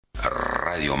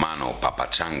Radio Mano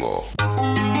Papachango.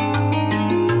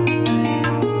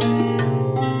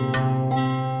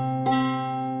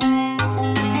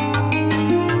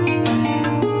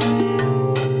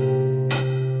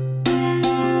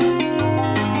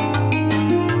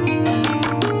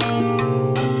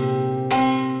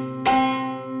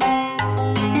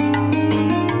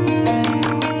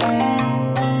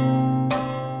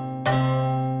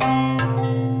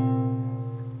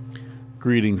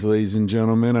 Greetings, ladies and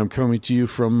gentlemen. I'm coming to you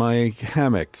from my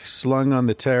hammock, slung on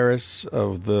the terrace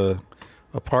of the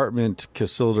apartment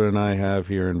Casilda and I have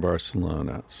here in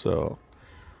Barcelona. So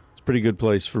it's a pretty good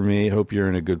place for me. Hope you're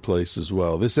in a good place as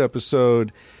well. This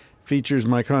episode features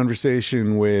my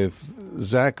conversation with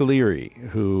Zach Leary,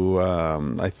 who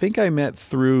I think I met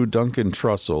through Duncan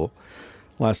Trussell.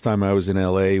 Last time I was in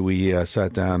L.A., we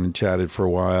sat down and chatted for a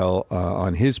while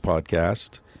on his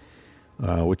podcast,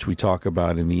 which we talk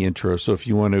about in the intro. So if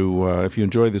you want to, if you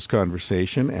enjoy this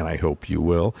conversation, and I hope you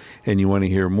will, and you want to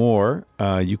hear more,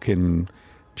 you can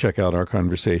check out our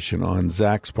conversation on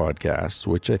Zach's podcast,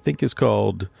 which I think is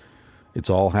called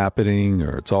It's All Happening,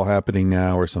 or It's All Happening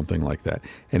Now, or something like that.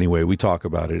 Anyway, we talk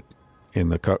about it in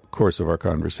the course of our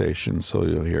conversation, so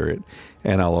you'll hear it.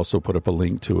 And I'll also put up a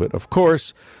link to it, of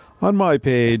course, on my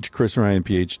page,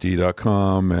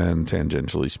 chrisryanphd.com and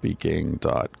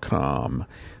tangentiallyspeaking.com.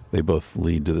 They both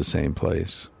lead to the same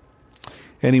place.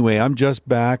 Anyway, I'm just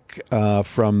back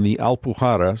from the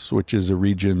Alpujarras, which is a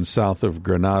region south of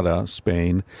Granada,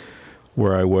 Spain,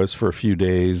 where I was for a few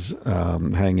days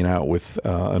hanging out with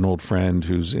an old friend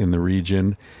who's in the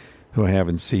region, who I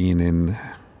haven't seen in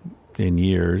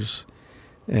years.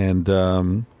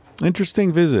 And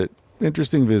interesting visit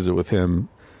with him.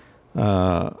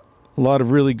 A lot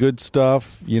of really good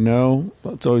stuff, you know.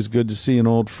 It's always good to see an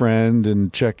old friend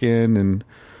and check in and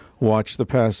watch the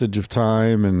passage of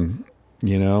time and,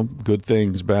 you know, good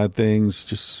things, bad things,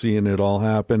 just seeing it all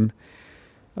happen.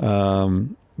 But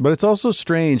it's also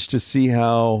strange to see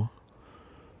how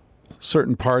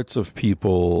certain parts of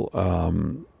people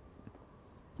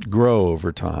grow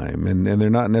over time, and they're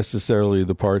not necessarily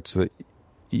the parts that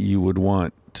you would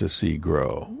want to see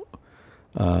grow.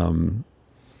 You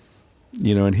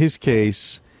know, in his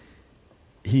case,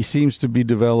 he seems to be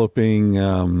developing...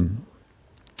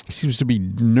 he seems to be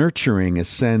nurturing a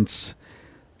sense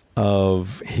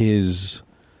of his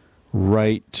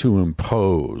right to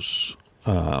impose,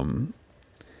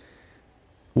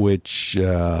 which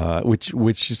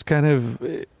is kind of,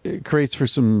 it creates for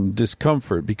some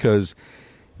discomfort because,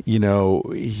 you know,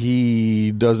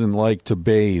 he doesn't like to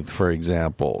bathe, for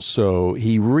example. So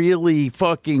he really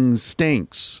fucking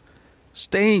stinks.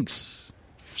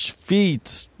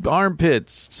 Feet,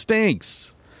 armpits,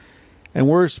 stinks. And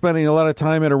we're spending a lot of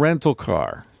time in a rental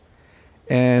car.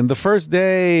 And the first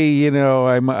day, you know,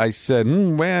 I said,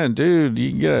 man, dude,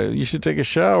 you should take a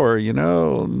shower, you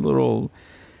know,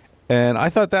 And I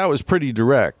thought that was pretty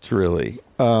direct, really.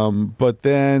 But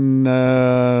then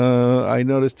I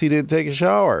noticed he didn't take a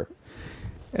shower.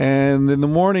 And in the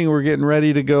morning, we're getting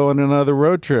ready to go on another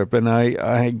road trip. And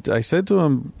I said to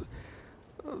him,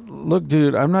 look,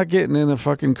 dude, I'm not getting in a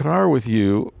fucking car with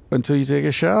you until you take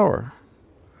a shower.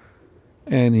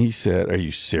 And he said, are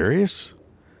you serious? I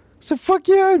said, fuck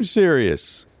yeah, I'm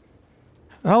serious.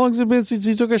 How long's it been since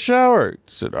you took a shower? He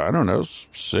said, I don't know,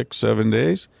 6, 7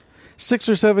 days. 6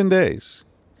 or 7 days.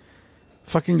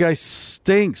 Fucking guy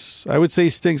stinks. I would say he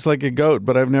stinks like a goat,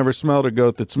 but I've never smelled a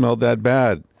goat that smelled that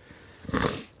bad.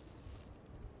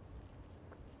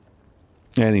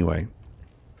 Anyway,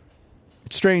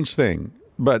 strange thing.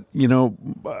 But, you know,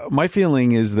 my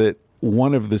feeling is that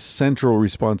one of the central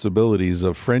responsibilities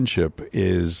of friendship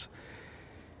is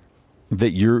that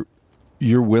you're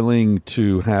willing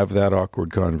to have that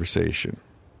awkward conversation.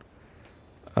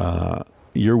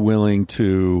 You're willing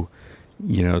to,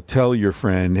 you know, tell your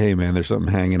friend, hey man, there's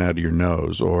something hanging out of your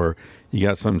nose, or you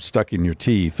got something stuck in your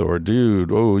teeth, or dude,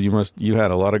 you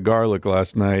had a lot of garlic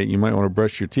last night. You might want to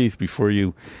brush your teeth before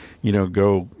you know,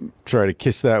 go try to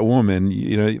kiss that woman.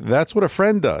 You know, that's what a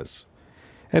friend does.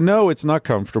 And no, it's not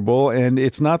comfortable, and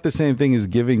it's not the same thing as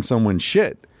giving someone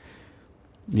shit.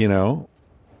 You know,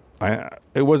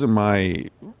 it wasn't my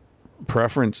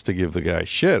preference to give the guy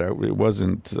shit. I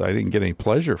didn't get any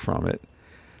pleasure from it.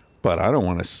 But I don't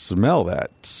want to smell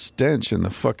that stench in the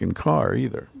fucking car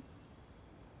either.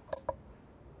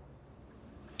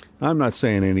 I'm not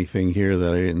saying anything here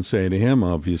that I didn't say to him,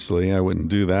 obviously. I wouldn't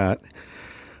do that.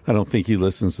 I don't think he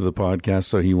listens to the podcast,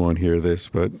 so he won't hear this.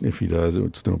 But if he does,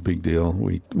 it's no big deal.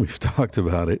 We've talked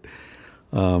about it.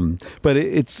 But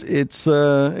it's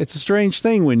a strange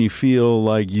thing when you feel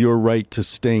like your right to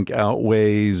stink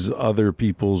outweighs other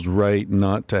people's right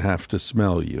not to have to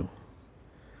smell you.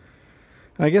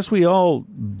 I guess we all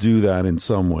do that in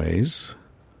some ways.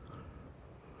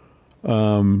 We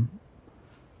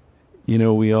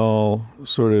all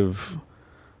sort of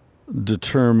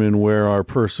determine where our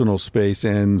personal space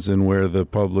ends and where the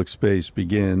public space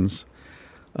begins.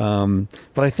 But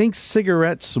I think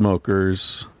cigarette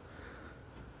smokers,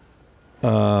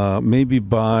 maybe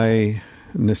by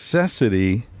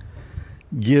necessity,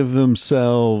 give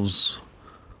themselves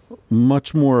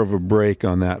much more of a break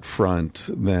on that front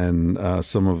than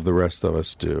some of the rest of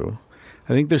us do.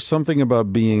 I think there's something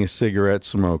about being a cigarette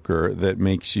smoker that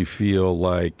makes you feel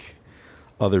like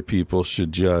other people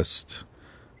should just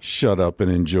shut up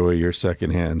and enjoy your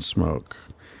secondhand smoke.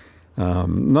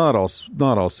 Not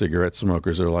all cigarette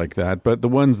smokers are like that, but the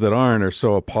ones that aren't are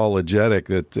so apologetic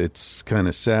that it's kind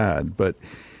of sad. But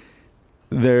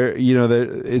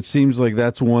it seems like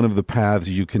that's one of the paths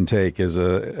you can take as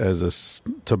a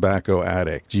tobacco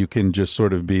addict. You can just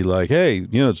sort of be like, hey,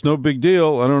 it's no big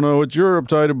deal. I don't know what you're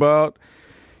uptight about.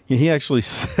 He actually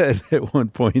said at one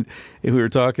point, we were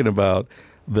talking about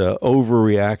the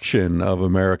overreaction of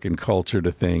American culture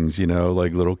to things,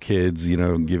 like little kids,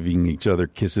 giving each other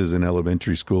kisses in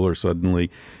elementary school are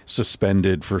suddenly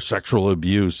suspended for sexual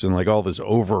abuse, and like all this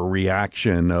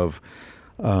overreaction of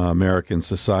American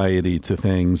society to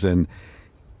things. And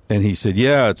he said,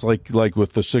 yeah, it's like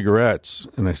with the cigarettes.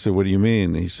 And I said, what do you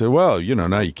mean? And he said, well,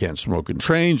 now you can't smoke in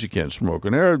trains, you can't smoke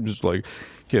in air, just like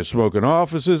can't smoke in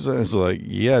offices. And it's like,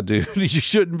 yeah, dude, you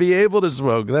shouldn't be able to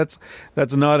smoke. That's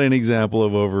not an example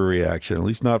of overreaction, at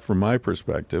least not from my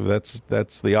perspective.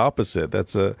 That's the opposite.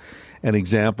 That's an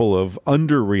example of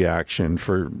underreaction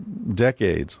for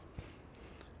decades,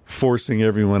 forcing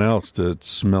everyone else to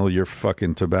smell your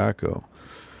fucking tobacco.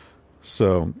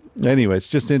 So anyway, it's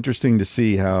just interesting to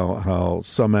see how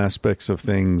some aspects of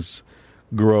things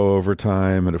grow over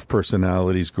time and if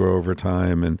personalities grow over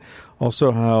time, and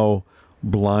also how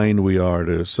blind we are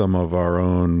to some of our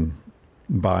own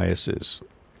biases.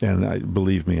 And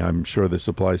believe me, I'm sure this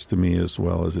applies to me as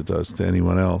well as it does to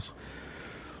anyone else,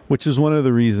 which is one of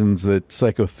the reasons that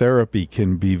psychotherapy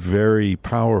can be very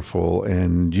powerful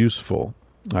and useful.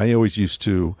 I always used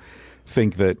to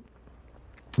think that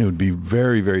it would be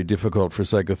very, very difficult for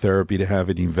psychotherapy to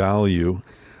have any value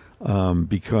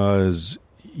because,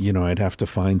 I'd have to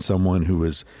find someone who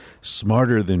was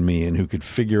smarter than me and who could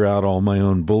figure out all my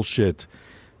own bullshit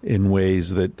in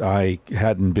ways that I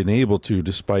hadn't been able to,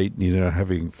 despite,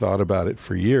 having thought about it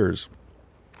for years.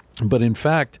 But in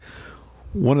fact,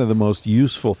 one of the most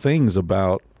useful things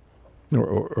about,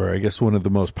 or I guess one of the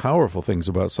most powerful things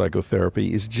about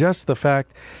psychotherapy is just the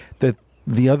fact that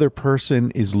the other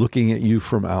person is looking at you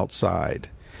from outside.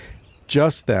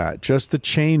 Just the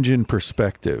change in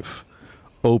perspective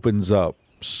opens up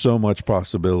so much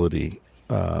possibility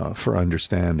for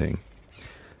understanding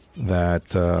that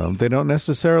they don't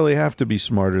necessarily have to be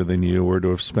smarter than you or to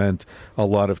have spent a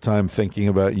lot of time thinking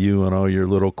about you and all your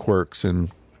little quirks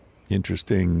and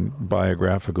interesting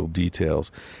biographical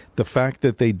details. The fact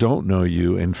that they don't know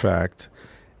you, in fact,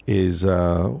 is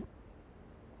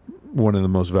one of the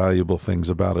most valuable things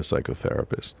about a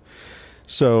psychotherapist.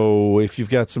 So if you've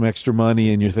got some extra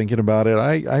money and you're thinking about it,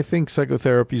 I think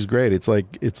psychotherapy is great. It's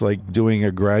like doing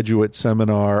a graduate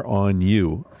seminar on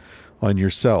you, on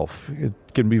yourself. It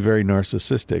can be very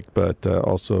narcissistic, but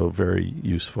also very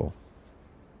useful.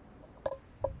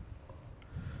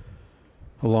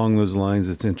 Along those lines,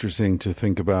 it's interesting to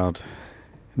think about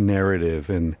narrative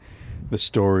and the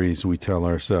stories we tell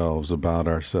ourselves about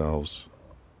ourselves,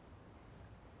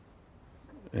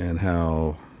 and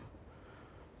how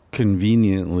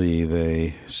conveniently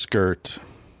they skirt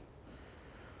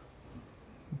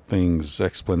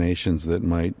explanations that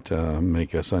might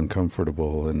make us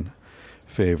uncomfortable in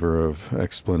favor of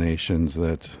explanations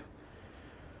that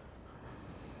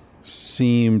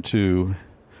seem to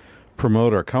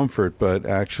promote our comfort but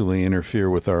actually interfere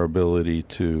with our ability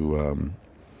to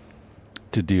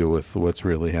deal with what's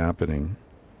really happening.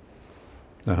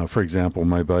 For example,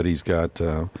 my buddy's got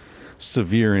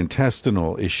severe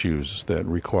intestinal issues that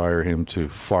require him to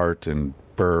fart and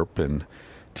burp and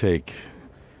take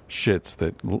shits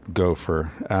that go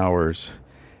for hours.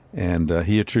 And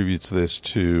he attributes this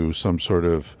to some sort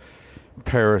of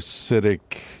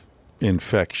parasitic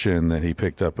infection that he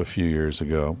picked up a few years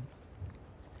ago.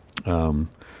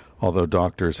 Although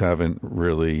doctors haven't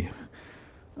really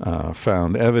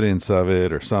found evidence of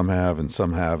it, or some have and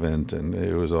some haven't, and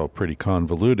it was all pretty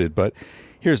convoluted. But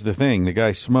here's the thing. The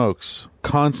guy smokes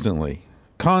constantly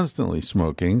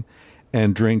smoking,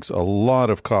 and drinks a lot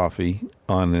of coffee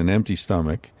on an empty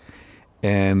stomach.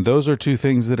 And those are two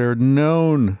things that are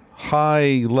known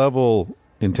high-level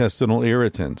intestinal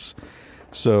irritants.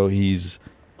 So he's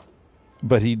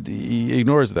But he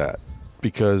ignores that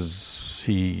because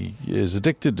he is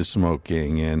addicted to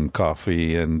smoking and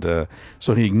coffee, and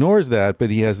so he ignores that. But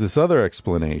he has this other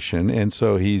explanation, and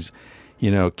so he's,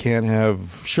 can't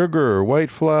have sugar or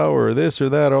white flour or this or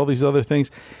that, all these other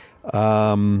things.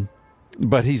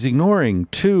 But he's ignoring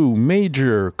two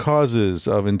major causes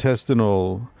of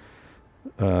intestinal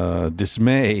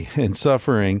dismay and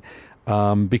suffering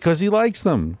because he likes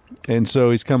them. And so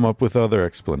he's come up with other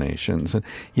explanations. And,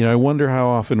 I wonder how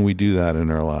often we do that in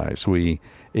our lives. We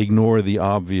ignore the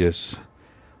obvious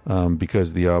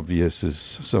because the obvious is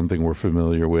something we're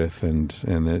familiar with and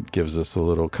that gives us a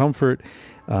little comfort,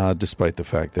 despite the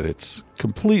fact that it's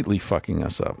completely fucking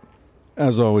us up.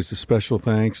 As always, a special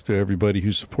thanks to everybody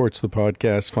who supports the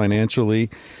podcast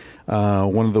financially.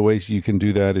 One of the ways you can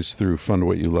do that is through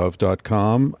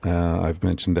fundwhatyouLove.com. I've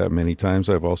mentioned that many times.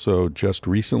 I've also just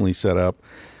recently set up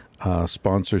a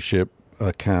sponsorship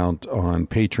account on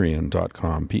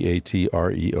patreon.com,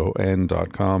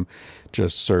 patreon.com.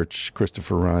 Just search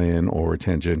Christopher Ryan or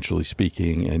Tangentially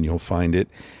Speaking, and you'll find it.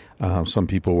 Some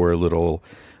people were a little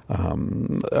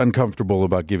uncomfortable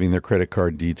about giving their credit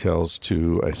card details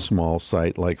to a small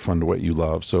site like Fund What You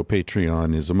Love. So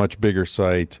Patreon is a much bigger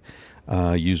site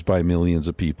used by millions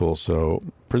of people. So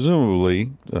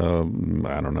presumably,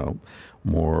 I don't know,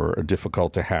 more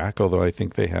difficult to hack, although I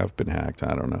think they have been hacked.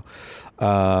 I don't know.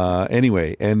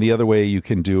 Anyway, and the other way you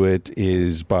can do it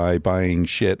is by buying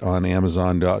shit on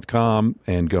Amazon.com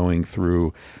and going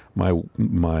through my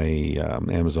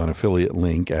Amazon affiliate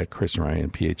link at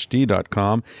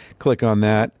chrisryanphd.com. Click on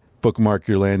that, bookmark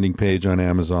your landing page on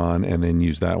Amazon, and then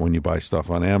use that when you buy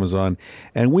stuff on Amazon.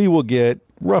 And we will get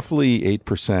roughly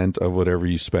 8% of whatever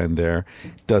you spend there.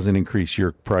 Doesn't increase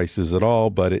your prices at all,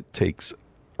 but it takes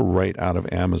right out of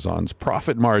Amazon's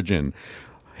profit margin.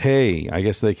 Hey, I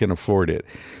guess they can afford it.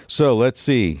 So let's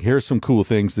see. Here's some cool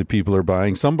things that people are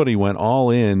buying. Somebody went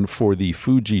all in for the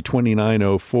Fuji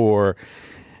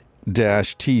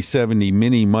 2904-T70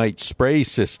 Mini Mite spray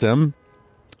system.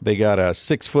 They got a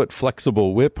 6-foot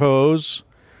flexible whip hose.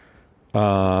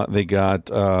 They got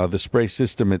the spray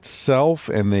system itself,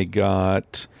 and they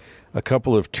got a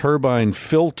couple of turbine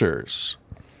filters.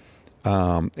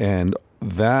 And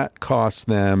that cost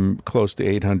them close to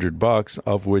 $800,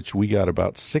 of which we got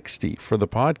about 60 for the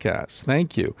podcast.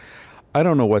 Thank you. I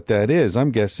don't know what that is. I'm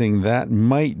guessing that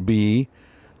might be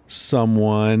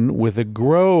someone with a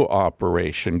grow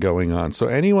operation going on. So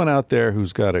anyone out there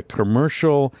who's got a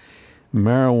commercial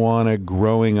marijuana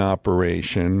growing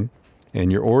operation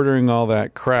and you're ordering all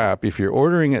that crap, if you're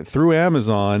ordering it through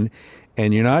Amazon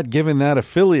and you're not giving that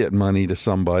affiliate money to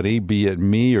somebody, be it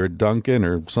me or Duncan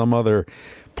or some other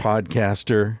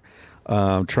podcaster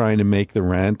trying to make the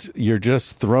rent, you're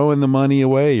just throwing the money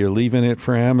away. You're leaving it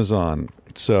for Amazon.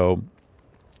 So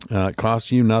it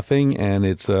costs you nothing, and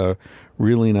it's a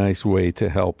really nice way to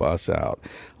help us out.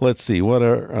 Let's see. What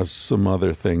are some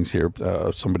other things here?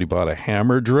 Somebody bought a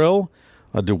hammer drill,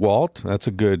 a DeWalt. That's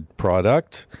a good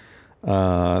product.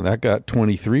 That got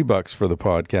 $23 for the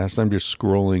podcast. I'm just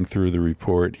scrolling through the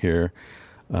report here.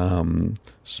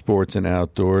 Sports and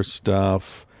outdoor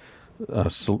stuff.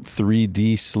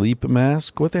 3D sleep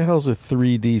mask. What the hell's a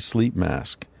 3D sleep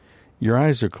mask? Your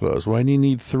eyes are closed. Why do you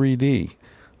need 3D?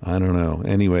 I don't know.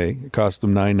 Anyway, it cost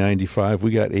them $9.95.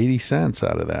 We got 80 cents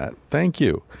out of that. Thank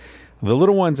you. The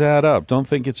little ones add up. Don't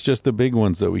think it's just the big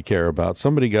ones that we care about.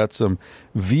 Somebody got some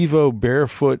Vivo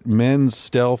Barefoot men's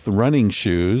stealth running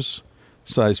shoes,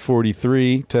 size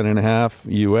 43,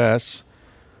 10.5 US.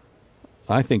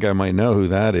 I think I might know who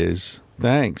that is.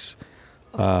 Thanks.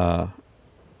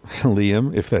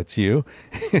 Liam, if that's you.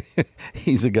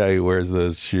 He's a guy who wears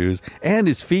those shoes. And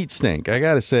his feet stink. I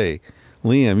got to say,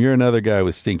 Liam, you're another guy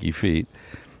with stinky feet.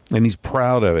 And he's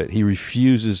proud of it. He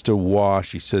refuses to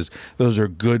wash. He says, those are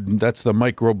good. That's the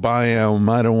microbiome.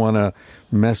 I don't want to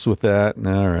mess with that.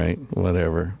 All right,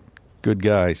 whatever. Good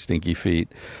guy, stinky feet.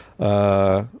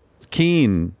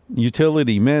 Keen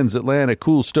Utility Men's Atlanta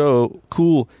Cool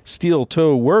Steel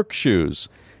Toe Work Shoes.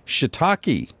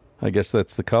 Shiitake. I guess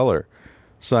that's the color.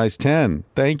 Size 10.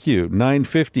 Thank you.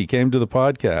 $9.50 came to the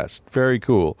podcast. Very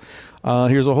cool.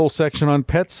 Here's a whole section on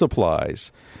pet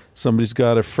supplies. Somebody's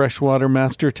got a freshwater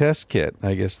master test kit.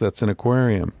 I guess that's an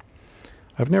aquarium.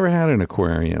 I've never had an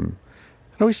aquarium.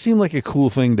 It always seemed like a cool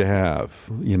thing to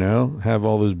have, have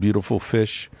all those beautiful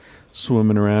fish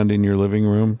swimming around in your living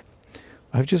room.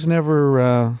 I've just never,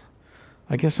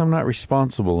 I guess I'm not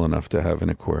responsible enough to have an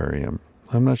aquarium.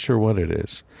 I'm not sure what it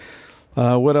is.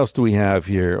 What else do we have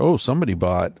here? Oh, somebody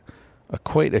bought a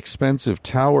quite expensive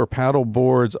Tower Paddle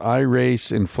Boards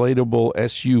iRace inflatable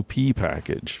SUP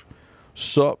package.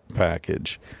 SUP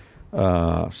package.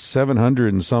 $700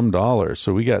 and some.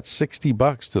 So we got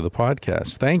 $60 to the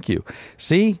podcast. Thank you.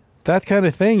 See, that kind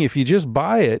of thing. If you just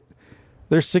buy it,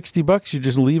 there's $60 you're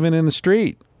just leaving in the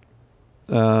street.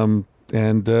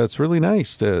 And it's really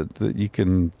nice that you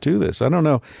can do this. I don't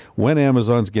know when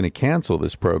Amazon's going to cancel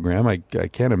this program. I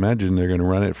can't imagine they're going to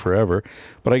run it forever.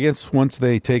 But I guess once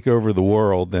they take over the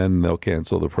world, then they'll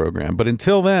cancel the program. But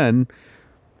until then,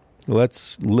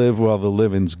 let's live while the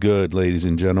living's good, ladies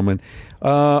and gentlemen.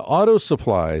 Auto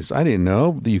supplies. I didn't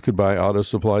know that you could buy auto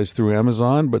supplies through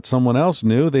Amazon, but someone else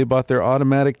knew. They bought their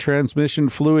automatic transmission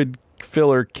fluid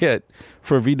filler kit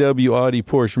for VW, Audi,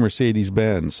 Porsche,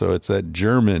 Mercedes-Benz. So it's that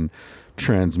German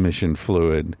transmission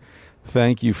fluid.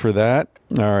 Thank you for that.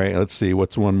 All right, let's see.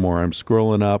 What's one more? I'm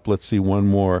scrolling up. Let's see one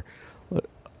more.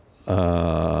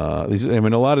 A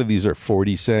lot of these are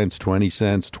 40 cents, 20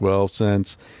 cents, 12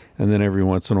 cents. And then every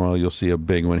once in a while, you'll see a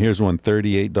big one. Here's one,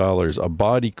 $38. A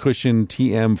body cushion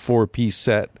TM 4-piece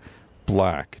set,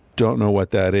 black. Don't know what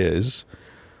that is.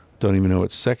 Don't even know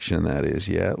what section that is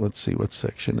yet. Let's see. What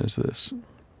section is this?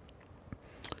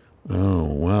 Oh,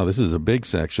 wow. This is a big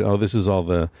section. Oh, this is all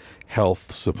the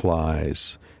health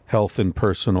supplies, health and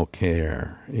personal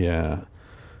care. Yeah.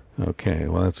 Okay.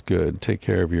 Well, that's good. Take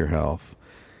care of your health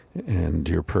and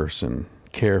your person.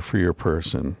 Care for your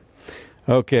person.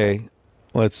 Okay.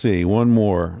 Let's see. One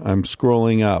more. I'm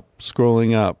scrolling up.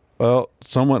 Oh,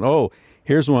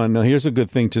 here's one. Now, here's a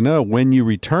good thing to know. When you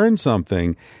return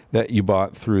something that you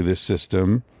bought through this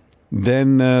system,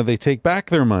 then they take back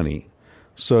their money.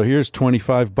 So here's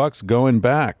 $25 going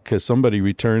back because somebody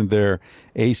returned their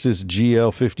Asus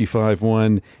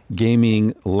GL551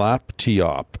 gaming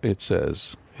laptop, it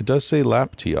says. It does say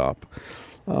laptop.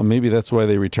 Maybe that's why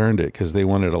they returned it, because they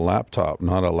wanted a laptop,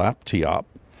 not a laptop.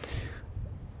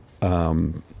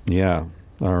 Yeah.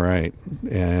 All right.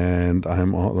 And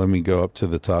let me go up to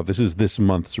the top. This is this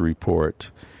month's report.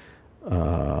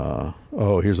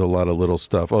 Here's a lot of little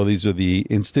stuff. Oh, these are the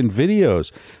instant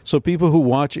videos. So people who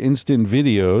watch instant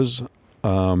videos,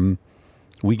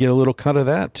 we get a little cut of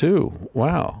that too.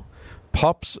 Wow.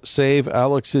 Pups save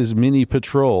Alex's mini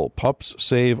patrol. Pups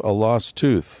save a lost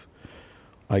tooth.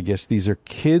 I guess these are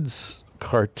kids'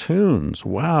 cartoons.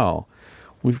 Wow.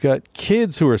 We've got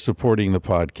kids who are supporting the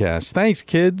podcast. Thanks,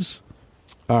 kids.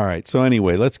 All right. So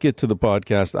anyway, let's get to the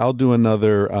podcast. I'll do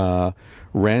another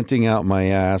ranting out my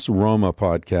ass Roma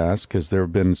podcast, because there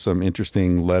have been some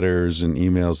interesting letters and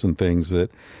emails and things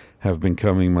that have been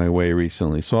coming my way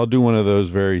recently. So I'll do one of those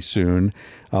very soon.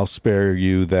 I'll spare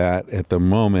you that at the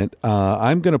moment.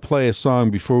 I'm going to play a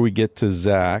song before we get to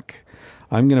Zach.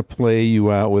 I'm going to play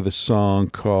you out with a song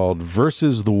called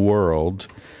Versus the World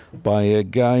by a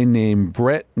guy named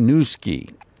Brett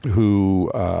Newski,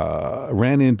 who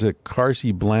ran into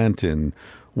Carsey Blanton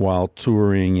while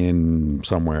touring in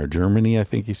somewhere, Germany, I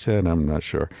think he said. I'm not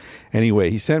sure. Anyway,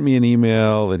 he sent me an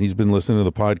email, and he's been listening to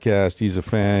the podcast. He's a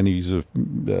fan. He's a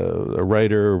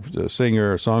writer, a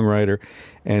singer, a songwriter.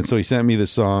 And so he sent me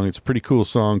this song. It's a pretty cool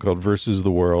song called Versus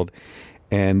the World.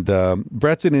 And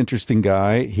Brett's an interesting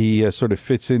guy. He sort of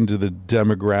fits into the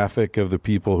demographic of the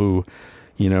people who,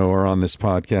 are on this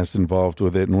podcast, involved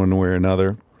with it in one way or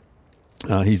another.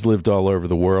 He's lived all over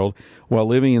the world. While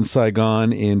living in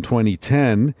Saigon in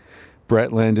 2010,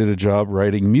 Brett landed a job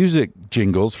writing music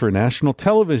jingles for national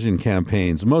television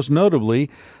campaigns, most notably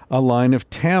a line of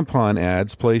tampon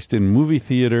ads placed in movie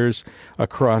theaters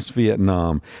across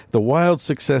Vietnam. The wild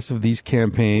success of these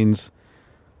campaigns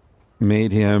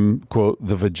made him, quote,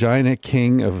 the vagina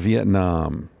king of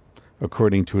Vietnam,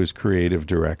 according to his creative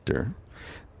director.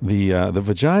 The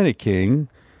vagina king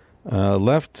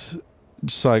left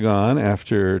Saigon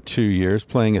after 2 years,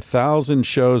 playing 1,000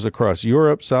 shows across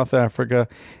Europe, South Africa,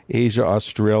 Asia,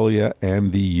 Australia,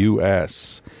 and the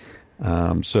U.S.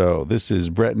 So this is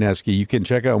Brett Newski. You can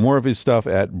check out more of his stuff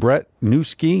at Brett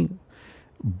Newski,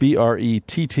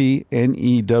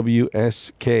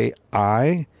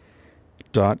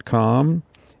 BrettNewski.com.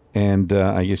 And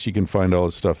I guess you can find all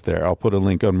his stuff there. I'll put a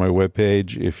link on my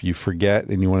webpage. If you forget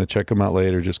and you want to check him out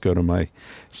later, just go to my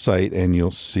site and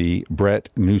you'll see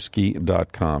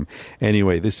BrettNewski.com.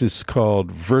 Anyway, this is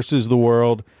called Versus the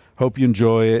World. Hope you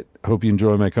enjoy it. Hope you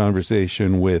enjoy my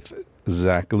conversation with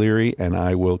Zach Leary, and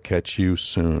I will catch you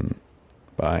soon.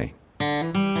 Bye.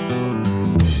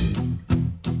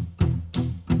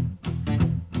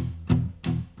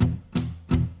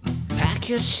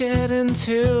 Your shit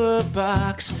into a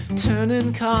box,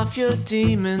 turning off your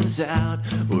demons out.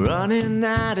 We're running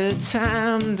out of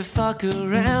time to fuck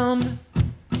around.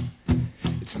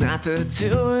 It's not the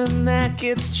doing that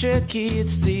gets tricky,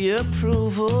 it's the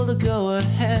approval to go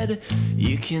ahead.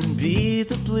 You can be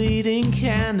the bleeding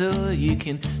candle, you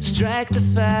can strike the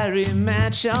fiery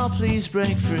match. Oh, please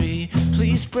break free,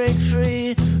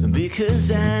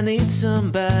 because I need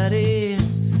somebody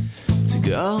to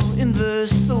go and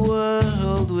verse the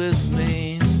world with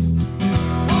me.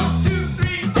 1, 2,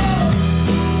 3, 4.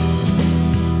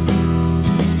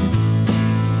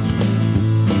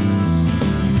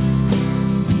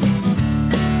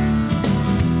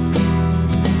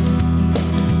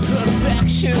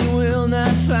 Perfection will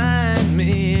not find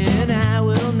me, and I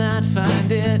will not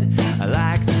find it. I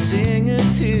like the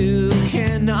singers who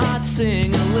cannot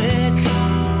sing a lick.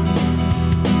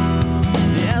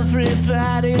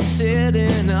 Everybody's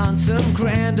sitting on some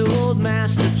grand old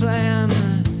master plan,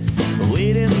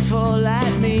 waiting for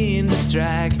lightning to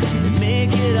strike and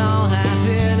make it all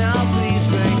happen. Oh, please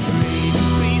break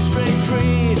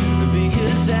free,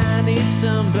 because I need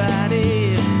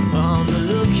somebody on the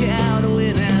lookout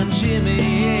when I'm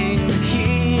jimmying the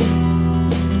key.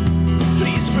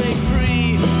 Please break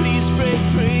free,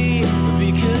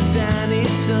 because I need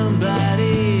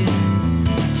somebody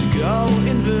to go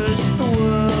and verse the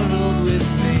world with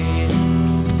me.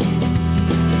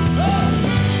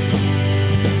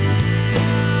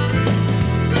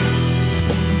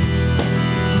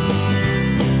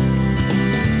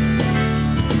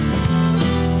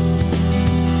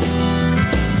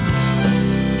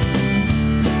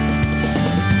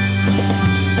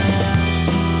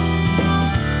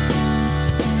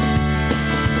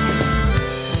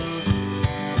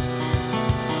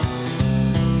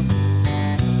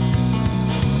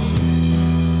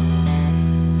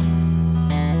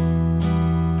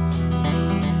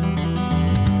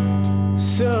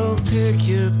 So pick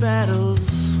your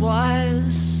battles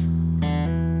wise.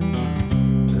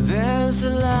 There's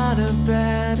a lot of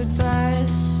bad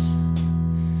advice,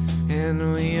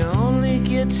 and we only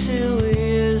get 2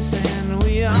 ears and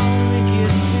we only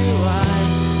get 2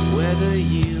 eyes. Whether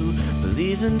you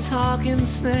believe in talking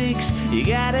snakes, you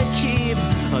gotta keep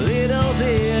a little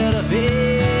bit of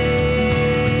it.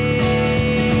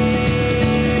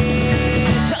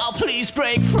 Oh, please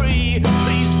break free,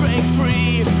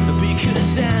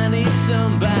 because I need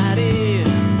somebody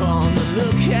on the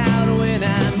lookout when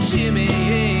I'm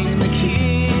jimmying the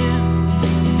key.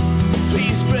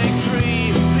 Please break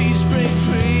free,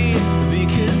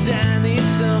 because I need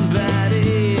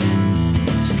somebody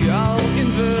to go and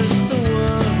verse the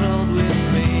world with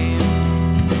me.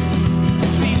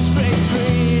 Please break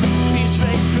free,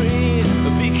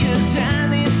 because I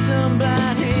need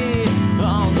somebody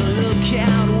on the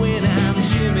lookout when I'm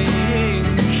jimmying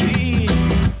the key.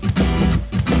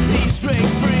 Please break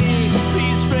free,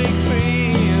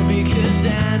 because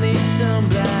I need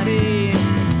somebody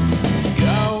to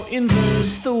go and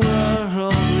verse the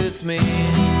world with me.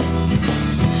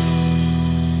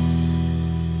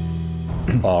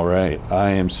 All right, I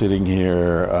am sitting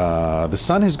here. The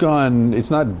sun has gone,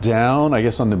 it's not down. I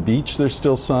guess on the beach there's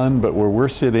still sun, but where we're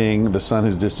sitting, the sun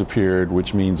has disappeared,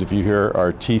 which means if you hear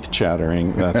our teeth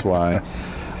chattering, that's why.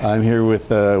 I'm here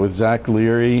with Zach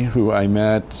Leary, who I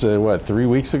met, 3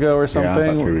 weeks ago or something?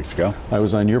 Yeah, about 3 weeks ago. I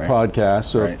was on your podcast,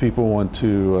 so Right. if people want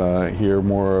to hear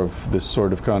more of this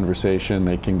sort of conversation,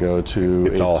 they can go to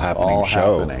It's All Happening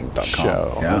Show.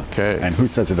 Yeah. Okay. And who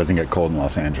says it doesn't get cold in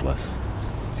Los Angeles?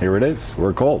 Here it is.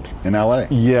 We're cold in LA.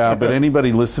 Yeah, but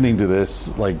anybody listening to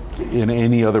this, like in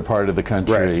any other part of the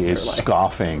country, Right, is they're like,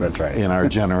 scoffing that's right. in our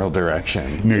general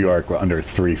direction. New York, we're under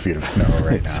 3 feet of snow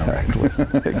right now.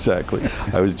 Right? Exactly.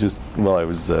 I was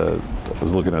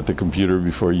looking at the computer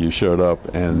before you showed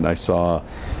up, and I saw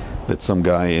that some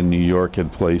guy in New York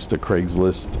had placed a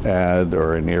Craigslist ad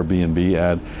or an Airbnb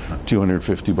ad,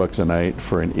 $250 a night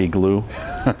for an igloo.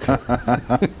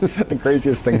 The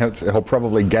craziest thing is he'll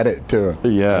probably get it too.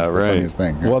 Yeah, That's the right. funniest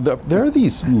thing. Well, there are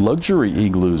these luxury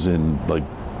igloos in like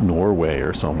Norway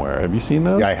or somewhere. Have you seen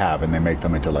those? Yeah, I have, and they make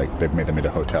them into they've made them into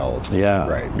hotels. Yeah,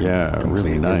 right. yeah,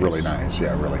 really nice. Really nice.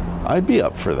 Yeah, really. I'd be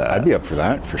up for that. I'd be up for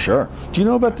that for sure. Do you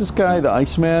know about this guy, the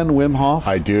Iceman, Wim Hof?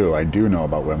 I do know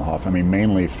about Wim Hof. I mean,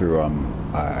 mainly through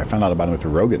I found out about him through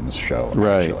Rogan's show.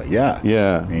 Right. Actually. Yeah.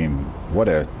 Yeah. I mean, what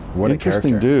a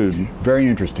interesting character. dude. Very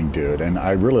interesting dude, and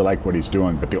I really like what he's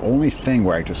doing. But the only thing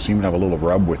where I just seem to have a little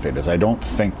rub with it is I don't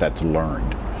think that's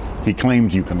learned. He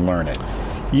claims you can learn it.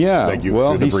 Yeah, Like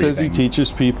well, through he the says he breathing.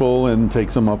 teaches people and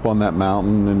takes them up on that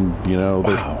mountain, and Wow.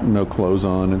 there's no clothes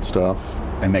on and stuff.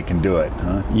 and they can do it,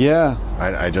 huh? Yeah.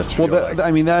 I just feel Well, like...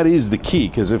 I mean, that is the key,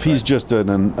 because if he's just an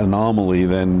anomaly,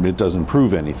 then it doesn't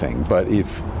prove anything. But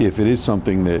if it is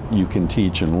something that you can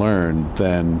teach and learn,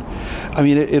 then, I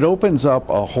mean, it opens up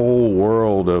a whole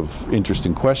world of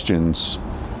interesting questions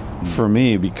for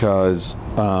me, because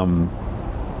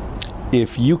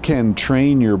if you can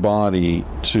train your body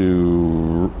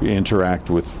to interact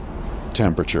with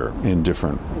temperature in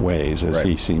different ways, as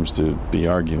he seems to be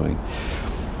arguing,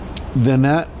 then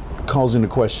that calls into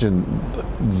question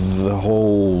the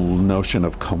whole notion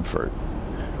of comfort.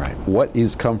 Right. What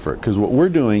is comfort? Because what we're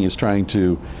doing is trying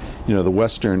to, the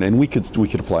Western, and we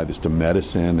could apply this to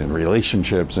medicine and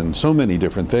relationships and so many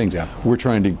different things. Yeah. We're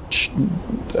trying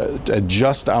to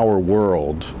adjust our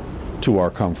world to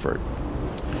our comfort.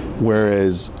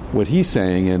 Whereas what he's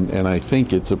saying, and I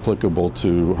think it's applicable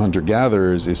to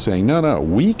hunter-gatherers, is saying, no,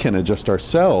 we can adjust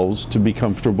ourselves to be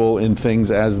comfortable in things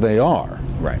as they are.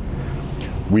 Right.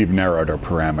 We've narrowed our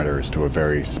parameters to a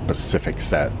very specific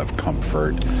set of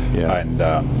comfort. Yeah.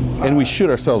 And we shoot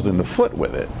ourselves in the foot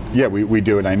with it. Yeah, we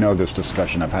do. And I know this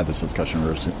discussion, I've had this discussion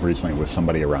recently with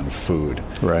somebody around food.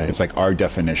 Right. It's like our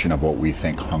definition of what we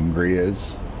think hungry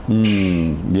is.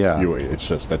 Yeah. It's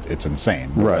just that it's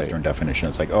insane. The Right. Western definition,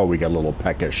 it's like, oh, we get a little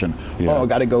peckish and, Yeah.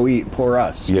 gotta go eat, poor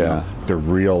us. Yeah. The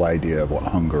real idea of what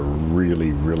hunger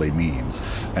really, really means.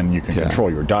 And you can Yeah.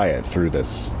 control your diet through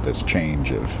this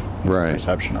change of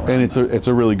perception around And that. it's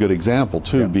a really good example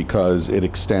too, Yeah. because it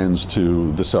extends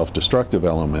to the self-destructive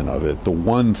element of it. The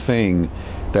one thing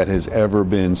that has ever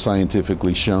been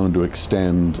scientifically shown to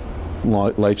extend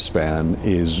lifespan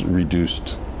is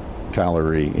reduced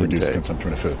calorie Reduce intake.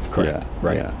 consumption of food. Correct. Yeah,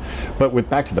 Right. yeah. But with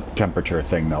back to the temperature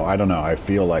thing, though, I don't know. I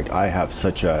feel like I have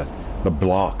the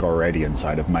block already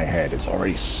inside of my head is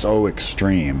already so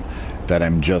extreme that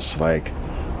I'm just like,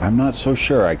 I'm not so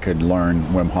sure I could learn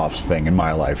Wim Hof's thing in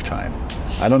my lifetime.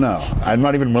 I don't know. I'm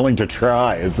not even willing to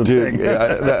try. Is the Dude, thing.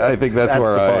 I think that's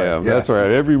where the I part, am. yeah. That's where I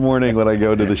am. Every morning when I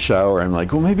go to the shower, I'm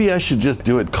like, well, maybe I should just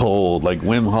do it cold, like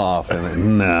Wim Hof. And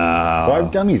then, no. Well, I've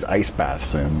done these ice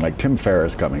baths, and like Tim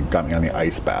Ferriss got me on the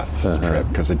ice bath trip,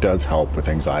 because it does help with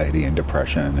anxiety and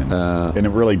depression, and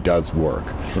it really does work.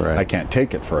 Right. I can't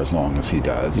take it for as long as he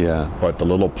does. Yeah. But the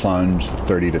little plunge, the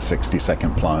 30 to 60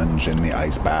 second plunge in the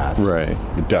ice bath, Right.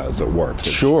 It does. It works.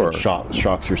 Sure. It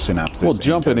shocks your synapses. Well,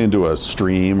 jumping into a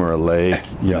stream or a lake,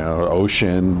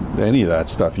 ocean, any of that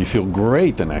stuff, you feel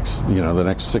great the next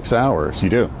 6 hours. You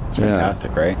do. It's Yeah.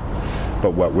 fantastic, right?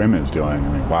 But what Wim is doing, I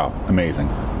mean, wow, amazing.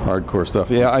 Hardcore stuff.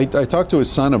 Yeah, I talked to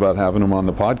his son about having him on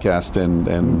the podcast,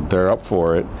 and they're up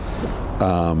for it.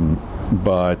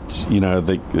 But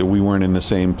we weren't in the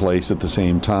same place at the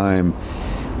same time,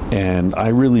 and I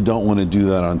really don't want to do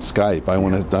that on Skype. I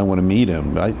want to meet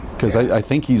him, because I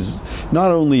think he's,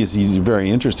 not only is he very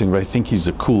interesting, but I think he's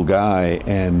a cool guy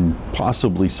and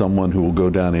possibly someone who will go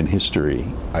down in history.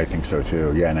 I think so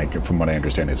too. Yeah, and from what I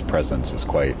understand, his presence is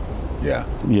quite. Yeah.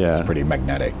 Yeah. It's pretty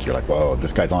magnetic. You're like, whoa,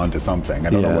 this guy's on to something. I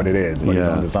don't know what it is, but he's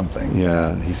on to something.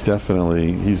 Yeah, he's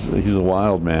definitely, he's a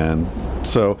wild man.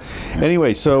 So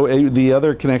anyway, the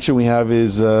other connection we have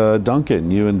is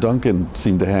Duncan. You and Duncan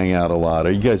seem to hang out a lot.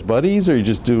 Are you guys buddies, or are you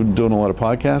just doing a lot of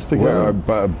podcasts together?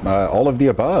 Well, all of the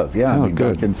above, yeah. Oh, I mean,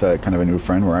 good. Duncan's kind of a new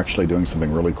friend. We're actually doing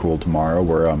something really cool tomorrow.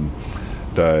 We're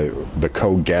the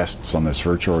co-guests on this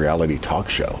virtual reality talk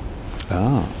show.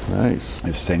 Oh, nice.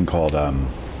 This thing called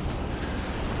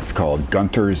it's called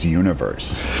Gunter's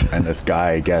Universe, and this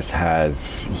guy, I guess,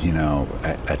 has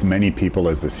as many people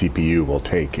as the CPU will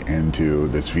take into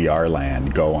this VR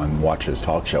land go and watch his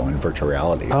talk show in virtual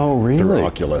reality. Oh, really? Through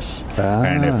Oculus. Ah.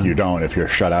 And if you're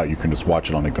shut out, you can just watch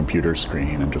it on a computer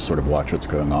screen and just sort of watch what's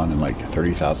going on, and like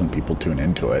 30,000 people tune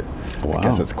into it. Wow. I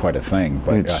guess it's quite a thing.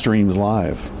 But It streams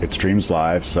live. It streams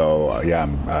live, so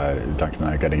Duncan and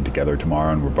I are getting together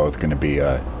tomorrow, and we're both going to be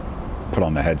put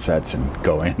on the headsets and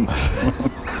go in.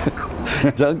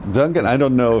 Duncan, I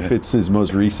don't know if it's his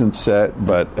most recent set,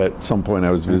 but at some point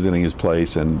I was visiting his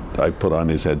place and I put on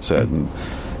his headset and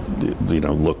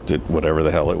looked at whatever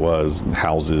the hell it was,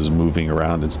 houses moving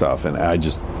around and stuff, and I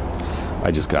just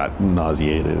got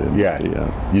nauseated.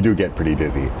 And, you do get pretty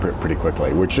dizzy pretty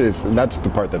quickly, that's the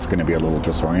part that's going to be a little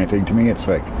disorienting to me. It's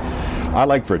like, I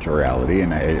like virtual reality,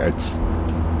 and it's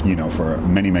for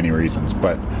many, many reasons,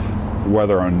 but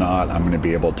whether or not I'm going to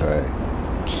be able to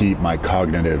keep my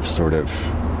cognitive sort of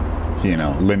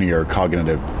linear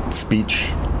cognitive speech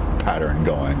pattern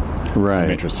going. Right.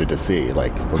 I'm interested to see,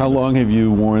 like, How long have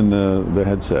you worn the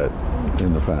headset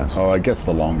in the past? Oh, I guess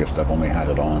the longest I've only had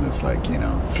it on is like,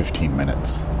 15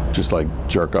 minutes. Just like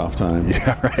jerk off time?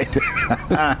 Yeah,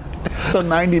 right. So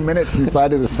 90 minutes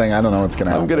inside of this thing, I don't know what's going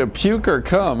to happen. I'm going to puke or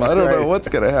come. I don't know Right. what's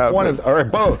going to happen. Or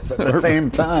both at the same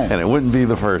time. And it wouldn't be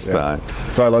the first time.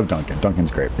 So I love Duncan.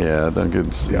 Duncan's great. Yeah,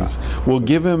 Duncan's. Yeah. Well,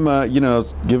 give him,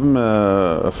 give him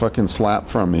a fucking slap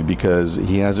from me because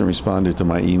he hasn't responded to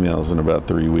my emails in about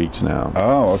 3 weeks now.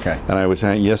 Oh, okay. And I was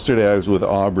yesterday. I was with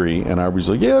Aubrey, and Aubrey's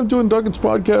like, "Yeah, I'm doing Duncan's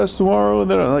podcast tomorrow."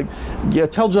 And then I'm like, "Yeah,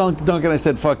 tell Duncan I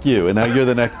said fuck you." And now you're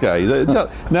the next guy.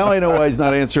 Now I know why he's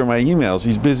not answering my emails.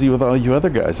 He's busy with all you other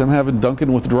guys. I'm having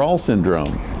Duncan withdrawal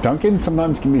syndrome. Duncan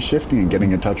sometimes can be shifty in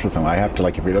getting in touch with him. I have to,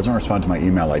 like, if he doesn't respond to my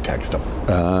email, I text him.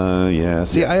 Yeah.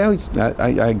 See,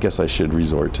 I guess I should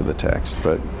resort to the text,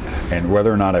 but And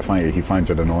whether or not he finds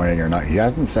it annoying or not, he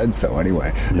hasn't said so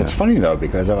anyway. Yeah. It's funny though,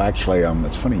 because I've actually,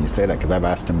 it's funny you say that, because I've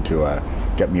asked him to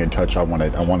get me in touch. I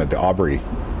wanted the Aubrey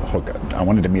hook. I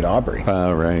wanted to meet Aubrey.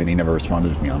 Right. And he never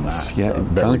responded to me on that. Yeah, So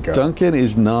there we go. Duncan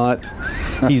is not.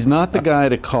 He's not the guy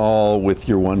to call with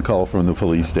your one call from the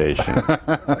police station.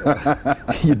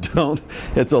 You don't.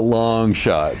 It's a long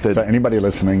shot. So anybody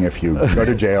listening, if you go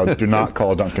to jail, do not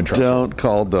call Duncan Trussell. Don't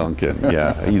call Duncan.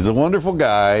 Yeah, he's a wonderful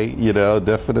guy.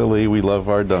 Definitely we love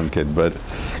our Duncan. But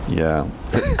yeah,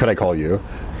 Could I call you?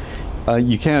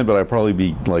 you can, but I'd probably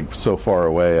be like so far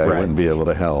away I Right. wouldn't be able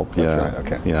to help. That's Yeah, right,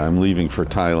 okay. Yeah, I'm leaving for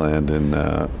Thailand in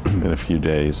a few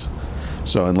days.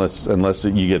 So unless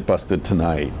you get busted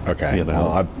tonight, Okay. Well,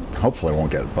 I hopefully won't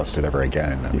get busted ever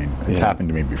again. I mean, it's Yeah. happened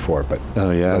to me before, but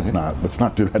Oh, yeah? let's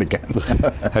not do that again.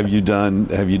 Have you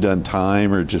done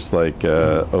time or just like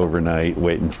overnight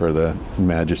waiting for the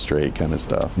magistrate kind of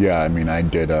stuff? Yeah, I mean, I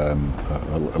did a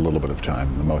little bit of time.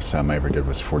 The most time I ever did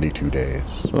was 42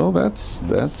 days. Well, that's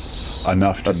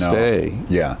Enough to a know. stay.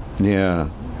 Yeah, Yeah,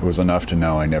 it was enough to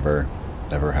know I never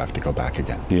have to go back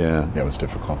again. yeah. Yeah, it was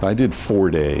difficult. I did 4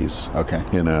 days. Okay.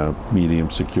 In a medium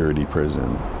security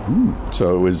prison.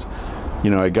 So it was,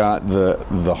 I got the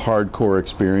hardcore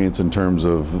experience in terms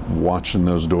of watching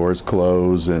those doors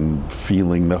close and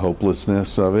feeling the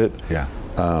hopelessness of it. Yeah.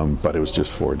 But it was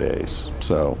just 4 days,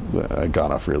 so I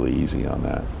got off really easy on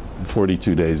that.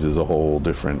 42 days is a whole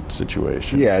different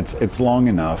situation. Yeah, it's long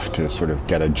enough to sort of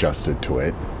get adjusted to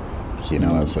it. As in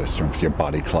terms of your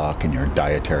body clock and your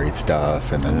dietary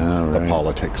stuff, and then Yeah, the right.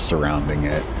 politics surrounding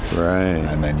it. Right.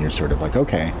 And then you're sort of like,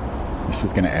 okay, this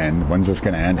is going to end. When's this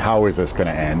going to end? How is this going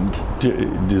to end?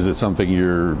 Is it something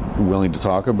you're willing to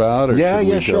talk about? Or Yeah, should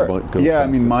we yeah, sure. go Yeah, I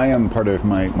past mean, it? part of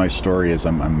my story is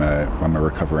I'm a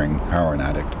recovering heroin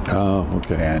addict, Oh,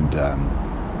 okay. and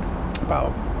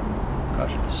about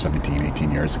 17,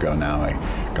 18 years ago now, I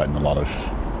got in a lot of.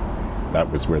 That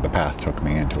was where the path took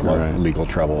me into a lot Right. of legal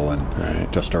trouble and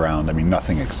Right. just around. I mean,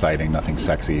 nothing exciting, nothing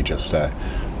sexy, just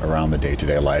around the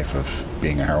day-to-day life of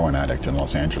being a heroin addict in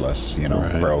Los Angeles.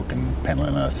 Right. Broke and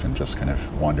penniless, and just kind of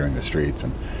wandering the streets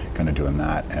and kind of doing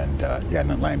that. And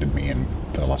and it landed me in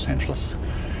the Los Angeles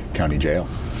County Jail.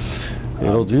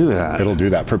 It'll do that. It'll do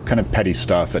that for kind of petty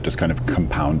stuff that just kind of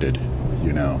compounded,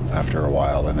 after a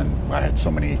while. And then I had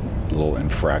so many little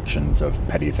infractions of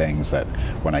petty things that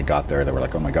when I got there, they were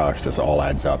like, oh my gosh, this all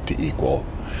adds up to equal.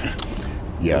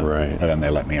 Yeah. Right. And then they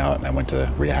let me out and I went to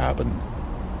rehab and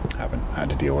haven't had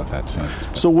to deal with that since.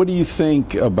 But So what do you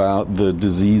think about the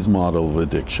disease model of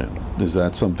addiction? Is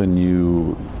that something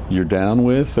you're down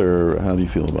with, or how do you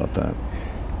feel about that?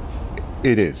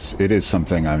 It is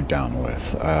something I'm down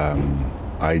with.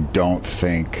 I don't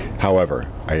think, however,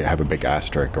 I have a big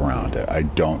asterisk around it. I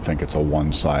don't think it's a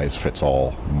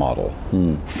one-size-fits-all model.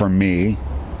 For me,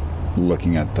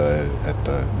 looking at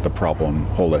the problem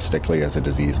holistically as a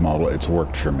disease model, it's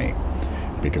worked for me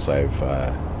because I've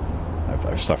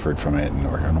suffered from it,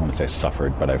 or I don't want to say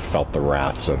suffered, but I've felt the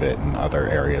wraths of it in other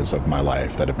areas of my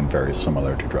life that have been very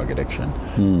similar to drug addiction,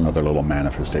 other little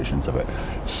manifestations of it.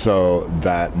 So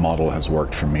that model has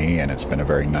worked for me, and it's been a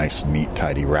very nice, neat,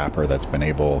 tidy wrapper that's been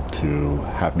able to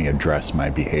have me address my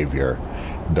behavior,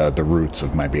 the roots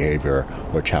of my behavior,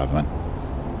 which haven't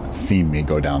seen me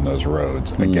go down those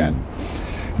roads again.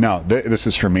 Now, this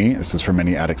is for me, this is for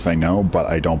many addicts I know, but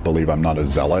I don't believe I'm not a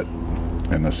zealot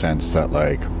in the sense that,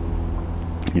 like,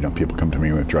 people come to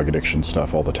me with drug addiction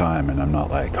stuff all the time, and I'm not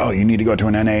like, oh, you need to go to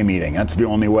an NA meeting. That's the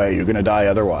only way. You're going to die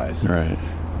otherwise. Right.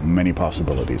 Many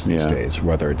possibilities these Yeah. days,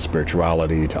 whether it's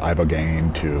spirituality to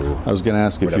ibogaine to... I was going to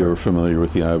ask if you Whatever. were familiar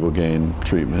with the ibogaine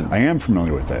treatment. I am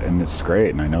familiar with it, and it's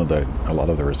great, and I know that a lot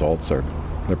of the results they're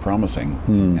promising,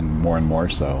 and more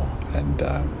so. And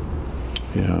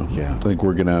Yeah. Yeah. I think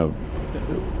we're going to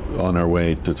on our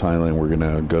way to Thailand, we're going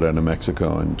to go down to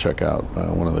Mexico and check out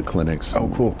one of the clinics. Oh,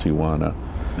 cool. In Tijuana.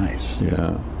 Nice.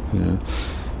 Yeah.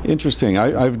 Interesting.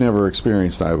 I've never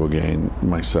experienced ibogaine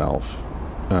myself,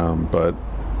 but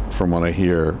from what I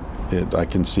hear, I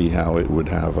can see how it would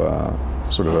have a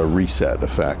sort of a reset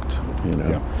effect,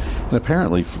 Yeah. And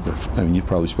apparently, I mean, you've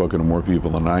probably spoken to more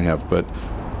people than I have, but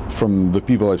from the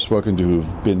people I've spoken to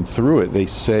who've been through it, they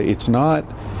say it's not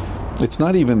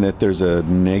even that there's a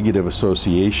negative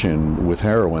association with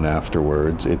heroin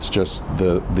afterwards. It's just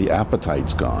the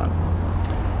appetite's gone.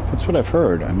 That's what I've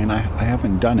heard. I mean, I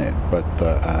haven't done it, but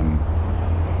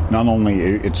not only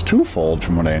it's twofold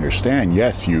from what I understand.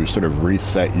 Yes, you sort of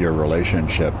reset your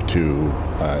relationship to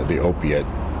the opiate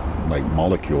like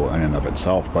molecule in and of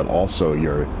itself, but also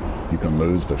you can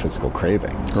lose the physical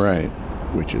cravings, Right.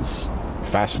 which is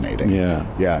fascinating. Yeah.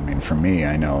 I mean, for me,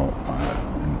 I know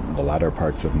in the latter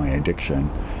parts of my addiction,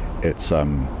 it's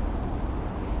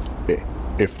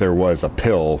if there was a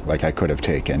pill like I could have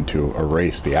taken to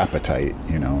erase the appetite,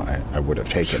 I would have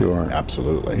taken Sure. it.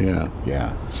 Absolutely.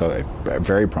 Yeah. So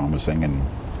very promising, and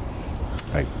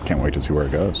I can't wait to see where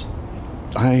it goes.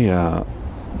 I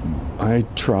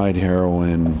tried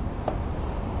heroin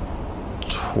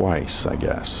twice, I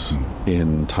guess,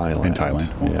 in Thailand. In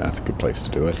Thailand? Well, Yeah. that's a good place to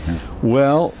do it. Yeah.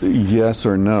 Well, yes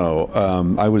or no.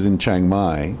 I was in Chiang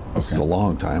Mai. This is a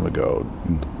long time ago.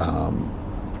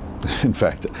 In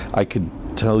fact, I could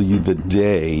tell you the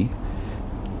day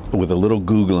with a little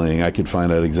Googling. I could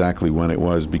find out exactly when it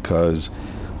was because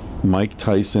Mike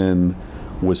Tyson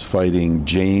was fighting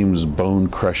James Bone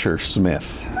Crusher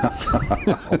Smith.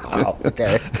 Wow,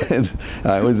 okay. And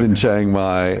I was in Chiang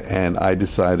Mai, and I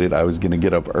decided I was going to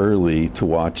get up early to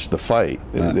watch the fight.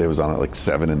 It was on at like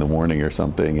 7 in the morning or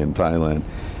something in Thailand.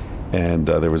 And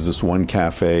there was this one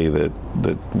cafe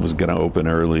that was going to open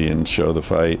early and show the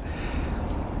fight.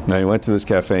 And I went to this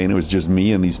cafe, and it was just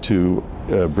me and these two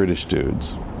British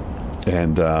dudes.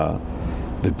 And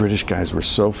the British guys were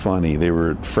so funny. They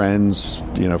were friends,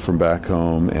 from back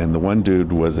home. And the one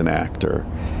dude was an actor.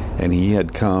 And he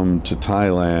had come to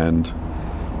Thailand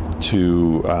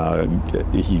to,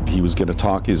 he was going to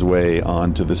talk his way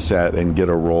onto the set and get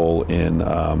a role in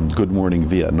Good Morning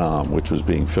Vietnam, which was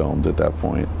being filmed at that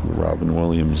point, the Robin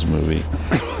Williams movie.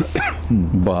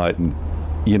 But,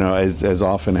 as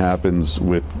often happens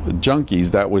with junkies,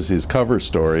 that was his cover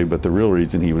story, but the real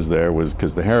reason he was there was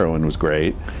because the heroin was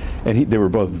great. And they were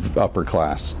both upper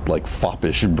class, like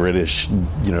foppish British,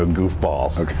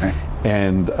 goofballs. Okay.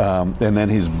 And then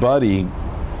his buddy,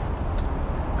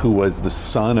 who was the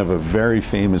son of a very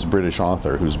famous British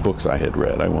author whose books I had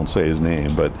read. I won't say his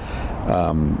name, but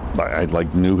I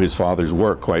knew his father's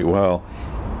work quite well.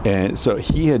 And so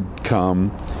he had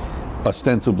come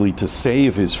ostensibly to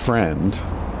save his friend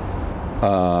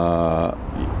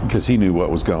because he knew what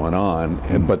was going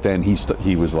on. But then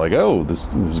he was like, oh, this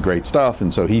is great stuff.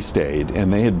 And so he stayed,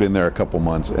 and they had been there a couple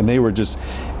months, and they were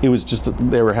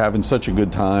they were having such a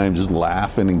good time, just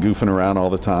laughing and goofing around all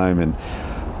the time. And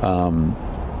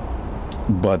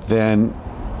but then,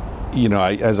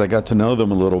 as I got to know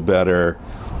them a little better,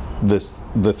 the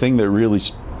thing that really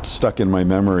stuck in my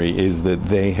memory is that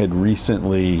they had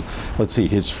recently,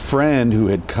 his friend who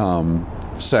had come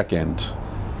second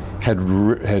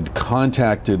had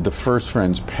contacted the first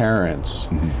friend's parents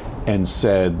and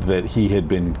said that he had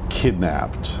been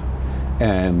kidnapped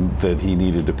and that he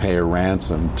needed to pay a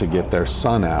ransom to get their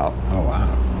son out. Oh, wow.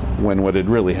 When what had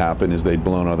really happened is they'd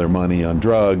blown all their money on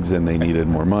drugs and they needed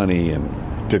more money. And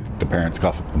Did the parents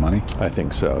cough up the money? I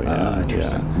think so, yeah.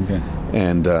 Interesting. Yeah. Okay.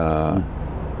 And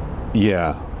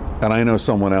and I know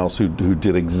someone else who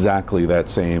did exactly that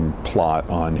same plot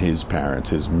on his parents.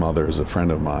 His mother's a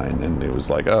friend of mine, and it was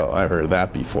like, oh, I heard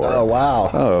that before. Oh, wow.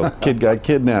 Oh, kid got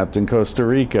kidnapped in Costa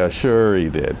Rica. Sure,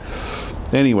 he did.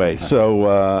 Anyway,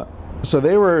 so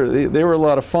they were a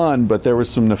lot of fun, but there was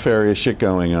some nefarious shit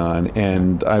going on.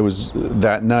 And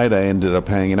that night I ended up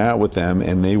hanging out with them,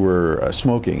 and they were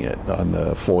smoking it on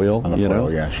the foil. On the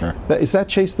foil, yeah, sure. Is that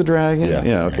Chase the Dragon?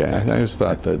 Yeah, okay. exactly. I always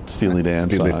thought that Steely Dan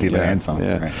song. Steely Dan song,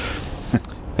 Yeah. right.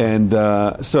 And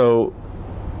so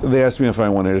they asked me if I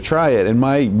wanted to try it, and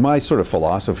my sort of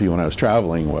philosophy when I was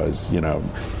traveling was,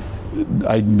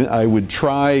 I would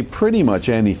try pretty much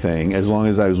anything as long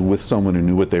as I was with someone who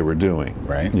knew what they were doing.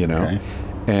 Right. And Okay.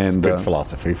 It's good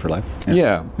philosophy for life.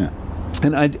 Yeah.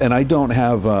 And I don't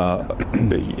have,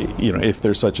 if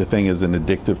there's such a thing as an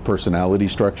addictive personality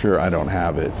structure, I don't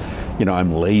have it.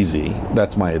 I'm lazy.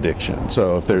 That's my addiction.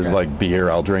 So if there's like beer,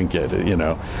 I'll drink it,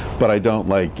 But I don't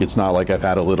it's not like I've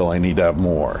had a little, I need to have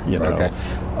more, Okay.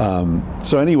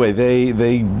 So anyway, they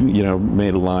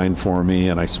made a line for me,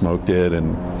 and I smoked it,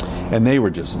 and And they were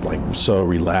just like so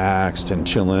relaxed and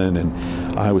chilling, and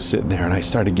I was sitting there and I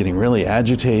started getting really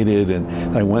agitated, and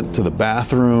I went to the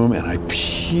bathroom and I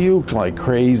puked like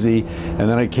crazy, and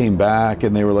then I came back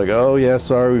and they were like, oh yeah,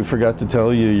 sorry, we forgot to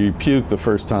tell you, you puked the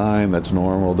first time, that's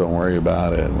normal, don't worry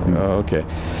about it. I'm like, oh, okay.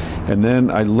 And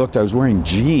then I was wearing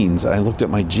jeans, and I looked at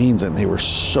my jeans and they were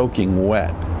soaking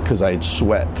wet because I had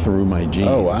sweat through my jeans.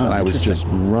 Oh, wow, and I was just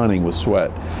running with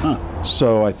sweat. Huh.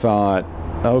 So I thought,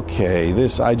 okay,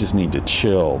 I just need to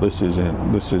chill. This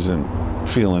isn't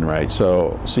feeling right.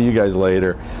 So see you guys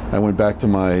later. I went back to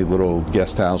my little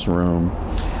guest house room,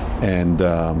 and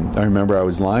I remember I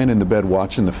was lying in the bed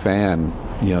watching the fan,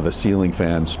 the ceiling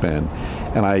fan spin.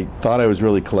 And I thought I was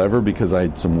really clever because I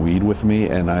had some weed with me,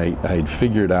 and I had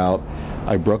figured out,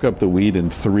 I broke up the weed in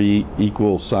 3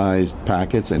 equal-sized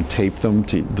packets and taped them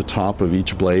to the top of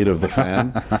each blade of the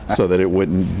fan so that it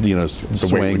wouldn't, swing. The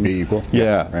weight would be equal?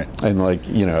 Yeah. Right. And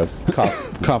if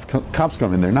cops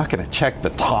come in, they're not going to check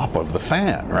the top of the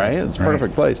fan, right? It's a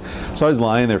perfect place. So I was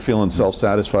lying there feeling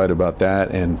self-satisfied about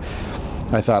that, and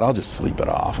I thought, I'll just sleep it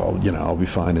off. I'll be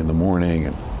fine in the morning.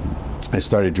 And I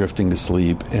started drifting to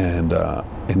sleep, and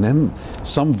then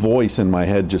some voice in my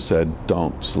head just said,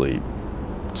 don't sleep.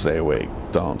 Stay awake.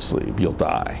 Don't sleep. You'll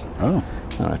die. Oh.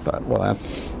 And I thought, well,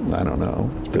 that's, I don't know.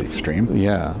 The extreme?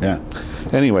 Yeah. Yeah.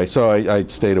 Anyway, so I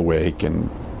stayed awake, and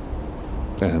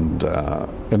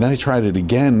then I tried it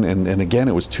again, and again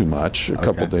it was too much a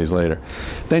couple days later.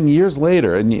 Then years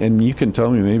later, and you can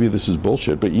tell me maybe this is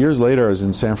bullshit, but years later I was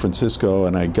in San Francisco,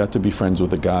 and I got to be friends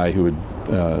with a guy who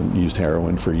had used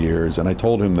heroin for years, and I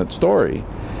told him that story.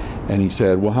 And he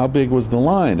said, well, how big was the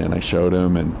line? And I showed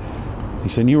him, and he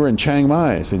said, you were in Chiang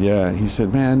Mai. I said, yeah. He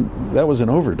said, man, that was an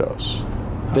overdose.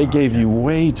 They gave you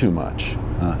way too much.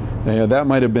 That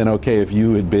might have been okay if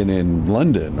you had been in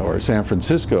London or San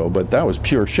Francisco, but that was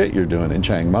pure shit you're doing in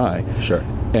Chiang Mai. Sure.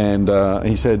 And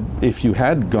he said, if you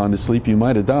had gone to sleep, you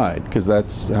might have died, because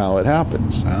that's how it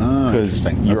happens.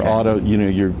 Interesting. Your Okay.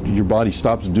 your body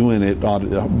stops doing it,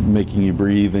 making you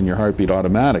breathe and your heartbeat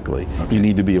automatically. Okay. You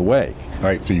need to be awake. All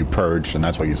right, so you purged, and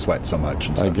that's why you sweat so much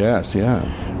and I stuff. guess, yeah.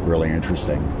 Really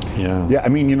interesting. Yeah. Yeah, I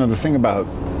mean, the thing about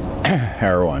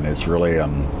heroin is really,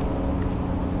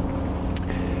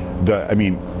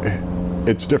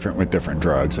 it's different with different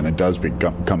drugs, and it does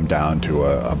come down to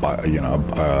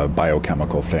a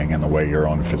biochemical thing and the way your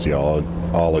own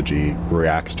physiology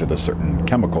reacts to the certain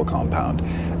chemical compound.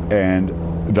 And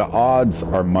the odds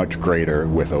are much greater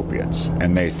with opiates,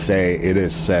 and it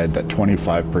is said that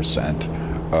 25%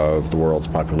 of the world's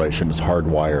population is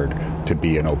hardwired to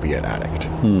be an opiate addict.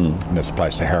 And this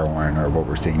applies to heroin, or what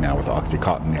we're seeing now with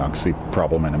Oxycontin, the oxy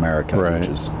problem in America, Right. which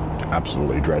is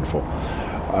absolutely dreadful.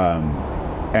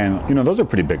 And those are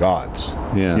pretty big odds.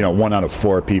 Yeah. 1 out of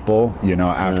 4 people,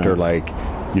 after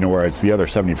whereas the other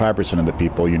 75% of the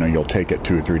people, you'll take it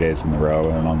 2 or 3 days in a row,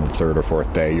 and on the 3rd or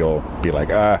 4th day, you'll be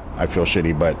like, I feel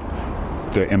shitty, but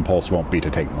the impulse won't be to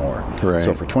take more. Right.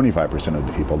 So for 25% of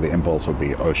the people, the impulse will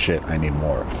be, oh shit, I need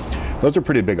more. Those are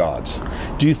pretty big odds.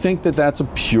 Do you think that that's a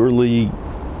purely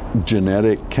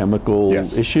genetic, chemical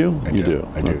Yes. issue? I You do.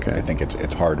 I do. Okay. I think it's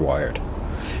hardwired.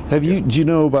 Do you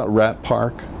know about Rat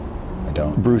Park? I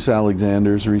don't. Bruce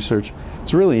Alexander's research.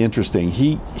 It's really interesting.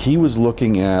 He was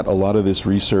looking at a lot of this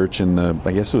research in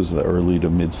I guess it was the early to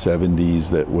mid 70s,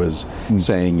 that was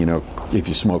saying, if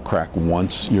you smoke crack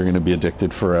once, you're going to be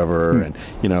addicted forever, and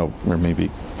or maybe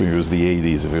it was the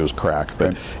 80s if it was crack.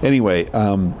 But anyway,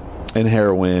 and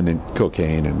heroin and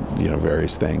cocaine and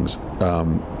various things,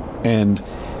 and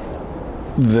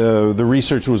the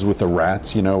research was with the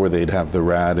rats, where they'd have the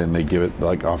rat and they'd give it,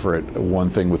 offer it one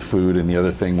thing with food and the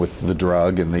other thing with the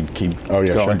drug, and they'd keep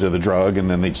going to the drug, and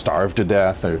then they'd starve to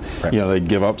death, or they'd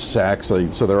give up sex.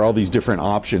 So there are all these different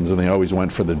options, and they always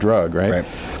went for the drug, right?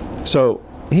 So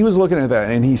he was looking at that,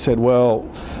 and he said, well,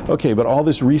 okay, but all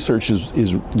this research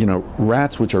is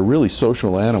rats, which are really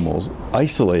social animals,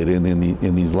 isolated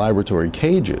in these laboratory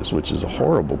cages, which is a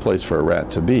horrible place for a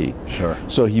rat to be. Sure.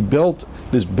 So he built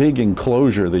this big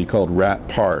enclosure that he called Rat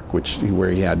Park,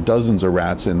 where he had dozens of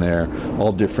rats in there,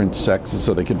 all different sexes,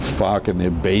 so they could fuck, and they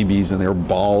had babies, and there were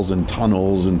balls and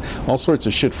tunnels and all sorts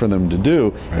of shit for them to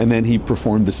do. And then he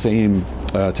performed the same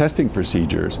testing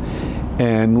procedures.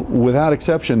 And without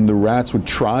exception, the rats would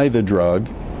try the drug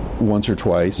once or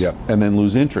twice and then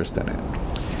lose interest in it.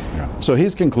 So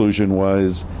his conclusion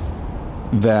was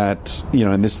that,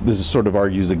 and this is sort of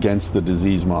argues against the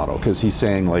disease model, because he's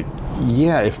saying,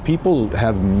 if people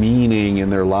have meaning in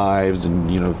their lives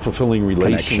and, fulfilling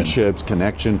relationships,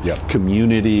 connection,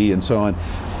 community, and so on,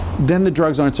 then the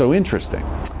drugs aren't so interesting.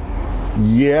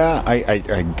 Yeah,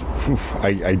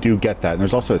 I do get that. And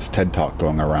there's also this TED Talk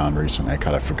going around recently. I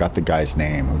kind of forgot the guy's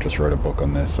name who just wrote a book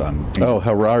on this.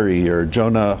 Harari or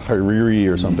Jonah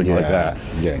Hariri or something like that.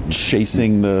 Yeah.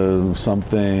 Chasing the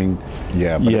something.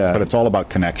 Yeah, but it's all about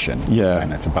connection. Yeah.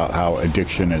 And it's about how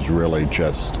addiction is really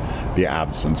just the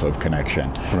absence of connection.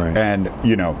 Right. And,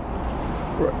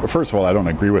 first of all, I don't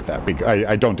agree with that.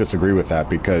 I don't disagree with that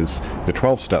because the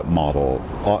 12-step model,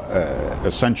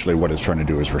 essentially what it's trying to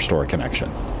do is restore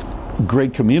connection.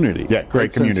 Great community. Yeah,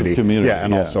 great community. Yeah,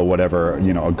 and yeah. also whatever,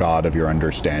 a God of your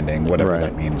understanding, whatever Right.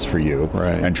 that means for you.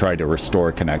 Right. And try to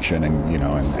restore connection and,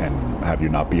 and have you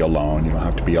not be alone. You don't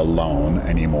have to be alone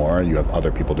anymore. You have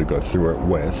other people to go through it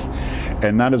with.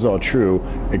 And that is all true,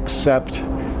 except,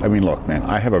 look, man,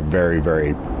 I have a very,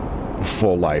 very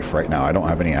full life right now. I don't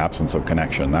have any absence of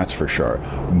connection, that's for sure.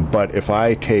 But if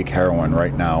I take heroin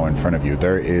right now in front of you,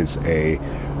 there is a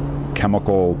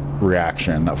chemical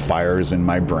reaction that fires in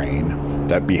my brain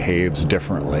that behaves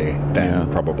differently than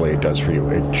probably it does for you.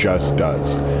 It just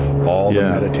does. All the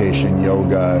meditation,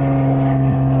 yoga,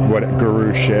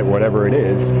 guru shit, whatever it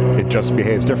is, it just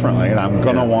behaves differently, and I'm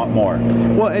gonna want more.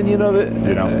 Well, and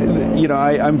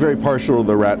I'm very partial to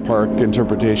the Rat Park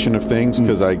interpretation of things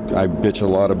because I bitch a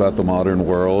lot about the modern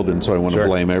world, and so I want to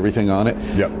blame everything on it.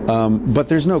 Yep. But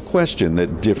there's no question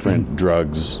that different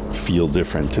drugs feel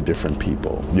different to different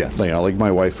people. Yes. Like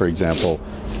my wife, for example,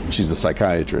 she's a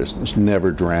psychiatrist. She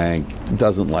never drank,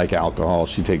 doesn't like alcohol.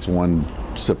 She takes one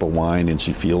sip of wine and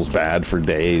she feels bad for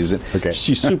days. Okay.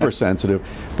 She's super sensitive.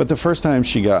 But the first time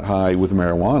she got high with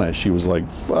marijuana, she was like,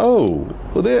 "Oh,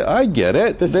 well, I get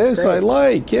it. This I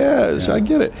like. Yes, I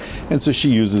get it." And so she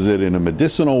uses it in a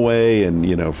medicinal way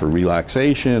and, for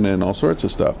relaxation and all sorts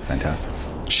of stuff. Fantastic.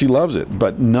 She loves it,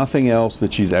 but nothing else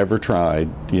that she's ever tried,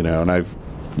 and I've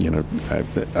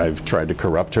tried to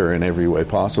corrupt her in every way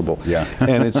possible. Yeah.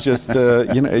 And it's just,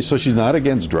 so she's not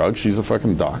against drugs. She's a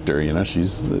fucking doctor,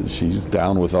 She's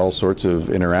down with all sorts of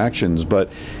interactions. But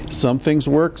some things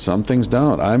work, some things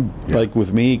don't. Like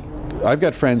with me, I've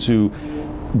got friends who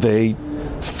they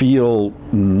feel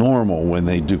normal when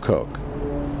they do coke.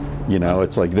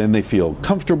 It's like then they feel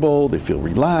comfortable, they feel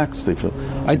relaxed,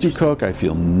 I do coke, I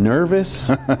feel nervous,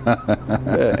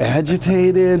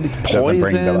 agitated, poisoned. Doesn't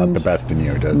bring out the best in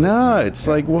you, does it? No, it's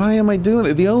like, why am I doing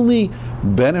it? The only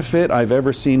benefit I've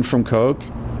ever seen from coke,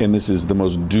 and this is the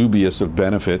most dubious of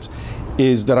benefits,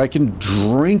 is that I can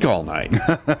drink all night.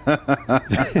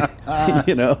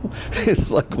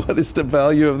 It's like, what is the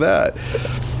value of that?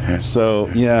 So,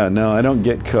 I don't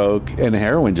get coke, and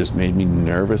heroin just made me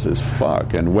nervous as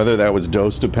fuck. And whether that was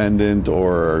dose dependent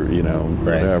or,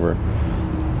 whatever.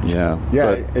 Yeah.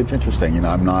 Yeah, it's interesting.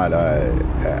 I'm not,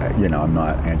 I'm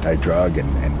not anti-drug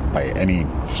and by any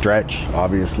stretch,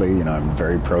 obviously. I'm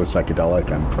very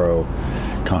pro-psychedelic. I'm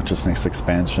pro-consciousness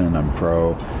expansion. I'm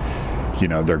pro...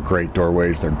 they're great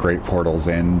doorways, they're great portals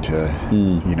into,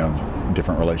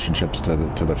 different relationships to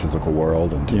the physical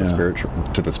world and to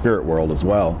the spirit world as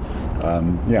well.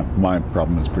 My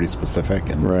problem is pretty specific,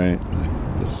 and I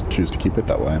just choose to keep it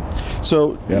that way.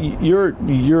 So your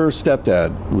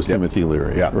stepdad was Timothy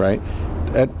Leary, right?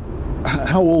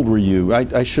 How old were you?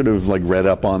 I should have read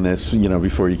up on this,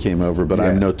 before you came over, but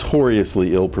I'm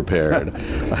notoriously ill prepared.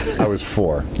 I was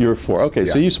 4. You were 4. Okay,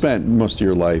 so you spent most of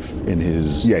your life in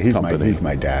his company. He's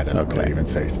my dad. I don't really even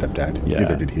say stepdad. Yeah.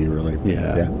 Neither did he really.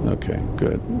 Yeah. Okay,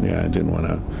 good. Yeah, I didn't want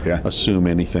to assume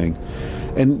anything.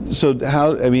 And so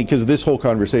because this whole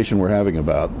conversation we're having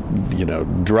about,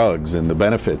 drugs and the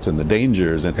benefits and the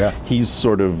dangers, and he's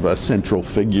sort of a central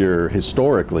figure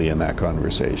historically in that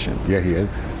conversation. Yeah, he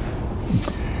is.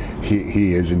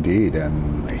 He is indeed,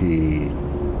 and his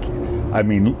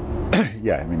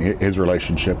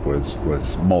relationship was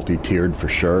multi-tiered for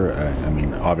sure.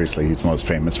 Obviously he's most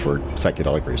famous for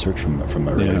psychedelic research from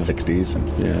the early 60s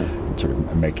and sort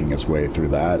of making his way through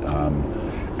that.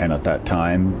 And at that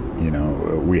time,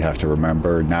 we have to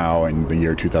remember now in the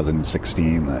year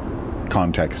 2016 that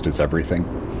context is everything.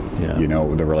 Yeah.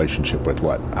 The relationship with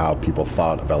how people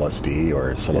thought of LSD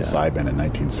or psilocybin in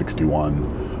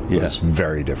 1961 was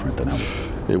very different than how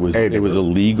it was a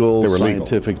legal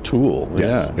scientific tool.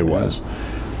 Yes, it was.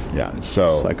 Yeah,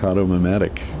 so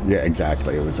psychotomimetic. Yeah,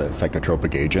 exactly. It was a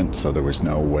psychotropic agent, so there was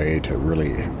no way to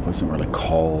really. It wasn't really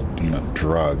called,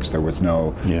 drugs. There was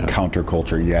no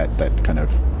counterculture yet that kind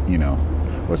of,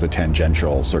 was a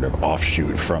tangential sort of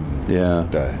offshoot from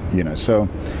the, So.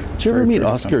 Did you ever meet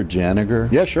Oscar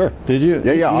Janiger? Yeah, sure. Did you?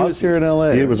 Yeah. He was here in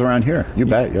L.A. He was around here. You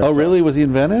bet. Yeah, really? Was he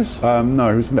in Venice? No,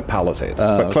 he was in the Palisades,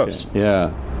 but close.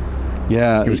 Yeah.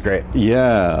 Yeah, He was great.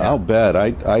 Yeah, I'll bet.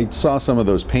 I saw some of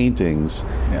those paintings.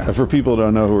 Yeah. For people who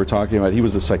don't know who we're talking about, he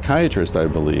was a psychiatrist, I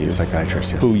believe.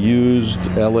 Psychiatrist, yes. Who used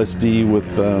LSD with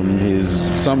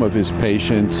some of his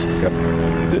patients. Yep.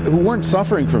 Who weren't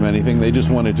suffering from anything. They just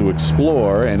wanted to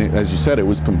explore, and as you said, it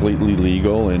was completely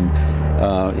legal. And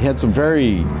he had some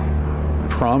very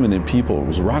prominent people. It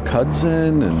was Rock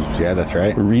Hudson and Yeah, that's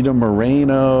right. Rita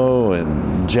Moreno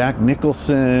and Jack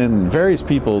Nicholson. Various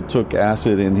people took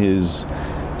acid in his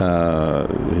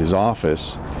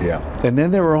office. Yeah. And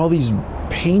then there were all these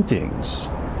paintings.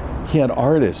 He had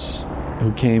artists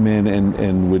who came in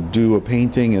and would do a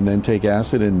painting and then take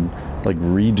acid and like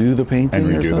redo the painting.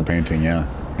 And or redo the something. painting, yeah.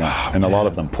 And a lot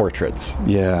of them portraits.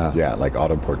 Yeah. Yeah, like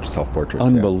auto-portraits, self-portraits.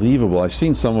 Unbelievable. I've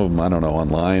seen some of them, I don't know,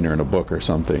 online or in a book or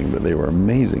something, but they were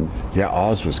amazing. Yeah,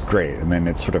 Oz was great. And then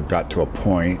it sort of got to a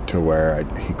point to where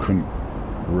he couldn't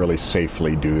really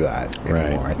safely do that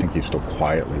anymore. Right. I think he still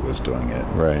quietly was doing it.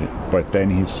 Right. But then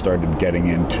he started getting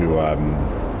into,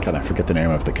 God, I forget the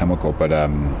name of the chemical, but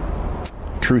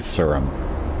truth serum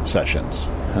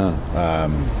sessions.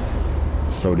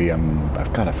 Sodium,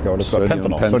 God, I forgot what it's called.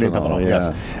 Sodium Sodium pentanol, pentanol,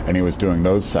 yeah. yes. And he was doing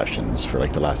those sessions for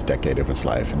like the last decade of his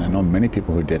life. And I know many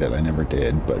people who did it. I never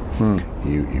did, but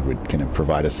he would kind of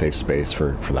provide a safe space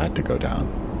for that to go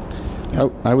down.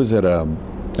 I was at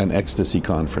an ecstasy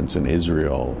conference in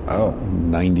Israel,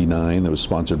 '99, that was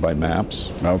sponsored by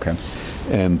MAPS. Okay.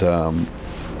 And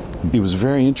it was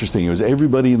very interesting. It was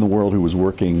everybody in the world who was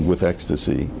working with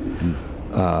ecstasy.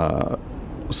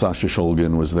 Sasha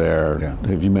Shulgin was there. Yeah.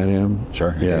 Have you met him?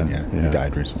 Sure. He Yeah. did, yeah. He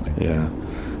died recently. Yeah.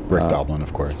 Rick Doblin,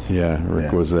 of course. Yeah,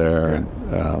 Rick Yeah. was there.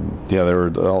 There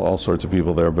were all sorts of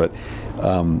people there. But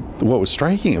what was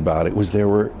striking about it was there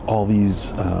were all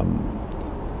these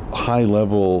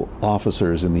high-level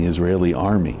officers in the Israeli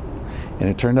army. And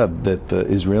it turned out that the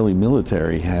Israeli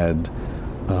military had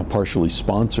partially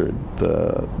sponsored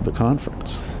the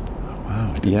conference.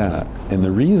 Wow. Yeah, and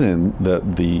the reason,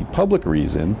 the public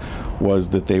reason, was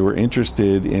that they were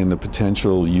interested in the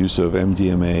potential use of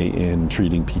MDMA in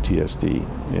treating PTSD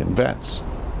in vets,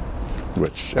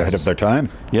 which Ahead of their time.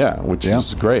 yeah, which Yeah.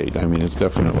 is great. I mean, it's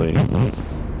definitely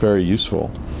very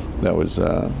useful. That was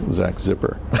Zach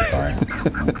Zipper. Sorry.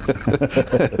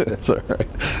 It's all right.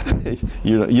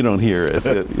 You don't hear it.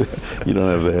 You don't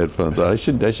have the headphones on. I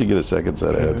should get a second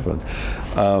set of headphones.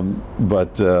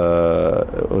 What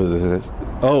was it?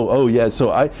 Oh yeah. So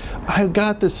I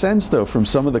got the sense though from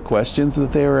some of the questions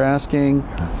that they were asking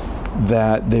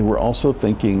that they were also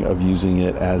thinking of using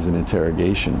it as an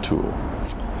interrogation tool.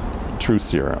 Truth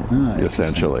serum,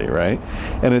 essentially, right?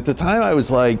 And at the time, I was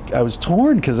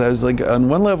torn because I was like, on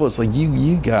one level, it's like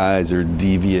you guys are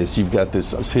devious. You've got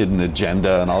this hidden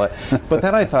agenda and all that. But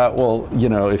then I thought, well,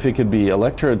 if it could be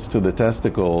electrodes to the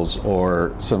testicles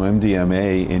or some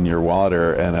MDMA in your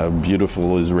water, and a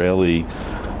beautiful Israeli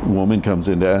woman comes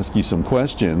in to ask you some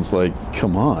questions, like,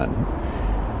 come on,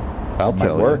 I'll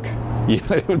tell you. Work. Yeah,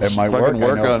 It might work.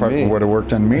 on me. It would have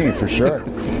worked on me for sure.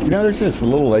 There's this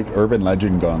little like urban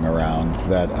legend going around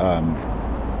that,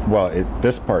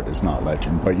 this part is not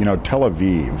legend, but Tel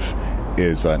Aviv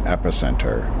is an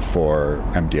epicenter for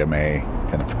MDMA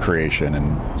kind of creation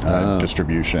and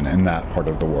distribution in that part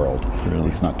of the world. Really?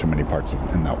 Because not too many parts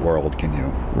in that world can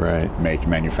you make,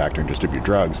 manufacture, and distribute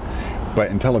drugs. But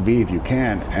in Tel Aviv you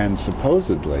can, and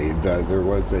supposedly there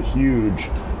was a huge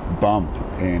bump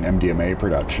in MDMA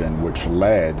production, which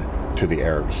led to the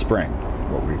Arab Spring,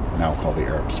 what we now call the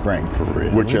Arab Spring,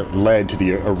 which it led to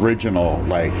the original,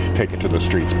 take it to the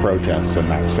streets protests in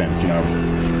that sense,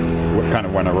 what kind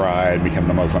of went awry and became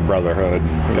the Muslim Brotherhood,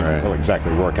 didn't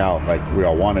exactly work out like we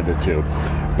all wanted it to.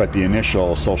 But the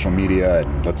initial social media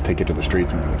and let's take it to the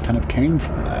streets, and it kind of came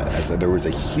from that, as there was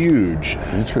a huge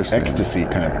ecstasy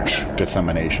kind of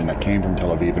dissemination that came from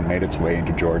Tel Aviv and made its way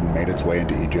into Jordan, made its way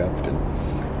into Egypt, and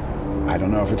I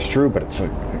don't know if it's true, but it's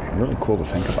really cool to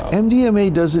think about.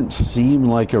 MDMA doesn't seem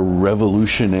like a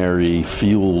revolutionary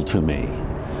fuel to me.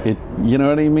 You know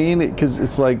what I mean? Because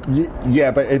it's like...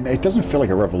 Yeah, but it doesn't feel like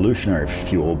a revolutionary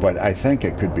fuel, but I think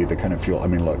it could be the kind of fuel... I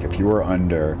mean, look, if you were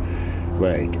under,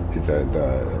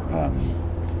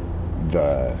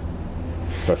 the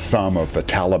thumb of the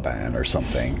Taliban or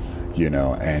something,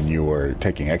 and you were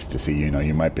taking ecstasy,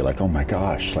 you might be like, oh my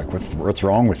gosh, what's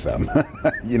wrong with them?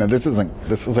 This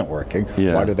isn't working.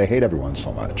 Yeah. Why do they hate everyone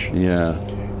so much? Yeah.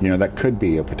 That could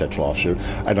be a potential offshoot.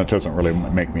 It doesn't really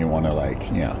make me want to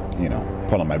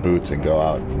put on my boots and go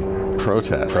out and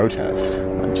protest.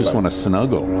 I just want to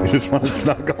snuggle. You just want to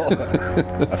snuggle.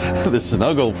 The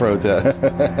snuggle protest.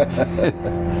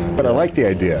 But I like the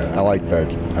idea. I like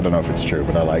that. I don't know if it's true,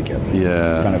 but I like it.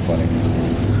 Yeah. It's kind of funny.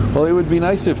 Well, it would be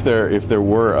nice if there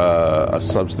were a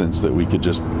substance that we could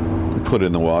just put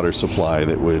in the water supply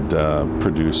that would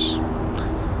produce.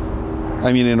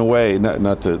 I mean, in a way,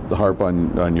 not to harp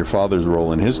on your father's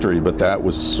role in history, but that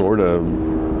was sort of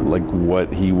like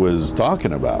what he was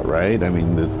talking about, right? I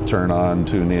mean, the turn on,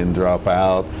 tune in, drop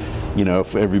out. You know,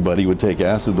 if everybody would take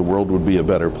acid, the world would be a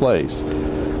better place.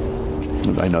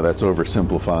 I know that's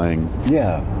oversimplifying.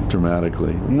 Yeah.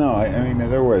 Dramatically. No, I mean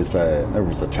there was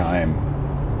a time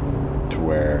to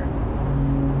where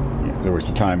there was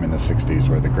a time in the '60s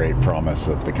where the great promise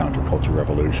of the counterculture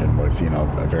revolution was, it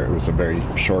was a very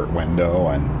short window,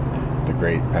 and the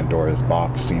great Pandora's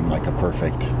box seemed like a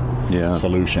perfect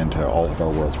solution to all of our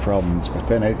world's problems. But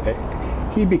then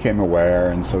he became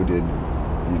aware, and so did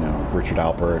Richard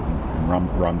Alpert and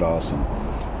Ram Dass and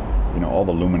all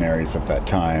the luminaries of that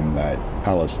time, that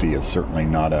LSD is certainly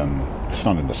not it's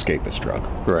not an escapist drug.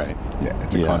 Right. Yeah,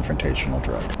 it's a confrontational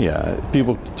drug. Yeah,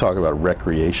 people talk about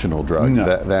recreational drugs. No,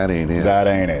 that ain't it. That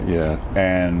ain't it. Yeah.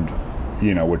 And,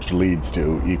 which leads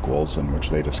to equals, and which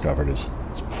they discovered is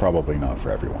probably not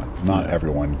for everyone. Not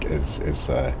everyone is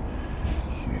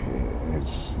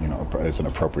an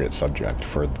appropriate subject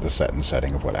for the set and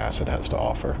setting of what acid has to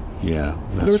offer. Yeah.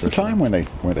 There was a time when they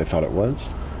thought it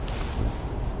was.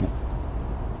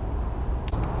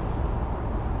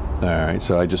 All right,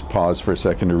 so I just paused for a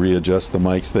second to readjust the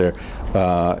mics there,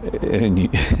 and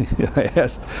I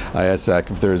asked Zach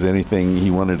if there was anything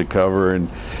he wanted to cover, and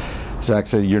Zach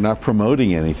said, "You're not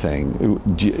promoting anything."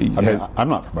 I'm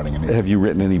not promoting anything. Have you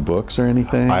written any books or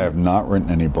anything? I have not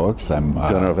written any books. Don't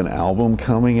have an album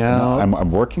coming out. No, I'm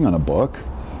working on a book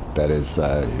that is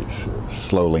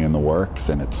slowly in the works,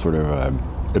 and it's sort of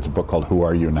it's a book called "Who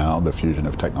Are You Now? The Fusion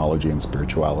of Technology and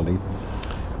Spirituality."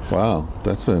 Wow,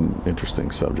 that's an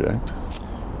interesting subject.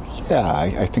 Yeah,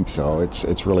 I think so.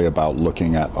 It's really about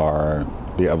looking at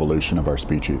the evolution of our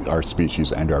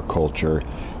species and our culture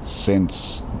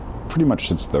pretty much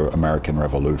since the American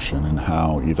Revolution, and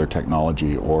how either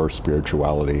technology or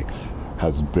spirituality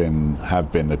have been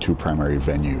the two primary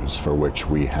venues for which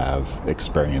we have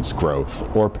experienced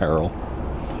growth or peril,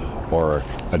 or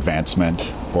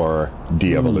advancement or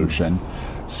de-evolution.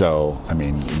 So, I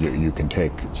mean, you can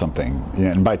take something,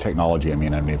 and by technology I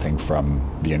mean anything from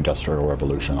the Industrial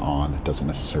Revolution on. It doesn't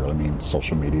necessarily mean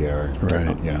social media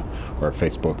or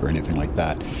Facebook or anything like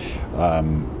that.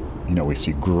 We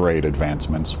see great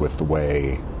advancements with the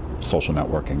way social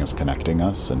networking is connecting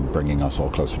us and bringing us all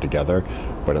closer together.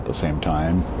 But at the same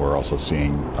time, we're also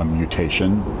seeing a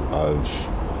mutation of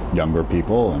younger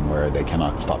people, and where they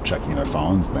cannot stop checking their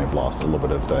phones, and they've lost a little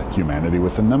bit of the humanity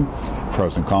within them.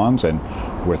 Pros and cons. And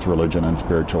with religion and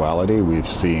spirituality, we've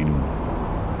seen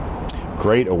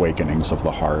great awakenings of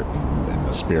the heart and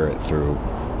the spirit through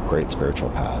great spiritual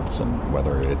paths, and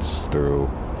whether it's through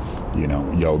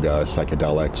yoga,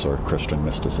 psychedelics, or Christian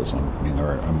mysticism. I mean, there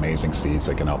are amazing seeds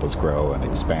that can help us grow and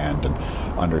expand and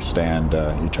understand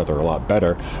each other a lot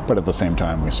better. But at the same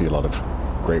time, we see a lot of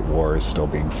great wars still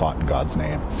being fought in God's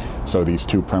name. So these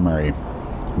two primary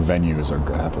venues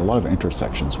have a lot of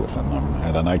intersections within them.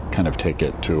 And then I kind of take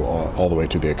it to all the way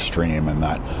to the extreme, in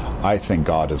that I think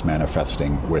God is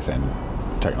manifesting within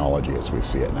technology as we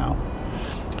see it now.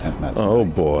 And that's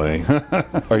boy.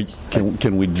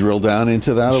 Can we drill down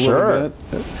into that a little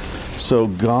bit? So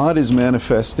God is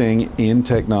manifesting in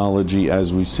technology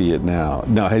as we see it now.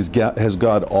 Now, has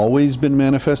God always been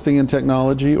manifesting in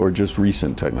technology, or just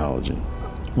recent technology?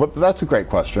 Well, that's a great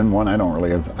question. One I don't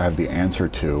really have the answer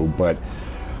to, but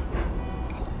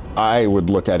I would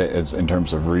look at it as in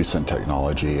terms of recent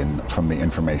technology and from the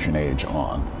information age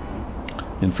on.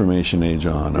 Information age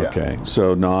on, okay. Yeah.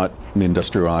 So not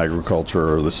industrial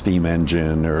agriculture or the steam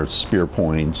engine or spear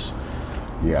points.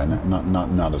 Yeah,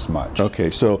 not as much. Okay,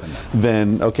 so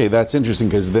then, that's interesting,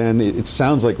 because then it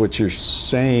sounds like what you're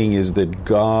saying is that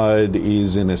God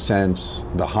is, in a sense,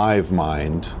 the hive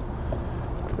mind,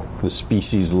 the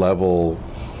species level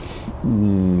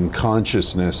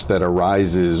consciousness that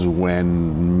arises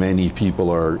when many people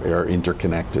are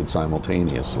interconnected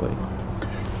simultaneously.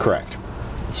 Correct.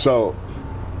 So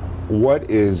what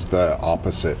is the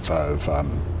opposite of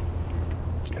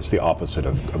it's the opposite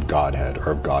of Godhead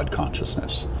or of God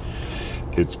consciousness?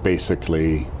 It's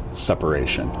basically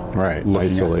separation. Right.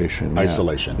 Isolation.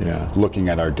 Isolation. Yeah. Looking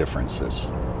at our differences.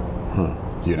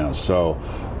 So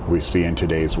we see in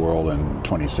today's world in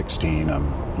 2016,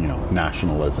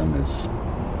 nationalism is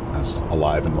as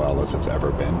alive and well as it's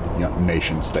ever been.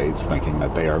 Nation states thinking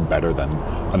that they are better than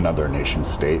another nation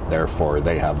state, therefore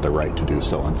they have the right to do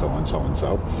so and so and so and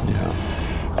so.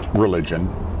 Yeah. Religion,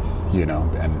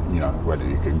 and whether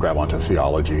you could grab onto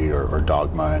theology or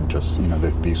dogma, and just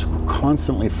these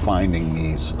constantly finding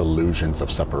these illusions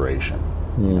of separation,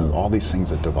 all these things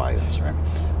that divide us, right?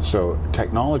 So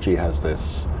technology has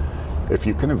this. If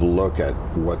you kind of look at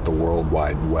what the World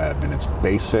Wide Web and its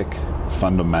basic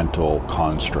fundamental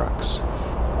constructs,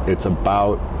 it's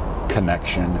about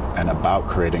connection and about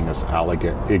creating this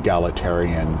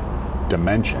egalitarian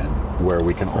dimension where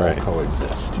we can all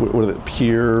coexist. What are the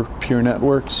peer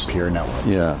networks? Peer networks.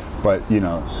 Yeah. But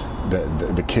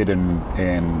the kid in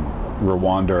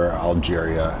Rwanda or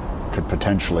Algeria could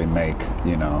potentially make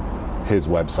his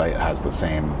website has the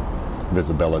same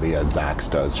visibility as Zach's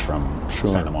does from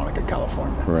Santa Monica,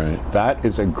 California. Right. That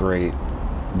is a great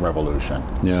revolution.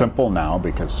 Yeah. Simple now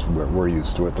because we're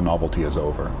used to it. The novelty is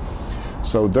over.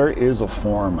 So there is a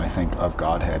form, I think, of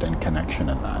Godhead and connection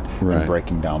in that, and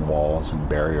breaking down walls and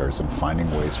barriers and finding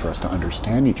ways for us to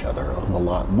understand each other a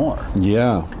lot more.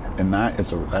 Yeah. And that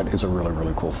is a really,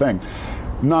 really cool thing.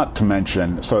 Not to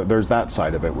mention, so there's that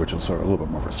side of it, which is sort of a little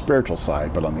bit more of a spiritual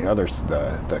side, but on the other,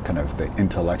 the kind of the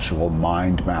intellectual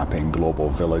mind mapping global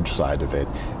village side of it,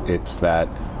 it's that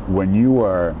when you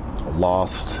are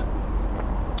lost,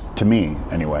 to me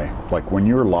anyway, like when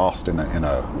you're lost in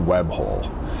a web hole,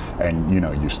 and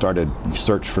you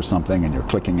search for something and you're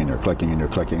clicking and you're clicking and you're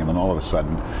clicking, and then all of a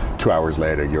sudden 2 hours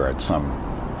later you're at some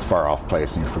far off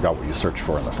place and you forgot what you searched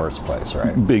for in the first place,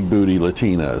 right? Big booty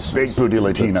Latinas. Big booty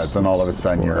Latinas, and all of a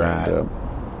sudden you're at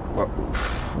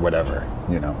whatever,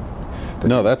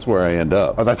 No, that's where I end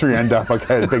up. Oh, that's where you end up.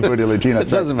 Okay, big booty Latinas.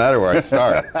 It doesn't matter where I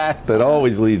start. That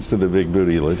always leads to the big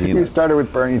booty Latina. You started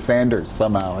with Bernie Sanders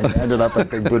somehow, and you ended up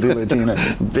at big booty Latina.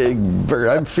 Big burn.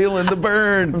 I'm feeling the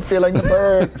burn. I'm feeling the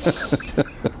burn.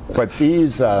 But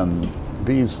these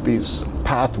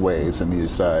pathways and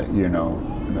these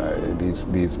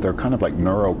they're kind of like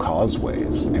neuro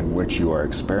causeways in which you are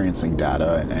experiencing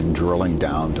data and drilling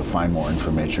down to find more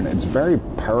information. It's very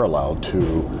parallel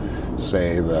to,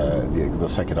 say, the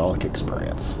psychedelic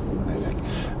experience, I think,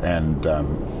 and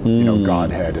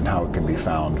Godhead and how it can be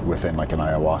found within like an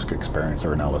ayahuasca experience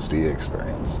or an LSD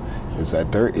experience, is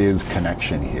that there is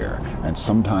connection here, and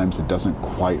sometimes it doesn't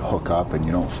quite hook up, and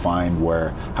you don't find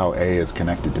how A is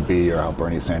connected to B or how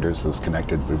Bernie Sanders is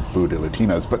connected with Buddha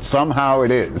Latinas, but somehow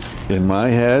it is. In my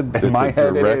head, it's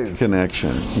a direct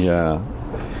connection. Yeah.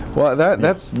 Well,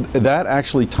 that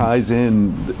actually ties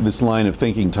in. This line of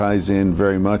thinking ties in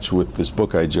very much with this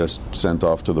book I just sent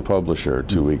off to the publisher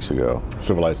 2 weeks ago.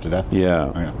 Civilized to Death.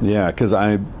 Yeah, oh, yeah. Because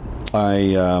I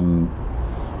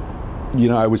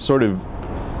was sort of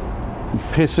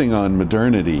pissing on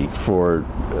modernity for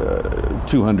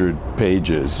 200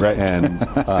 pages, right. and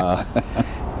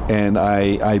and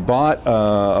I bought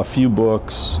a few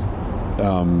books.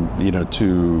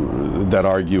 That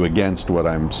argue against what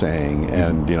I'm saying,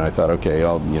 and I thought, okay,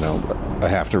 I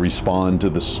have to respond to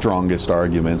the strongest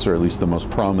arguments, or at least the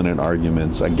most prominent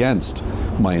arguments against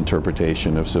my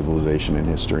interpretation of civilization and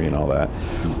history and all that.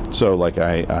 So, like,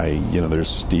 there's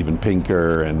Steven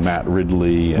Pinker and Matt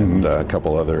Ridley and a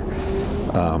couple other.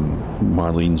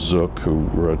 Marlene Zook, who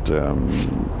wrote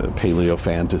Paleo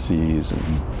Fantasies.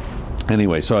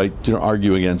 Anyway, so I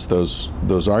argue against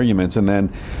those arguments, and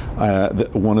then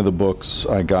one of the books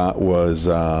I got was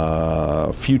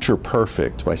Future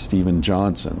Perfect by Steven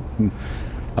Johnson.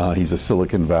 He's a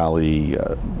Silicon Valley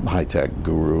high-tech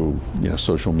guru,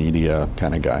 social media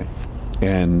kind of guy,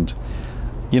 and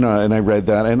and I read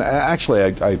that, and actually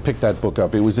I picked that book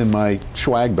up. It was in my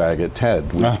swag bag at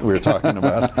TED. We were talking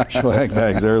about swag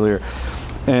bags earlier.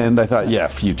 And I thought, yeah,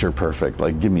 Future Perfect.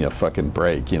 Like, give me a fucking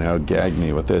break, gag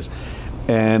me with this.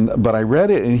 But I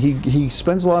read it, and he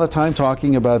spends a lot of time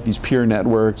talking about these peer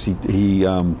networks. He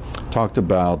talked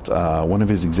about, one of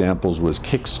his examples was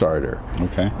Kickstarter.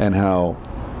 Okay. And how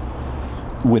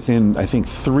within, I think,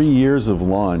 3 years of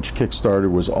launch, Kickstarter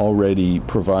was already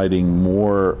providing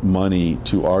more money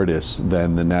to artists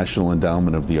than the National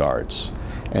Endowment of the Arts.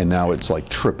 And now it's like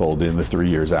tripled in the 3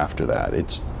 years after that.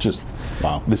 It's just,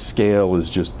 wow. The scale is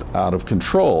just out of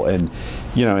control. And,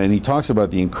 and he talks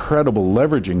about the incredible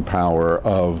leveraging power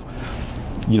of,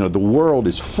 the world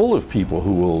is full of people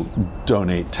who will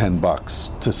donate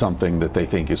 $10 to something that they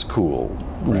think is cool.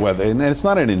 Right. And it's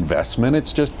not an investment,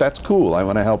 it's just, that's cool. I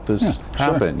want to help this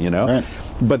happen, Right.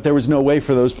 But there was no way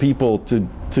for those people to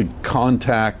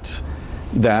contact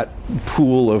that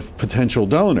pool of potential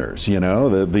donors,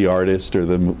 the artist or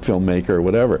the filmmaker or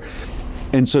whatever.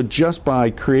 And so just by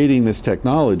creating this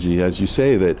technology, as you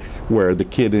say, that where the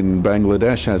kid in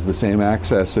Bangladesh has the same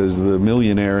access as the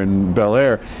millionaire in Bel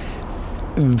Air,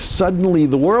 suddenly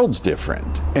the world's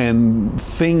different, and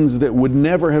things that would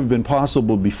never have been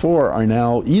possible before are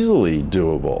now easily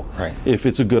doable. Right. If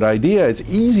it's a good idea, it's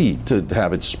easy to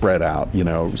have it spread out,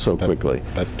 so quickly.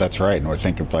 That's right. Or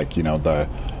think of the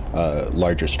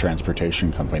largest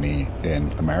transportation company in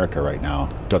America right now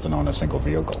doesn't own a single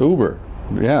vehicle. Uber.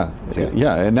 Yeah,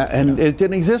 and it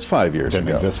didn't exist 5 years ago.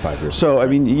 Didn't exist 5 years So ago. I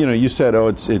mean, you said,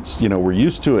 it's we're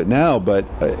used to it now, but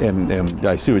and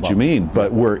I see what you mean,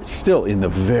 but we're still in the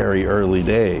very early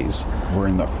days. We're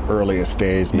in the earliest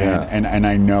days, man. Yeah. And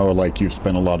I know, like, you've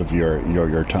spent a lot of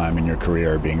your time in your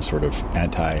career being sort of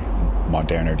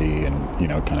anti-modernity and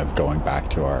kind of going back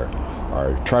to our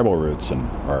tribal roots and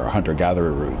our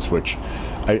hunter-gatherer roots, which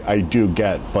I do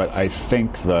get, but I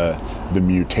think the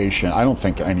mutation, I don't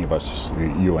think any of us,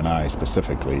 you and I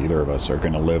specifically, either of us are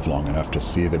going to live long enough to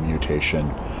see the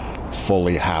mutation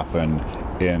fully happen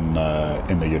in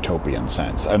the utopian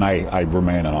sense. And I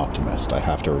remain an optimist. I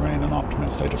have to remain an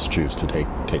optimist. I just choose to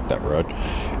take that road.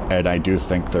 And I do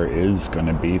think there is going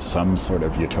to be some sort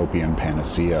of utopian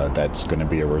panacea that's going to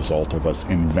be a result of us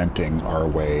inventing our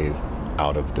way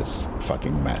out of this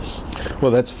fucking mess.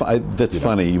 Well, that's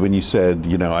funny when you said,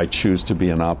 I choose to be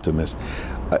an optimist.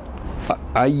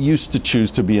 I used to choose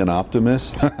to be an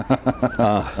optimist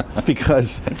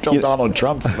because Until Donald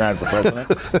Trump ran for president.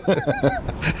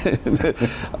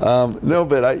 No,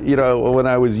 but when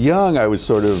I was young, I was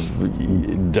sort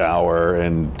of dour,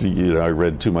 and I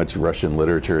read too much Russian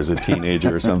literature as a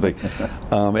teenager or something.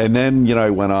 And then I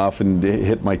went off and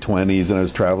hit my 20s, and I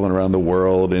was traveling around the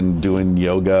world and doing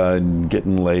yoga and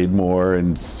getting laid more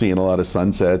and seeing a lot of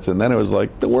sunsets. And then it was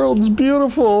like, the world's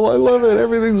beautiful. I love it.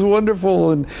 Everything's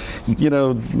wonderful. And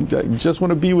I just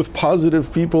want to be with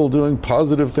positive people doing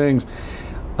positive things.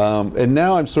 And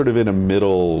now I'm sort of in a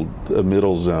middle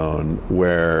zone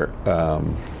where I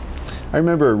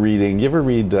remember reading. You ever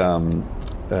read Chogyam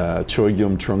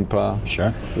Trungpa?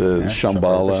 Sure. The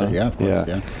Shambhala. Yeah, of course.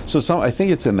 Yeah. So I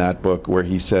think it's in that book where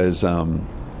he says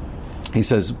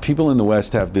people in the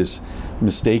West have this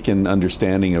mistaken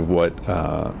understanding of what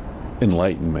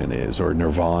enlightenment is, or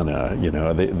nirvana.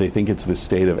 They think it's this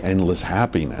state of endless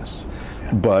happiness.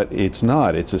 But it's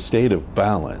not. It's a state of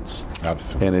balance.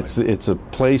 Absolutely. And it's a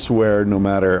place where no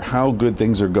matter how good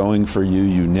things are going for you,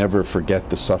 you never forget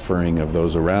the suffering of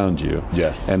those around you.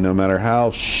 Yes. And no matter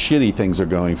how shitty things are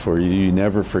going for you, you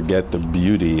never forget the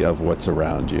beauty of what's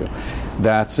around you.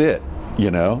 That's it,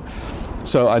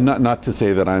 So I'm not to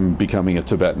say that I'm becoming a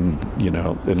Tibetan,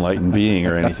 enlightened being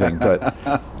or anything, but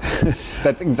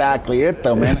That's exactly it,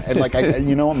 though, man. And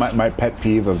what my pet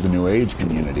peeve of the New Age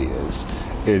community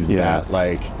is that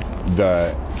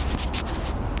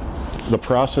the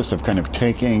process of kind of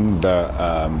taking the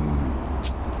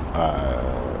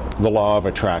law of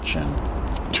attraction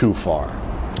too far.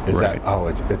 Is Right.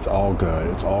 that, it's all good.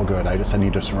 It's all good. I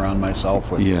need to surround myself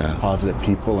with positive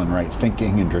people and right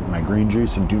thinking and drink my green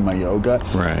juice and do my yoga.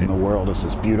 Right. And the world is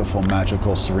this beautiful,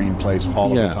 magical, serene place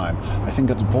all of the time. I think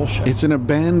that's bullshit. it's an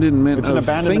abandonment It's an of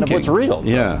abandonment thinking. of what's real.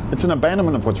 Yeah. It's an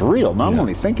abandonment of what's real. Not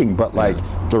only thinking, but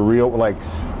the real,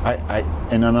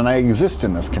 I exist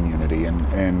in this community and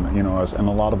in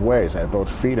a lot of ways. I have both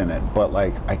feet in it, but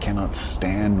I cannot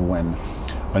stand when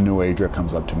a New Ager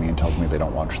comes up to me and tells me they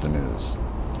don't watch the news,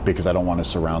 because I don't want to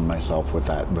surround myself with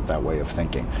that way of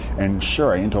thinking. And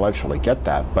sure, I intellectually get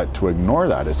that, but to ignore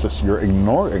that, it's just you're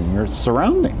ignoring your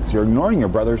surroundings. You're ignoring your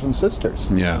brothers and sisters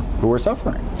who are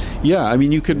suffering. Yeah, I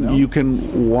mean, you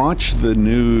can watch the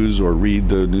news or read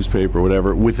the newspaper or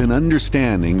whatever with an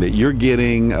understanding that you're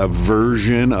getting a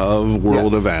version of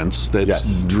world events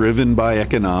that's driven by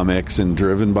economics and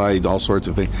driven by all sorts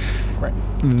of things. Right.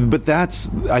 But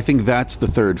I think that's the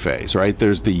third phase, right?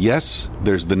 There's the yes,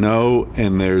 there's the no,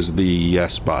 and there's the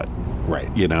yes but. Right.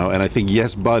 And I think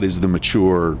yes but is the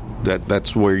mature,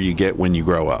 that's where you get when you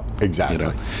grow up.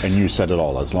 Exactly. And you said it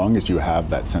all. As long as you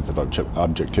have that sense of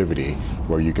objectivity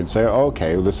where you can say,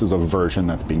 okay, this is a version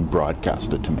that's being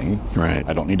broadcasted to me. Right.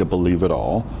 I don't need to believe it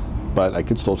all, but I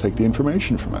could still take the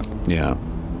information from it. Yeah.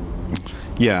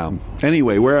 Yeah.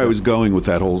 Anyway, where I was going with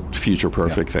that whole future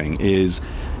perfect thing is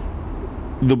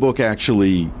the book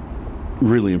actually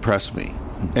really impressed me.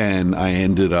 And I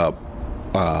ended up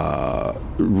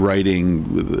writing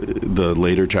the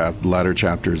latter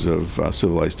chapters of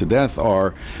Civilized to Death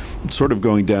are sort of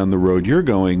going down the road you're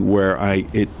going, where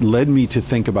it led me to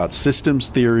think about systems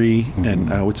theory and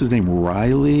what's his name,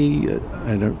 Riley?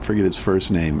 I don't forget his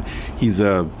first name. He's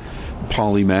a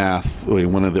polymath,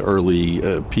 one of the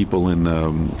early people in the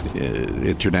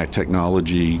internet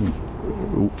technology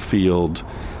field,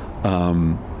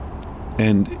 and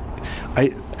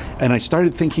I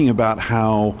started thinking about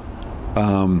how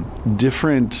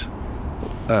different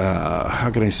how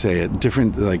can I say it?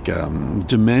 Different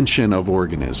dimension of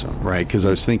organism, right? Because I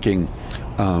was thinking,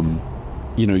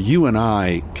 you and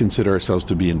I consider ourselves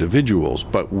to be individuals,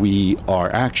 but we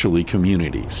are actually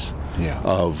communities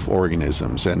of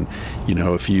organisms. And,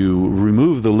 if you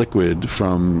remove the liquid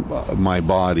from my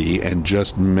body and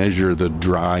just measure the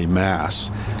dry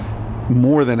mass,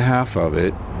 more than half of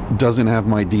it doesn't have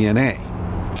my DNA.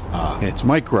 It's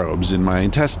microbes in my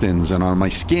intestines and on my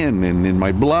skin and in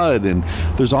my blood, and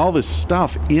there's all this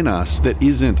stuff in us that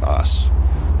isn't us,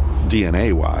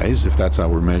 DNA-wise, if that's how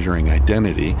we're measuring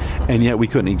identity, and yet we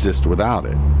couldn't exist without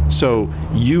it. So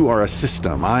you are a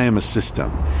system, I am a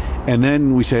system. And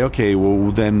then we say, okay,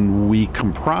 well, then we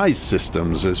comprise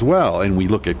systems as well, and we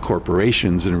look at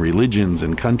corporations and religions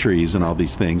and countries and all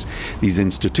these things, these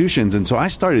institutions, and so I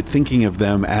started thinking of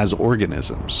them as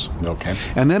organisms. Okay.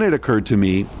 And then it occurred to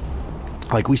me,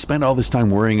 we spend all this time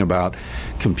worrying about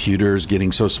computers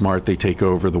getting so smart they take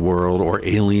over the world, or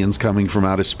aliens coming from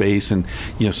outer space and,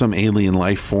 some alien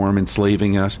life form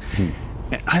enslaving us.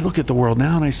 And I look at the world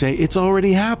now and I say, it's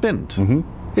already happened.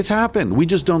 It's happened. We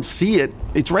just don't see it.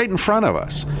 It's right in front of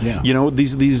us. Yeah.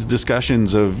 These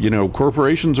discussions of,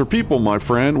 corporations are people, my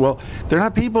friend. Well, they're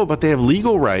not people, but they have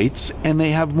legal rights and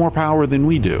they have more power than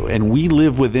we do. And we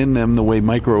live within them the way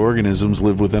microorganisms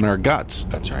live within our guts.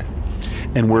 That's right.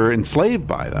 And we're enslaved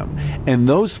by them. And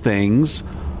those things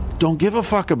don't give a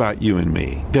fuck about you and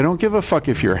me. They don't give a fuck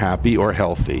if you're happy or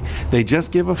healthy. They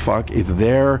just give a fuck if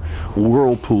their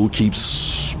whirlpool keeps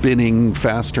spinning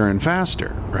faster and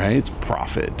faster, right? It's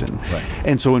profit.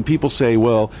 And so when people say,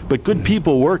 well, but good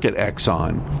people work at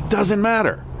Exxon, doesn't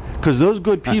matter. Because those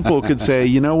good people could say,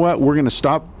 you know what, we're going to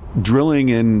stop drilling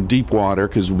in deep water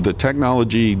because the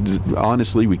technology,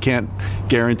 honestly, we can't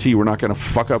guarantee we're not going to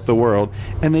fuck up the world,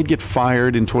 and they'd get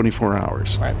fired in 24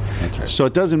 hours. Right. That's right. So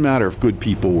it doesn't matter if good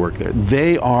people work there.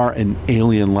 They are an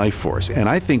alien life force. And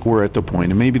I think we're at the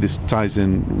point, and maybe this ties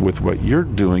in with what you're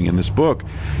doing in this book,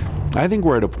 I think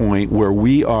we're at a point where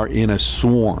we are in a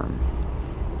swarm.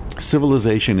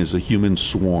 Civilization is a human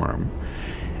swarm.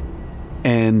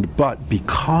 But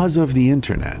because of the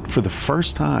internet, for the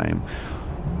first time,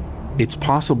 it's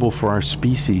possible for our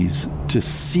species to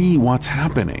see what's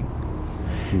happening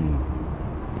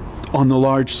on the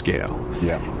large scale.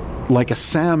 Yeah. Like a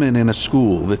salmon in a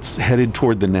school that's headed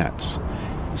toward the nets.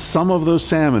 Some of those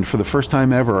salmon, for the first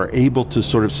time ever, are able to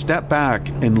sort of step back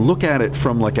and look at it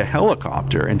from like a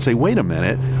helicopter and say, wait a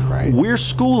minute, right. We're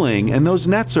schooling and those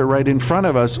nets are right in front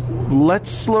of us.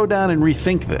 Let's slow down and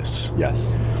rethink this.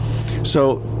 Yes.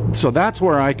 So that's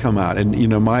where I come out. And,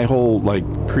 my whole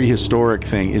prehistoric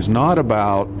thing is not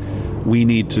about we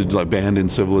need to abandon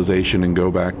civilization and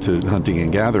go back to hunting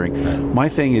and gathering. Right. My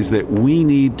thing is that we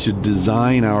need to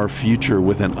design our future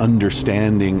with an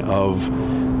understanding of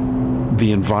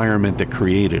the environment that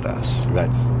created us.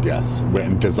 Yes. We're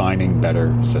designing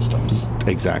better systems.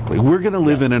 Exactly. We're going to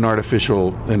live in an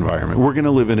artificial environment. We're going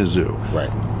to live in a zoo.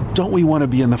 Right. Don't we want to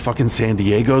be in the fucking San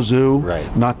Diego Zoo?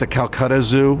 Right. Not the Calcutta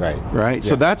Zoo? Right.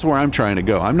 So that's where I'm trying to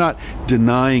go. I'm not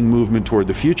denying movement toward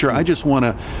the future. I just want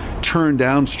to turn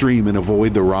downstream and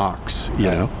avoid the rocks,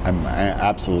 you know? I'm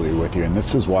absolutely with you. And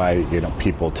this is why,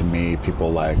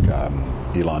 people like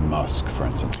Elon Musk, for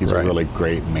instance, he's a really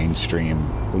great mainstream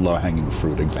low-hanging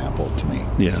fruit example to me.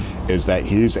 Yeah. Is that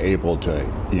he's able to,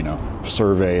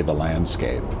 survey the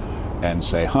landscape and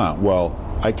say, well,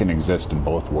 I can exist in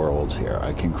both worlds here.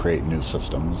 I can create new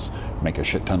systems, make a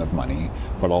shit ton of money,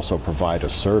 but also provide a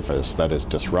service that is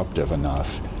disruptive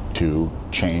enough to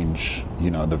change,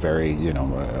 the very,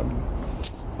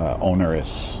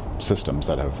 onerous systems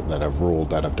that have ruled,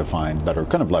 that have defined, that are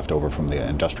kind of left over from the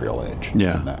industrial age,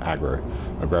 and the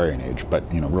agrarian age. But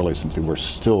really, since we're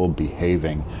still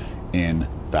behaving in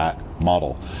that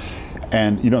model,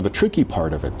 and the tricky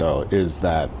part of it though is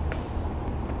that.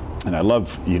 And I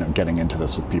love, getting into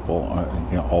this with people,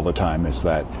 all the time. Is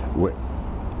that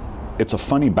it's a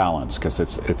funny balance because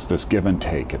it's this give and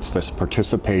take. It's this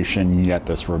participation yet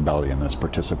this rebellion. This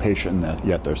participation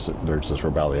yet there's this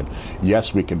rebellion.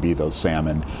 Yes, we can be those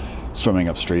salmon swimming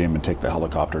upstream and take the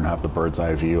helicopter and have the bird's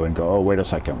eye view and go, oh, wait a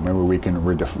second, maybe we can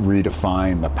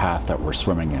redefine the path that we're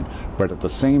swimming in. But at the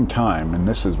same time, and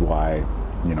this is why,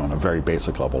 on a very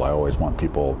basic level, I always want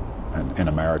people in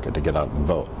America to get out and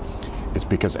vote. It's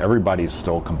because everybody's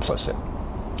still complicit.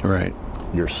 Right.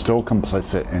 You're still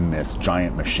complicit in this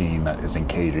giant machine that is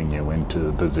encaging you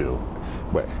into the zoo.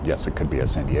 Well, yes, it could be a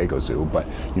San Diego zoo, but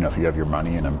if you have your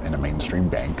money in a mainstream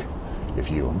bank, if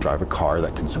you drive a car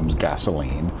that consumes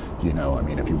gasoline, you know, I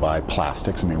mean, if you buy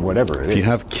plastics, I mean, whatever it is. If you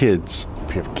have kids,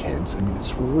 If you have kids, I mean,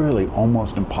 it's really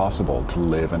almost impossible to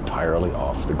live entirely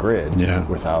off the grid Yeah.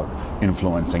 without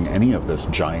influencing any of this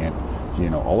giant, you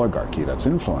know, oligarchy that's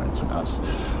influencing us.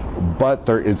 But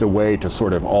there is a way to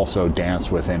sort of also dance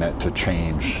within it to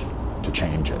change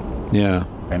it. yeah.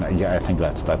 And yeah, I think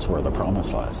that's where the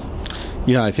promise lies.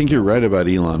 Yeah, I think you're right about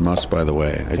Elon Musk, by the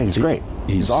way. Yeah, he's great.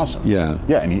 He's awesome. Yeah.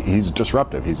 Yeah, and he's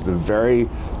disruptive. He's the very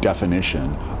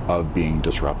definition of being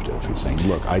disruptive. He's saying,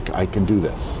 look, I can do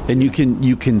this. And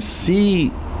you can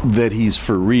see that he's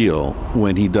for real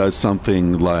when he does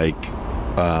something like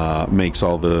makes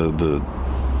all the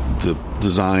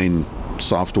design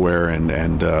software and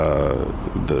the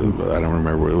I don't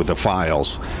remember with the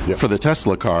files Yep. for the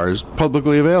Tesla cars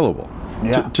publicly available.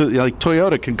 Yeah. To like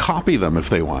Toyota can copy them if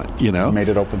they want, you know. He's made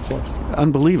it open source.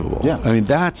 Unbelievable. Yeah. I mean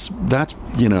that's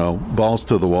you know, balls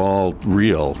to the wall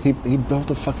real. He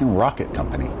built a fucking rocket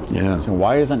company. Yeah. So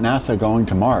why isn't NASA going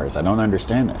to Mars? I don't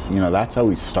understand this. You know, that's how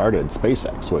he started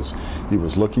SpaceX. Was he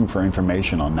was looking for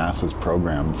information on NASA's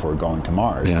program for going to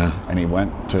Mars. Yeah. And he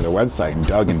went to the website and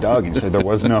dug and said there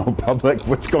was no public.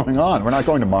 What's going on? We're not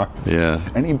going to Mars. Yeah.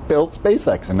 And he built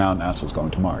SpaceX, and now NASA's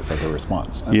going to Mars as a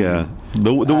response. I mean, Yeah.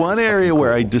 The one that's area fucking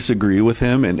where I cool. disagree with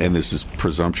him, and this is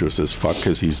presumptuous as fuck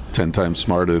because he's 10 times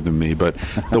smarter than me, but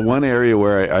the one area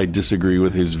where I disagree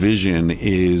with his vision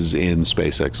is in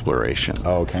space exploration.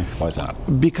 Oh, okay. Why is that?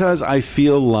 Because I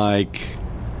feel like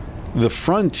the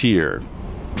frontier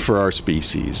for our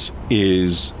species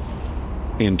is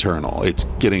internal. It's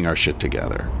getting our shit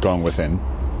together. Going within.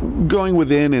 Going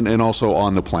within and also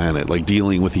on the planet, like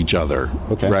dealing with each other,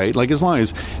 Okay. right? Like as long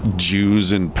as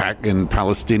Jews and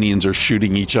Palestinians are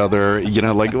shooting each other, you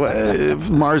know, like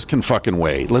Mars can fucking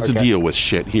wait. Let's Okay. deal with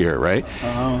shit here, right?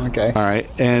 Oh, okay. All right,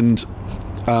 and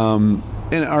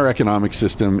our economic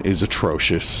system is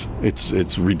atrocious.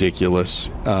 It's ridiculous.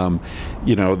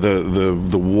 You know,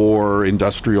 the war,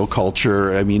 industrial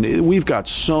culture. I mean, we've got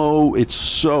it's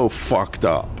so fucked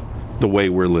up the way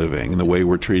we're living and the way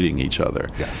we're treating each other.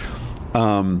 Yes.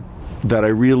 That I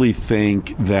really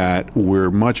think that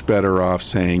we're much better off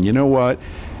saying, you know what?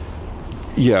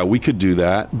 Yeah, we could do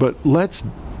that, but let's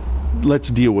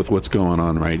deal with what's going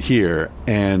on right here.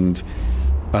 And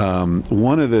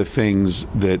one of the things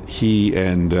that he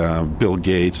and Bill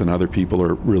Gates and other people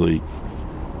are really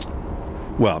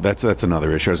that's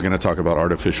another issue. I was going to talk about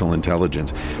artificial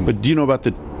intelligence, but do you know about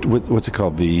what's it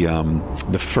called,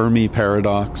 the Fermi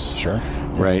paradox? Sure.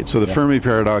 Right. So the Fermi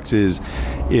paradox is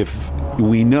if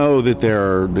we know that there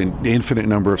are an infinite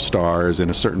number of stars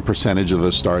and a certain percentage of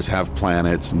those stars have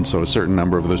planets, and so a certain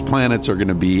number of those planets are going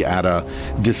to be at a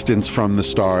distance from the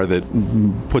star that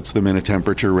puts them in a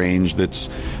temperature range that's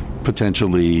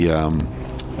potentially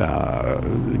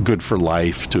good for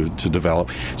life to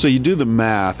develop. So you do the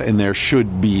math, and there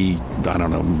should be, I don't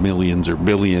know, millions or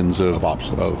billions of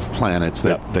options. of planets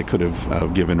that could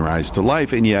have given rise to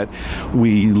life, and yet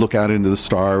we look out into the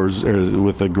stars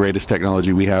with the greatest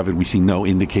technology we have, and we see no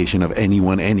indication of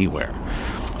anyone anywhere.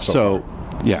 So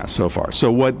far.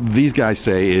 So what these guys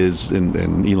say is, and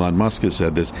Elon Musk has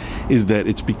said this, is that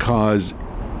it's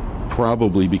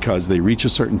probably because they reach a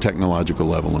certain technological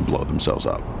level and blow themselves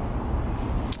up.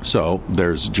 So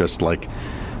there's just like,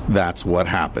 that's what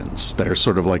happens. There's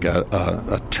sort of like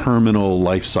a terminal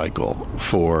life cycle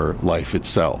for life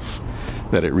itself,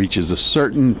 that it reaches a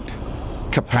certain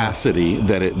capacity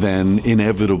that it then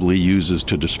inevitably uses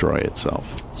to destroy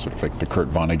itself. Sort of like the Kurt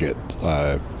Vonnegut,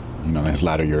 in his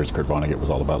latter years, Kurt Vonnegut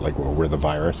was all about like, well, we're the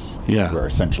virus. Yeah. We're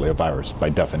essentially a virus by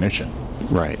definition.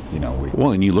 Right.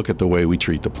 Well, and you look at the way we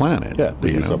treat the planet. Yeah,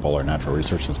 we use up all our natural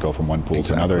resources, go from one pool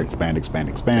to another, expand.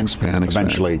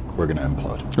 Eventually, we're going to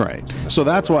implode. Right. So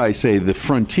that's why I say the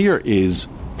frontier is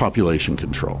population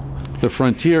control. The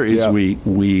frontier is we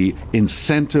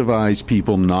incentivize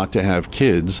people not to have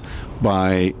kids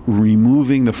by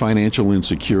removing the financial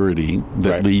insecurity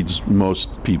that leads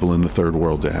most people in the third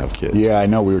world to have kids. Yeah, I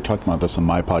know. We were talking about this on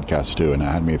my podcast too, and it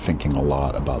had me thinking a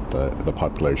lot about the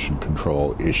population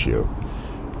control issue.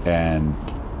 And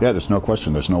yeah, there's no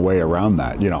question. There's no way around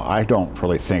that. I don't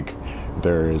really think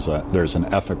there's an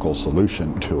ethical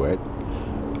solution to it.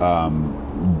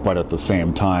 But at the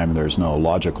same time, there's no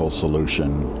logical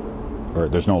solution, or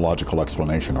there's no logical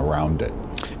explanation around it.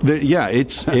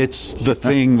 It's the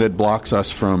thing that blocks us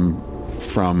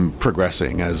from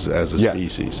progressing as a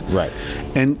species. Right.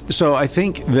 And so I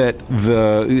think that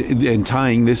and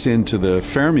tying this into the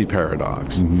Fermi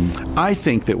paradox, I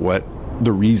think that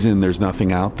the reason there's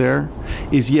nothing out there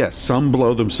is, yes, some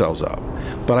blow themselves up,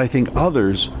 but I think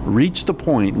others reach the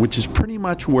point, which is pretty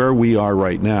much where we are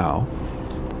right now,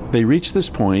 They reach this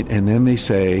point, and then they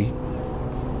say,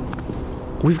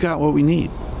 we've got what we need.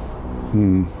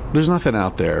 There's nothing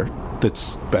out there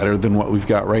that's better than what we've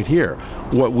got right here.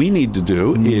 What we need to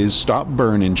do is stop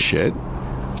burning shit,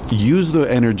 use the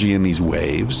energy in these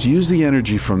waves, use the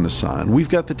energy from the sun. We've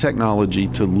got the technology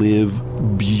to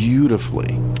live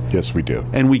beautifully. Yes, we do.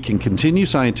 And we can continue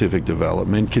scientific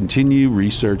development, continue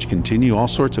research, continue all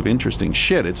sorts of interesting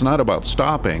shit. It's not about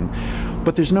stopping,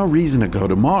 but there's no reason to go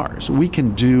to Mars. We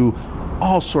can do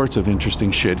all sorts of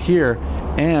interesting shit here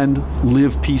and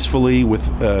live peacefully with,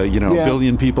 a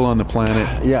billion people on the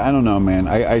planet. Yeah, I don't know, man.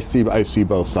 I see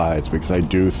both sides, because I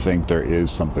do think there is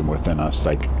something within us.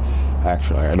 Like,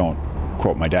 actually, I don't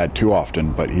quote my dad too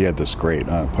often, but he had this great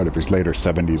part of his later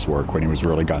 70s work when he was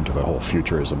really got into the whole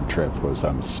futurism trip was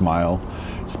SMILE,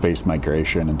 Space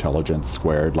Migration, Intelligence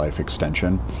Squared, Life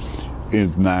Extension.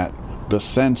 Is that the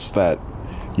sense that,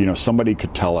 somebody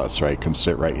could tell us, right, can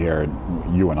sit right here,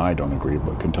 and you and I don't agree,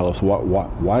 but can tell us,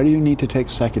 why do you need to take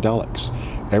psychedelics?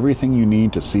 Everything you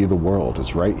need to see the world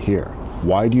is right here.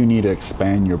 Why do you need to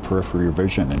expand your peripheral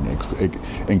vision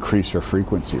and increase your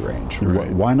frequency range?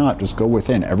 Right. Why not just go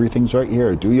within? Everything's right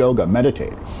here. Do yoga,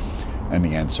 meditate. And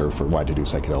the answer for why to do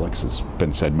psychedelics has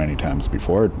been said many times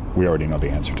before. We already know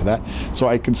the answer to that. So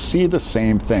I could see the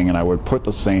same thing, and I would put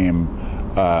the same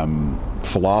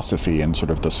philosophy and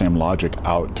sort of the same logic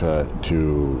out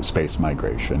to space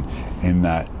migration, in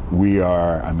that we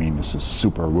are, this is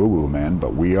super woo-woo, man,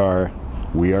 but we are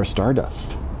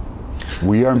stardust.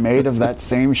 We are made of that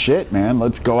same shit, man.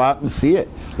 Let's go out and see it.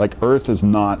 Like, Earth is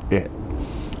not it.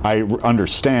 I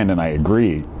understand and I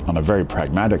agree on a very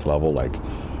pragmatic level, like,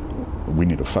 we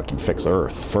need to fucking fix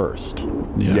Earth first.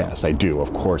 Yeah. Yes, I do.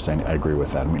 Of course, I agree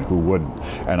with that. Who wouldn't?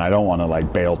 And I don't want to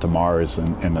like bail to Mars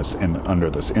in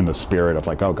the spirit of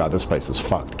like, oh God, this place is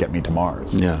fucked. Get me to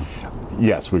Mars. Yeah.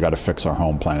 Yes, we got to fix our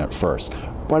home planet first.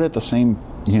 But at the same,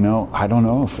 I don't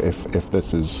know if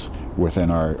this is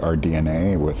within our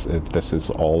DNA, if this is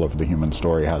all of the human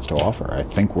story has to offer. I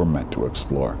think we're meant to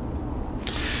explore.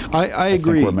 I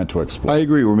agree. Think we're meant to explore. I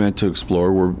agree. We're meant to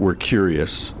explore. We're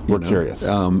curious. We're curious.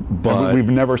 But we've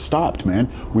never stopped, man.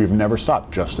 We've never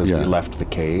stopped. Just as Yeah. we left the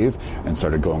cave and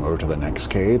started going over to the next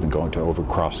cave and going to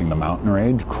crossing the mountain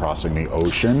range, crossing the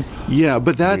ocean. yeah,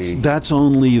 but that's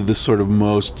only the sort of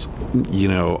most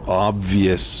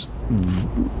obvious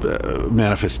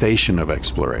manifestation of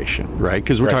exploration, right?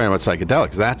 Because we're Right. talking about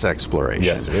psychedelics. That's exploration.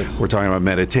 Yes, it is. We're talking about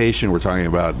meditation. We're talking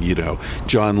about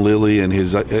John Lilly and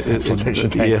his Flotation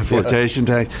tanks, flotation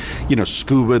tanks.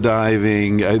 Scuba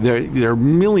diving. There are a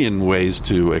million ways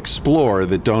to explore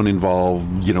that don't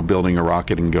involve building a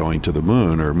rocket and going to the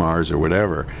moon or Mars or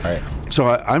whatever. Right. So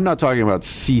I'm not talking about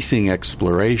ceasing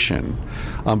exploration,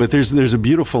 but there's a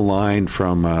beautiful line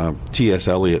from T.S.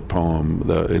 Eliot poem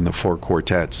in the Four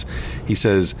Quartets. He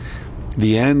says,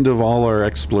 "The end of all our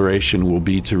exploration will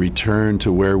be to return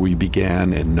to where we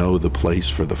began and know the place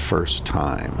for the first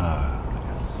time."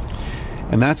 Yes.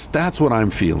 And that's what I'm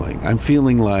feeling. I'm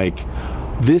feeling like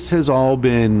this has all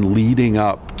been leading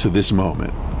up to this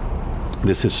moment,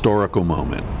 this historical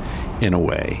moment, in a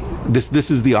way. This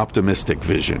is the optimistic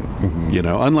vision. Mm-hmm.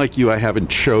 Unlike you, I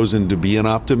haven't chosen to be an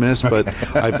optimist, but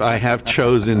I have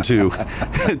chosen to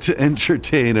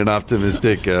entertain an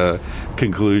optimistic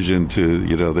conclusion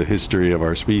to the history of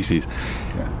our species.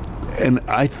 Yeah. And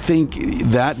I think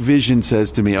that vision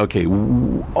says to me, okay,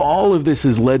 all of this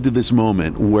has led to this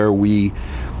moment where we,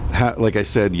 like I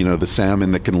said, the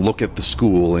salmon that can look at the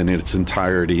school in its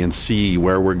entirety and see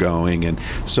where we're going. And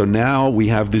so now we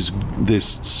have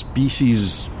this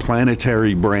species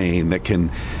planetary brain that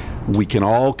we can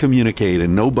all communicate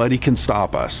and nobody can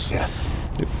stop us. Yes.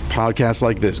 Podcasts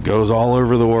like this goes all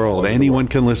over the world. Anyone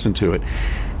can listen to it.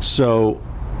 So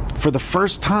for the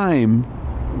first time,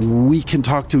 we can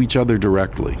talk to each other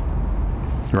directly,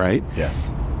 right?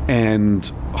 Yes. And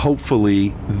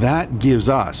hopefully that gives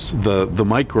us, the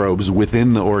microbes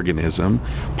within the organism,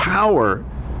 power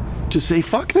to say,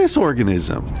 fuck this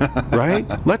organism, right?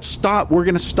 Let's stop. We're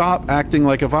going to stop acting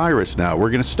like a virus now.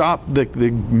 We're going to stop the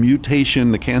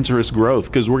mutation, the cancerous growth,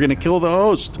 because we're going to kill the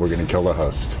host. We're going to kill the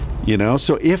host.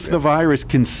 So if the virus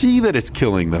can see that it's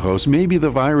killing the host, maybe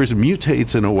the virus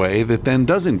mutates in a way that then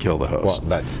doesn't kill the host. Well,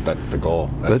 that's the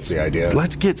goal. That's the idea.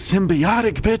 Let's get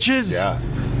symbiotic, bitches. Yeah.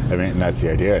 And that's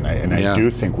the idea. And I do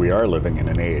think we are living in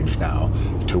an age now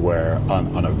to where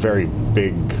on a very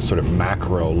big sort of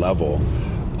macro level,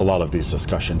 a lot of these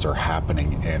discussions are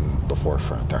happening in the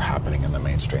forefront. They're happening in the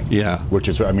mainstream. Yeah. Which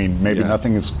is, maybe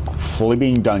nothing is fully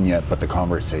being done yet, but the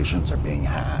conversations are being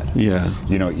had. Yeah.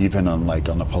 Even on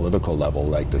the political level,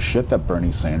 like the shit that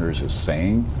Bernie Sanders is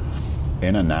saying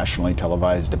in a nationally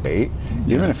televised debate,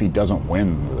 even if he doesn't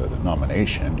win the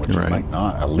nomination, which Right. he might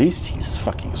not, at least he's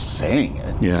fucking saying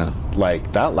it. Yeah.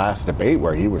 Like that last debate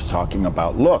where he was talking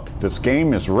about, look, this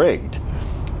game is rigged.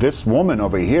 This woman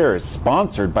over here is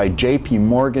sponsored by JP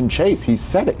Morgan Chase. He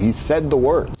said it. He said the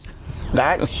words.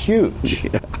 That's huge.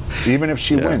 Even if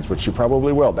she wins, which she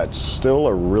probably will, that's still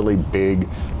a really big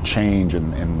change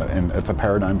and it's a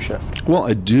paradigm shift. Well,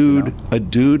 a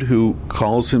dude who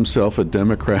calls himself a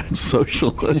Democrat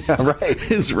socialist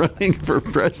is running for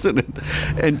president,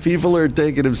 and people are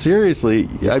taking him seriously.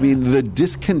 I mean, the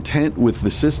discontent with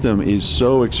the system is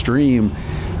so extreme.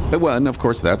 Well, and of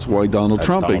course, that's why Donald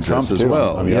Trump exists as too,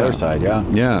 well. on the other side, yeah.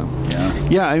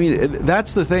 I mean,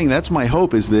 that's the thing. That's my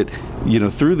hope, is that,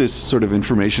 through this sort of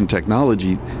information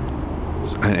technology,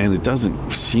 and it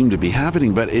doesn't seem to be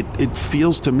happening, but it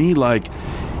feels to me like,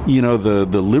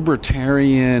 the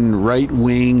libertarian,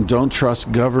 right-wing, don't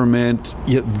trust government,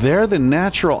 they're the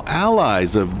natural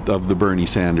allies of the Bernie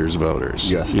Sanders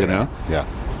voters. Yes, yeah.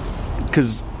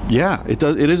 Because,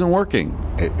 it isn't working.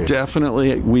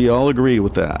 Definitely, we all agree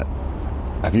with that.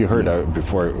 Have you heard, I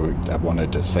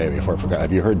wanted to say it before I forgot,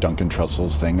 have you heard Duncan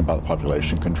Trussell's thing about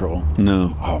population control?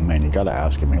 No. Oh man, you got to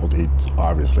ask him. He's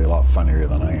obviously a lot funnier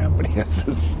than I am, but he has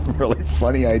this really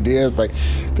funny idea. It's like,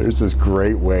 there's this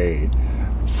great way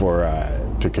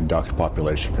to conduct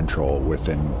population control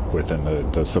within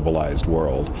the civilized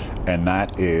world, and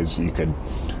that is you could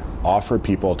offer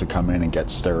people to come in and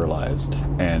get sterilized,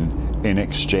 and in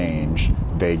exchange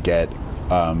they get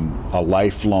a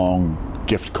lifelong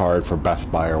gift card for Best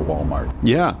Buy or Walmart.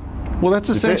 Yeah. Well, that's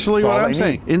essentially what I'm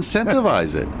saying. need.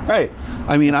 Incentivize it. Right.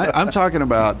 I mean, I'm talking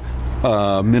about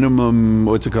minimum,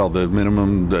 what's it called? The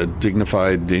minimum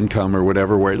dignified income or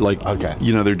whatever, where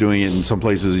they're doing it in some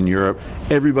places in Europe.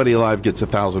 Everybody alive gets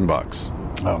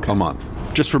 $1,000 a month.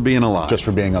 Just for being alive. Just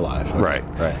for being alive. Okay.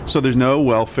 Right. So there's no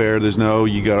welfare. There's no,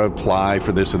 you got to apply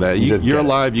for this or that. You're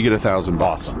alive, you get $1,000.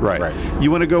 Awesome. Right.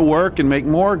 You want to go work and make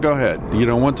more? Go ahead. You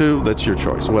don't want to? That's your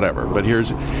choice. Whatever. But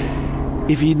here's,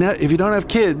 if you don't have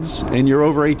kids and you're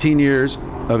over 18 years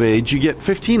of age, you get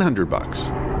 $1,500.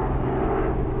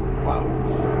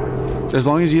 Wow. As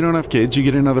long as you don't have kids, you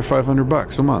get another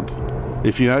 $500 a month.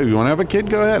 If you want to have a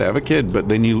kid, go ahead, have a kid. But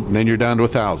then you're down to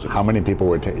 $1,000. How many people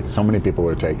would take? So many people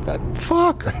would take that.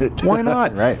 Fuck. Why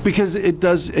not? Right. Because it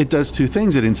does two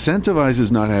things. It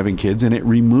incentivizes not having kids, and it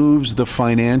removes the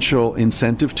financial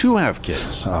incentive to have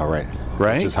kids. Oh, right.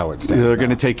 Right. Which is how it stands. They're going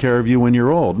to take care of you when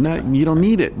you're old. No, you don't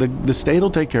need it. The state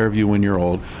will take care of you when you're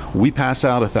old. We pass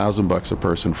out $1,000 a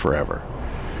person forever.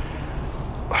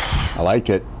 I like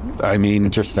it. I mean,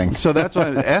 interesting. So that's why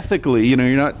ethically, you're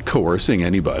not coercing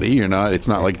anybody. It's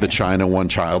not like the China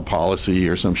one-child policy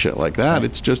or some shit like that. Right.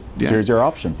 It's just, here's your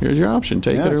option. Here's your option.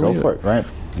 Take it or leave it. Go for it. Right.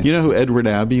 You know who Edward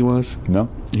Abbey was? No.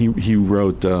 He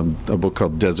wrote a book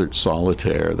called Desert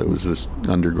Solitaire. That was this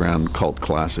underground cult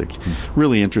classic.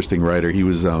 Really interesting writer. He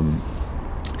was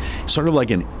sort of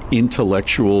like an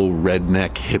intellectual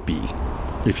redneck hippie,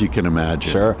 if you can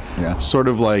imagine. Sure, yeah. Sort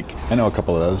of like... I know a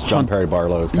couple of those. John Perry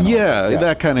Barlow is kind of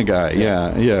that kind of guy.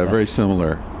 Yeah, very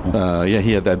similar.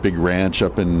 He had that big ranch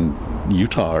up in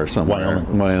Utah or somewhere.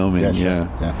 Wyoming,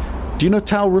 yeah. Do you know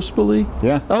Tal Ruspoli?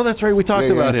 Yeah. Oh, that's right. We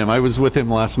talked about him. I was with him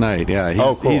last night. Yeah,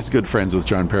 cool. He's good friends with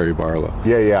John Perry Barlow.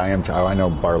 Yeah, I am. I know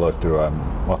Barlow through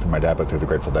my dad, but through the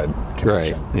Grateful Dead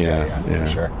connection. Right. Yeah.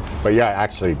 Sure. But yeah,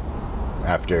 actually,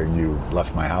 after you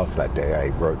left my house that day, I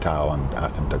wrote Tal and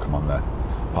asked him to come on the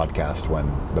podcast when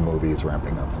the movie is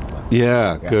ramping up.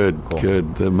 Yeah, good.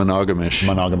 The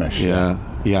Monogamish.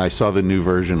 Yeah. I saw the new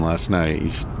version last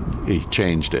night. He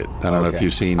changed it. I don't know if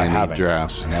you've seen any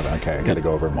drafts. I haven't. Okay, I got to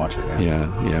go over and watch it.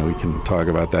 Yeah. We can talk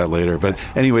about that later. But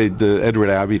anyway, the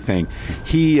Edward Abbey thing.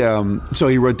 He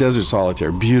wrote Desert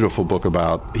Solitaire, beautiful book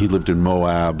about. He lived in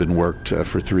Moab and worked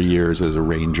for 3 years as a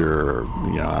ranger,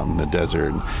 out in the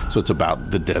desert. So it's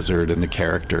about the desert and the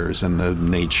characters and the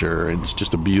nature. And it's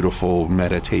just a beautiful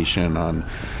meditation on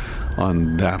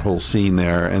that whole scene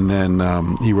there. And then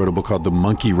he wrote a book called The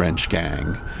Monkey Wrench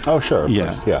Gang. Oh, sure.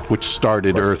 Of course, which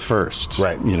started Earth First.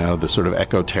 Right. The sort of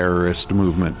eco-terrorist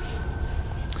movement.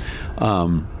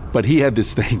 But he had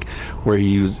this thing where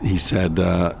he said,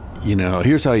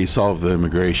 here's how you solve the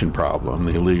immigration problem,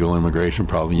 the illegal immigration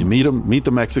problem. You meet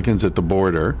the Mexicans at the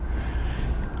border.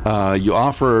 You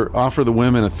offer the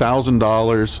women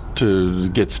 $1,000 to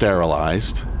get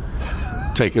sterilized.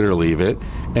 Take it or leave it.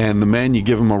 And the men, you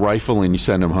give them a rifle and you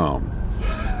send them home.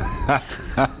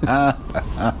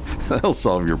 That'll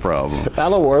solve your problem.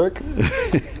 That'll work.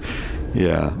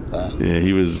 Yeah.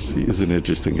 He's an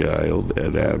interesting guy, old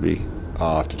Ed Abbey.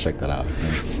 I'll have to check that out.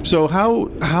 So how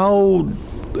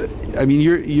I mean,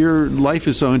 your life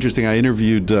is so interesting. I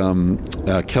interviewed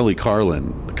Kelly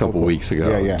Carlin a couple weeks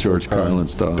ago. Yeah. George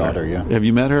Carlin's daughter. Yeah. Have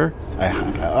you met her?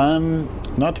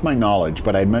 Not to my knowledge,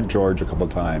 but I'd met George a couple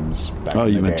times back in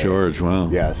the you met day. George. Wow.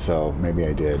 Yeah, so maybe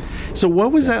I did. So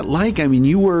what was that like? I mean,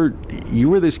 you were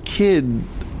this kid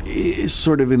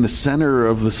sort of in the center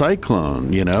of the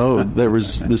cyclone, you know? There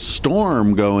was this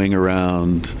storm going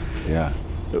around. Yeah.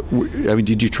 I mean,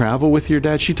 did you travel with your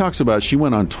dad? She talks about she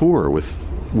went on tour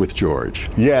with George.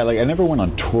 Yeah, like I never went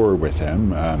on tour with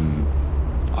him,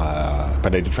 but I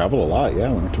did travel a lot.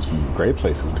 Yeah, we went to some great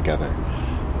places together.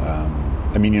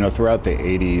 I mean, you know, throughout the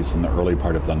 80s and the early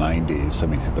part of the 90s, I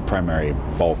mean, the primary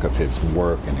bulk of his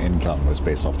work and income was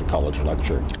based off the college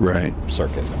lecture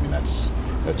circuit. I mean, that's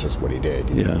just what he did.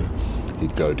 You know?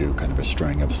 He'd go do kind of a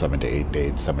string of 7 to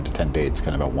 10 dates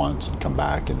kind of at once and come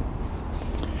back and,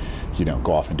 you know,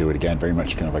 go off and do it again, very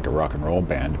much kind of like a rock and roll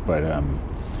band. But,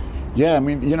 yeah, I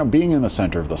mean, you know, being in the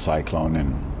center of the cyclone,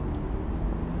 and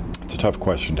it's a tough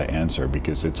question to answer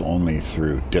because it's only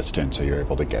through distance that you're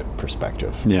able to get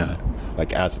perspective. Yeah.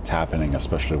 Like as it's happening,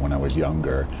 especially when I was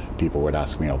younger, people would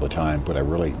ask me all the time, but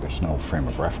there's no frame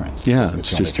of reference. Yeah,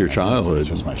 it's just your childhood. It's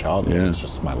just my childhood. Yeah. It's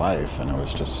just my life. And it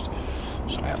was just,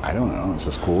 I don't know, is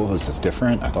this cool? Is this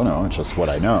different? I don't know. It's just what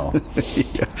I know.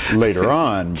 Later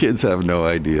on. Kids have no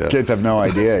idea. Kids have no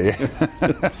idea. Yeah.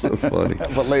 That's so funny.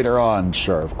 But later on,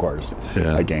 sure, of course,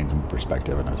 Yeah. I gained some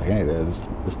perspective and I was like, hey,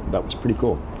 that was pretty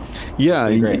cool.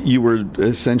 Yeah, Great. you were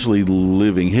essentially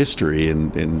living history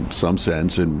in some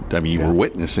sense, and I mean, you were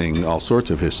witnessing all sorts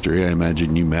of history. I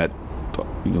imagine you met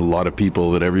a lot of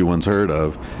people that everyone's heard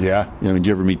of. Yeah. I mean, did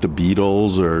you ever meet the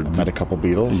Beatles or? I met a couple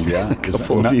Beatles, yeah. A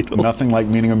couple of Beatles. Nothing like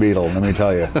meeting a Beatle, let me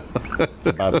tell you. It's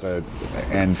about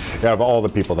and of all the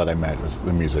people that I met, it was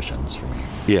the musicians for me.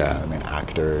 Yeah. I mean,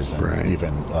 actors and Right.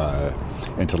 even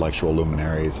intellectual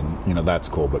luminaries, and you know that's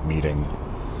cool. But meeting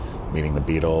the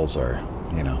Beatles, or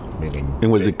you know, meeting. And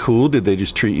was it cool? Did they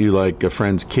just treat you like a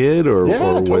friend's kid, or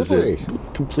was totally,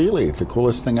 it completely the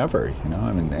coolest thing ever? You know,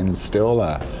 I mean, and still,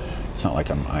 it's not like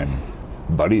I'm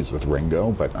buddies with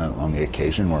Ringo, but on the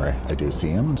occasion where I do see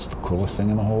him, it's the coolest thing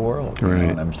in the whole world. You know? Right.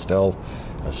 And I'm still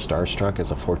as starstruck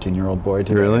as a 14-year-old boy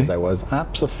today Really? as I was.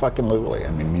 Absolutely.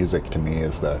 I mean, music to me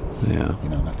is Yeah. you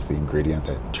know, that's the ingredient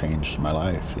that changed my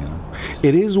life. You know.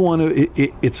 It is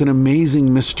it's an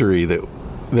amazing mystery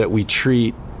that we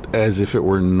treat as if it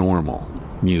were normal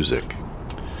music.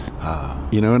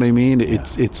 You know what I mean?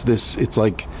 It's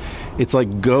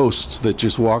like ghosts that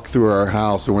just walk through our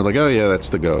house, and we're like, oh yeah, that's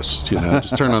the ghost. You know,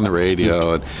 just turn on the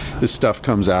radio, and this stuff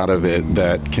comes out of it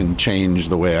that can change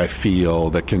the way I feel,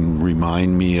 that can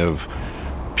remind me of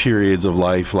periods of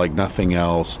life like nothing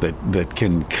else, that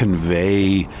can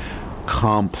convey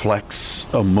complex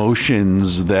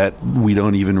emotions that we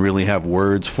don't even really have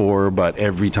words for, but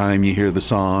every time you hear the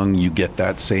song, you get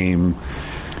that same.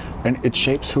 And it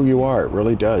shapes who you are. It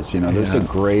really does. You know, there's a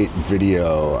great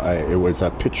video. It was a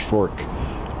Pitchfork,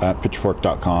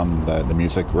 pitchfork.com, the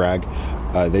music rag.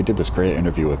 They did this great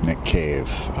interview with Nick Cave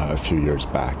a few years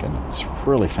back, and it's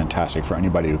really fantastic for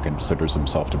anybody who considers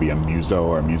himself to be a muso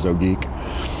or a muso geek.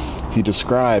 He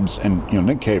describes, and you know,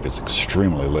 Nick Cave is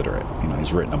extremely literate. You know,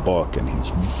 he's written a book, and he's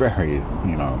very,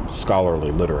 you know,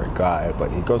 scholarly, literate guy.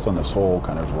 But he goes on this whole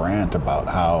kind of rant about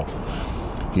how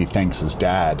he thanks his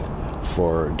dad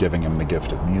for giving him the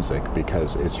gift of music,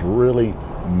 because it's really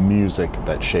music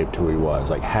that shaped who he was.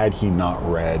 Like, had he not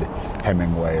read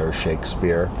Hemingway or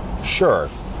Shakespeare, sure,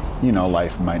 you know,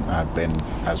 life might not have been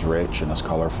as rich and as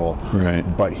colorful, Right.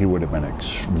 but he would have been a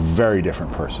very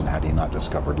different person had he not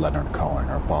discovered Leonard Cohen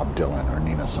or Bob Dylan or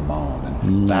Nina Simone,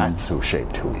 and that's who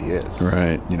shaped who he is,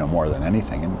 Right. you know, more than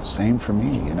anything. And same for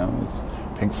me, you know, it's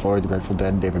Pink Floyd, the Grateful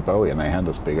Dead, and David Bowie. And I had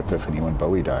this big epiphany when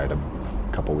Bowie died a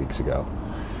couple weeks ago,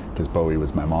 because Bowie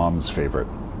was my mom's favorite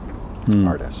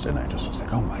artist, and I just was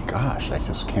like, oh my gosh, I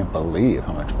just can't believe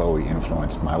how much Bowie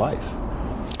influenced my life.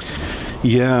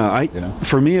 Yeah, You know?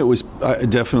 for me it was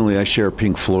definitely, I share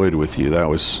Pink Floyd with you. That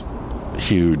was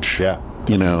huge. Yeah.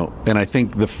 You know, and I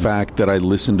think the fact that I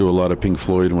listened to a lot of Pink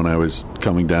Floyd when I was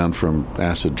coming down from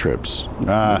acid trips,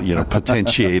 you know,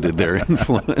 potentiated their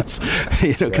influence.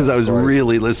 You know, because I was course.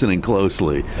 really listening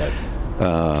closely.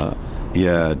 Yes.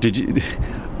 Yeah. Did you?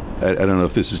 I don't know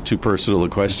if this is too personal a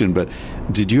question, but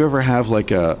did you ever have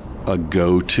like a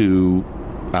go-to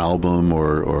album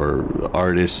or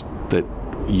artist that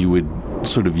you would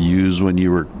sort of use when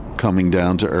you were coming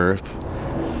down to earth?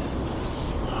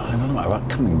 I don't know about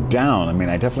coming down. I mean,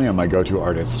 I definitely have my go-to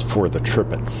artists for the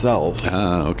trip itself.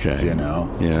 Ah, okay. You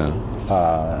know, Yeah.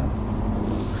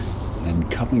 and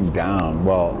coming down,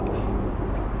 well,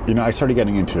 I started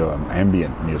getting into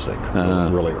ambient music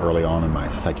really early on in my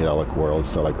psychedelic world.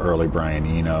 So like early Brian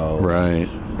Eno, Right.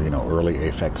 Early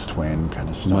Aphex Twin kind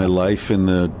of stuff. My Life in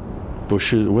the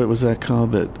Bushes. What was that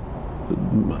called? That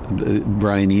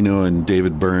Brian Eno and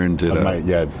David Byrne did.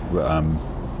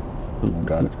 Oh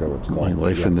God, I forgot what it's called. My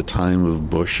Life in the Time of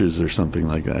Bushes or something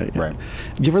like that. Yeah. Right.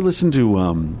 Did you ever listen to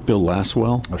Bill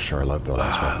Laswell? Oh, sure, I love Bill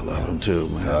Laswell. I love him too,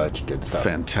 man. Such good stuff.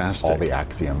 Fantastic. All the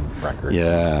Axiom records.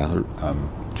 Yeah.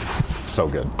 So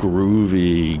good.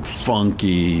 Groovy,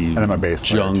 funky, And I'm a bass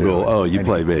player, jungle. too. Oh, you And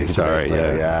play he's bass. a All right,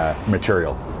 player, yeah. yeah.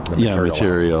 Material. The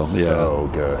Material. album. Yeah. So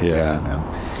good. Yeah.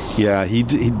 Man. Yeah, he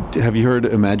have you heard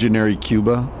Imaginary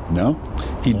Cuba? No?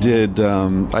 He did.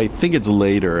 I think it's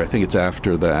later. I think it's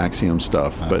after the Axiom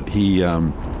stuff. But he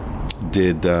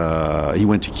did. He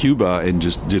went to Cuba and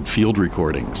just did field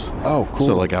recordings. Oh, cool.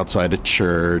 So like outside a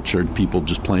church or people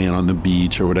just playing on the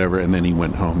beach or whatever. And then he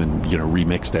went home and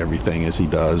remixed everything as he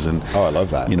does. And Oh, I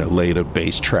love that. laid a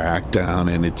bass track down,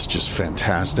 and it's just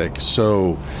fantastic.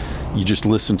 So you just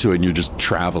listen to it and you're just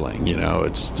traveling.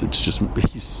 It's just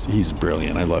he's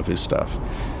brilliant. I love his stuff.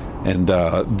 And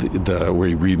the where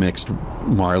he remixed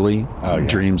Marley, Oh, yeah.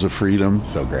 Dreams of Freedom.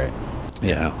 So great.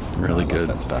 Yeah, really I love good.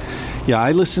 that stuff. Yeah,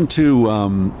 I listened to.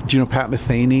 Do you know Pat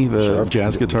Metheny, the Sure.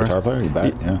 jazz guitar? Guitar player, you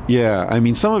bet. Yeah. Yeah, I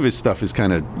mean, some of his stuff is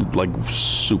kind of like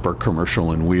super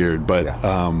commercial and weird, but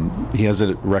Yeah. he has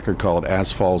a record called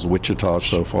As Falls Wichita,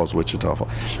 So Falls Wichita.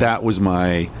 That was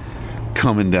my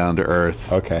coming down to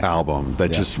earth album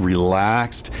that just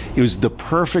relaxed. It was the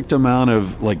perfect amount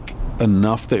of like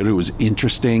enough that it was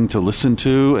interesting to listen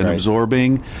to and Right.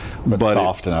 absorbing, But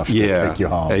soft enough to take you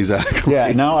home. Exactly.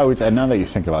 Yeah, now that you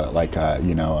think about it, like,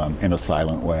 In a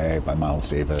Silent Way by Miles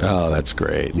Davis. Oh, that's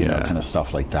great. You know, Yeah. kind of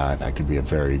stuff like that. That could be a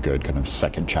very good kind of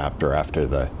second chapter after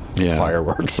the Yeah.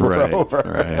 fireworks were Right, over.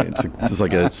 right. It's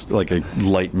like a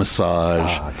light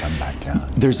massage. Come back down.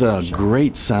 There's a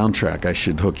great soundtrack I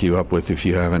should hook you up with if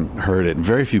you haven't heard it. And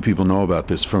very few people know about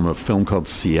this, from a film called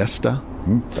Siesta.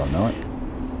 Don't know it.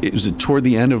 It was toward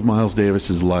the end of Miles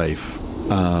Davis's life.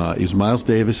 It was Miles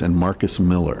Davis and Marcus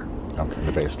Miller. Okay,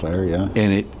 the bass player, yeah.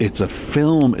 And it's a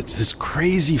film. It's this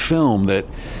crazy film that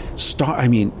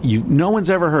no one's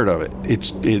ever heard of it.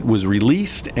 It was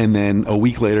released, and then a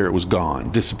week later it was gone,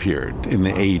 disappeared in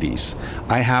the 80s.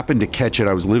 I happened to catch it.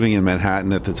 I was living in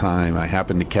Manhattan at the time. I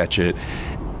happened to catch it,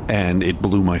 and it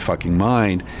blew my fucking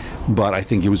mind. But I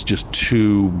think it was just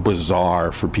too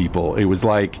bizarre for people. It was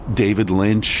like David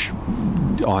Lynch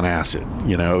on acid.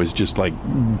 It was just like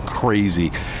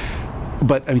crazy.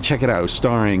 But I mean, check it out. It was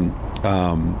starring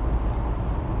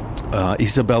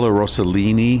Isabella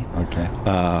Rossellini,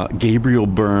 Gabriel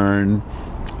Byrne,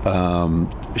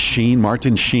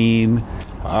 Martin Sheen.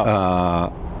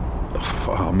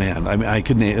 Oh man, I mean, I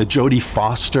could name Jodie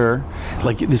Foster,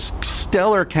 like this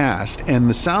stellar cast, and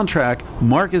the soundtrack: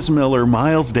 Marcus Miller,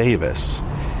 Miles Davis.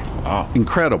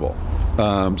 Incredible.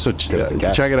 So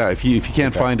check it out. If you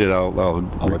can't find it, I'll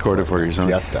record it for you.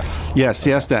 Siesta. Yeah,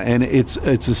 Siesta, and it's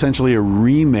essentially a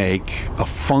remake, a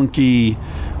funky,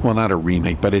 well, not a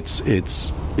remake, but it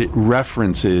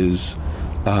references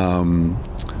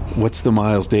what's the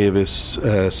Miles Davis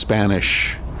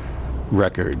Spanish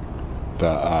record?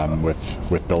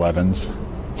 With Bill Evans.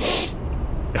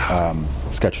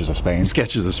 Sketches of Spain.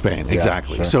 Sketches of Spain,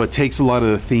 exactly. Sure. So it takes a lot of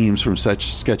the themes from such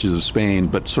Sketches of Spain,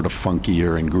 but sort of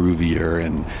funkier and groovier,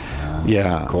 and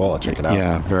Cool, I'll check it out.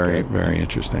 Yeah, That's very, great. very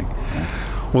interesting.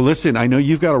 Yeah. Well, listen, I know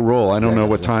you've got a roll. I don't know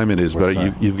what time it is,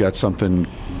 but you've got something.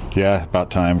 Yeah, about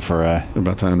time to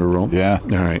roll. Yeah. All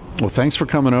right. Well, thanks for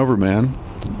coming over, man.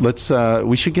 Let's.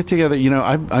 We should get together.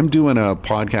 I'm doing a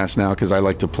podcast now because I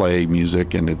like to play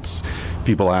music, and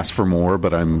people ask for more,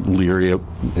 but I'm leery.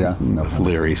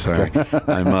 Leery. Sorry,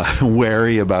 I'm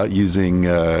wary about using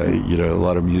a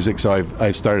lot of music. So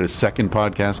I've started a second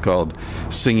podcast called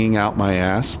 "Singing Out My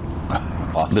Ass."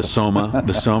 Awesome.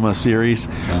 The Soma series,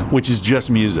 which is just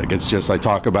music. It's just I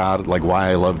talk about like why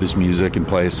I love this music and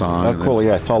play a song. Oh, cool.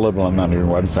 Yeah, I saw a little on your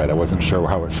website. I wasn't sure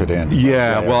how it fit in.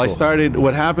 Well, cool. I started.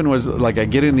 What happened was like I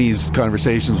get in these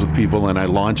conversations with people and I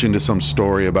launch into some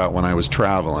story about when I was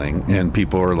traveling, and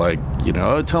people are like,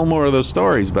 tell more of those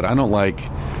stories, but I don't like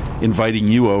inviting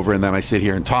you over and then I sit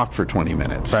here and talk for 20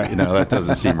 minutes. Right. That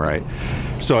doesn't seem right.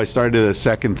 So I started a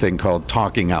second thing called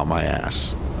Talking Out My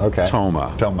Ass. Okay.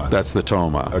 Toma. Toma. That's the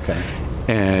Toma. Okay.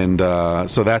 And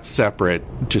so that's separate,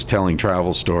 just telling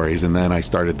travel stories. And then I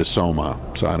started the Soma.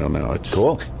 So I don't know. It's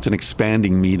Cool. It's an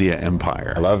expanding media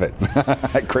empire. I love it.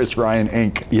 Chris Ryan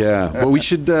Inc. Yeah. But we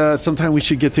should, sometime we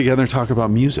should get together and talk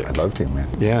about music. I'd love to, man.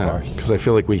 Yeah. Of course. Because I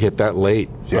feel like we hit that late.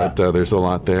 Yeah. But there's a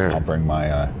lot there. I'll bring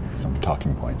my some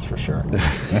talking points for sure. All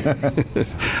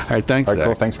right. Thanks, All right,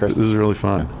 cool. Zach. Thanks, Chris. This is really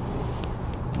fun.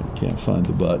 I can't find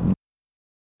the button.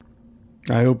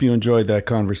 I hope you enjoyed that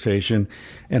conversation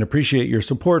and appreciate your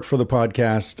support for the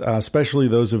podcast, especially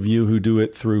those of you who do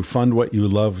it through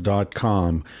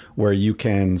fundwhatyouLove.com, where you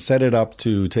can set it up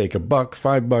to take $1,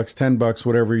 $5, $10,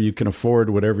 whatever you can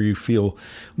afford, whatever you feel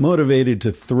motivated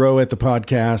to throw at the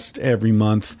podcast every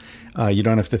month. You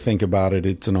don't have to think about it.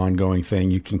 It's an ongoing thing.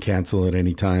 You can cancel at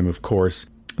any time, of course.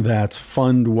 That's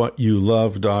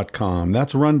fundwhatyouLove.com.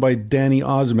 That's run by Danny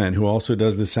Osman, who also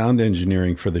does the sound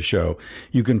engineering for the show.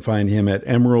 You can find him at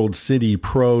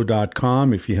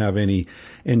emeraldcitypro.com if you have any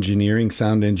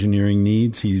sound engineering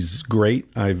needs. He's great.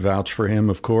 I vouch for him,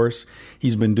 of course.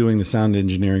 He's been doing the sound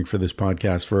engineering for this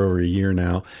podcast for over a year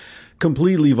now,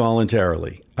 completely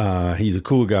voluntarily. He's a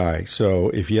cool guy. So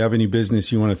if you have any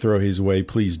business you want to throw his way,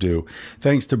 please do.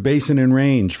 Thanks to Basin and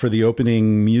Range for the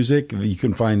opening music. You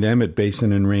can find them at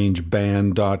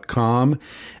basinandrangeband.com.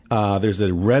 There's a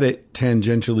Reddit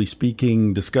Tangentially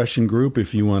Speaking discussion group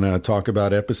if you want to talk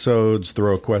about episodes,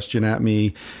 throw a question at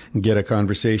me, and get a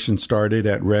conversation started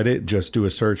at Reddit. Just do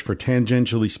a search for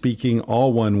Tangentially Speaking,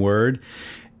 all one word.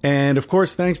 And of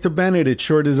course, thanks to Bennett at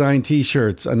Shore Design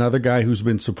T-Shirts, another guy who's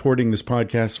been supporting this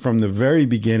podcast from the very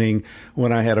beginning.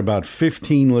 When I had about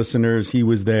 15 listeners, he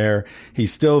was there.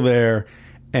 He's still there.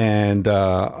 And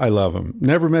I love him.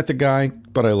 Never met the guy,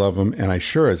 but I love him. And I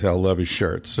sure as hell love his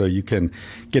shirts. So you can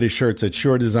get his shirts at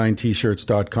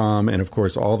shoredesigntshirts.com. And of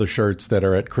course, all the shirts that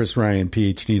are at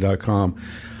chrisryanphd.com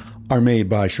are made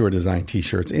by Shore Design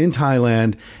T-Shirts in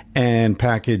Thailand and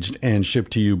packaged and shipped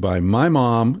to you by my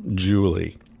mom,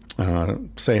 Julie.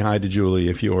 Say hi to Julie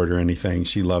if you order anything.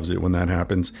 She loves it when that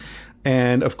happens.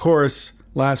 And of course,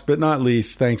 last but not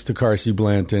least, thanks to Carsey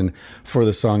Blanton for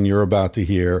the song you're about to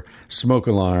hear, Smoke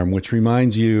Alarm, which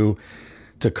reminds you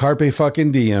to carpe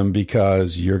fucking diem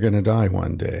because you're going to die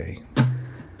one day.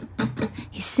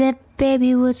 He said,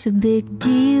 baby, what's a big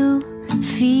deal?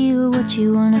 Feel what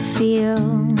you want to feel.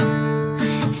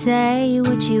 Say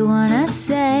what you want to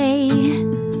say.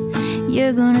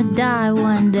 You're gonna die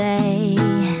one day.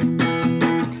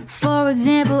 For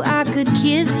example, I could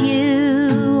kiss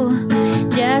you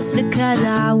just because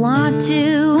I want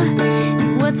to.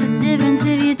 What's the difference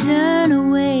if you turn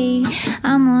away?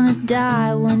 I'm gonna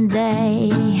die one day.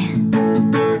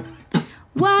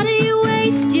 Why do you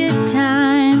waste your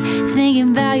time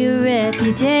thinking about your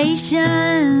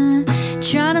reputation?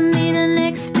 Trying to meet an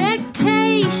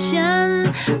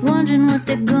expectation, wondering what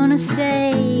they're gonna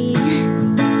say.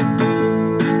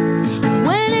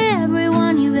 When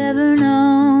everyone you've ever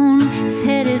known is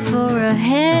headed for a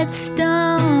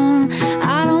headstone.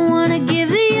 I don't wanna give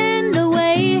the end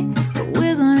away, but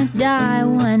we're gonna die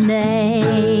one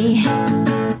day.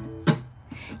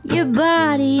 Your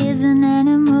body is an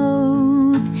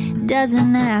animal,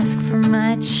 doesn't ask for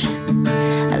much.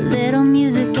 A little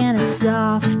music and a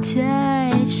soft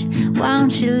touch. Why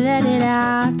don't you let it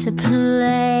out to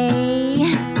play?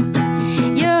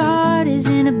 Your heart is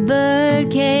in a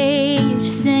birdcage,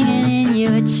 singing in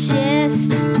your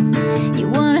chest. You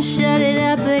wanna shut it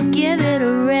up but give it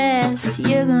a rest.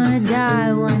 You're gonna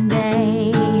die one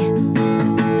day.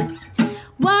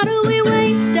 Why do we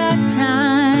waste our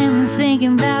time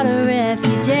thinking about a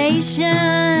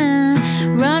reputation?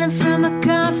 Running from a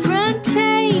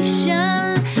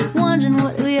confrontation, wondering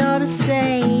what we ought to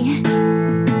say.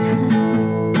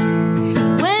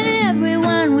 When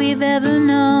everyone we've ever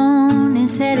known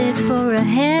is headed for a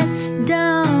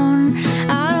headstone.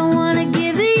 I don't want to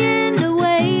give the end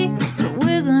away, but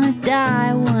we're gonna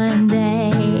die one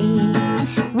day.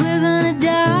 We're gonna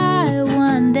die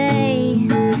one day.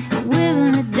 We're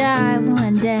gonna die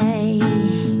one day.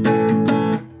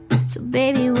 So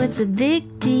baby, what's a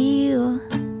big deal?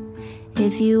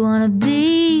 If you wanna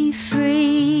be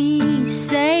free,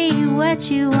 say what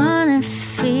you wanna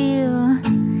feel.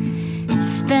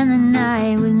 Spend the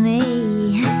night with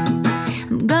me.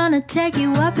 I'm gonna take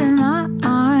you up in my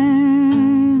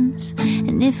arms.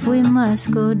 And if we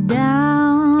must go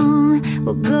down,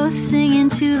 we'll go singing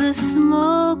to the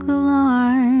smoke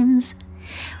alarms.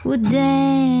 We'll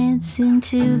dance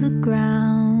into the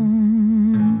ground.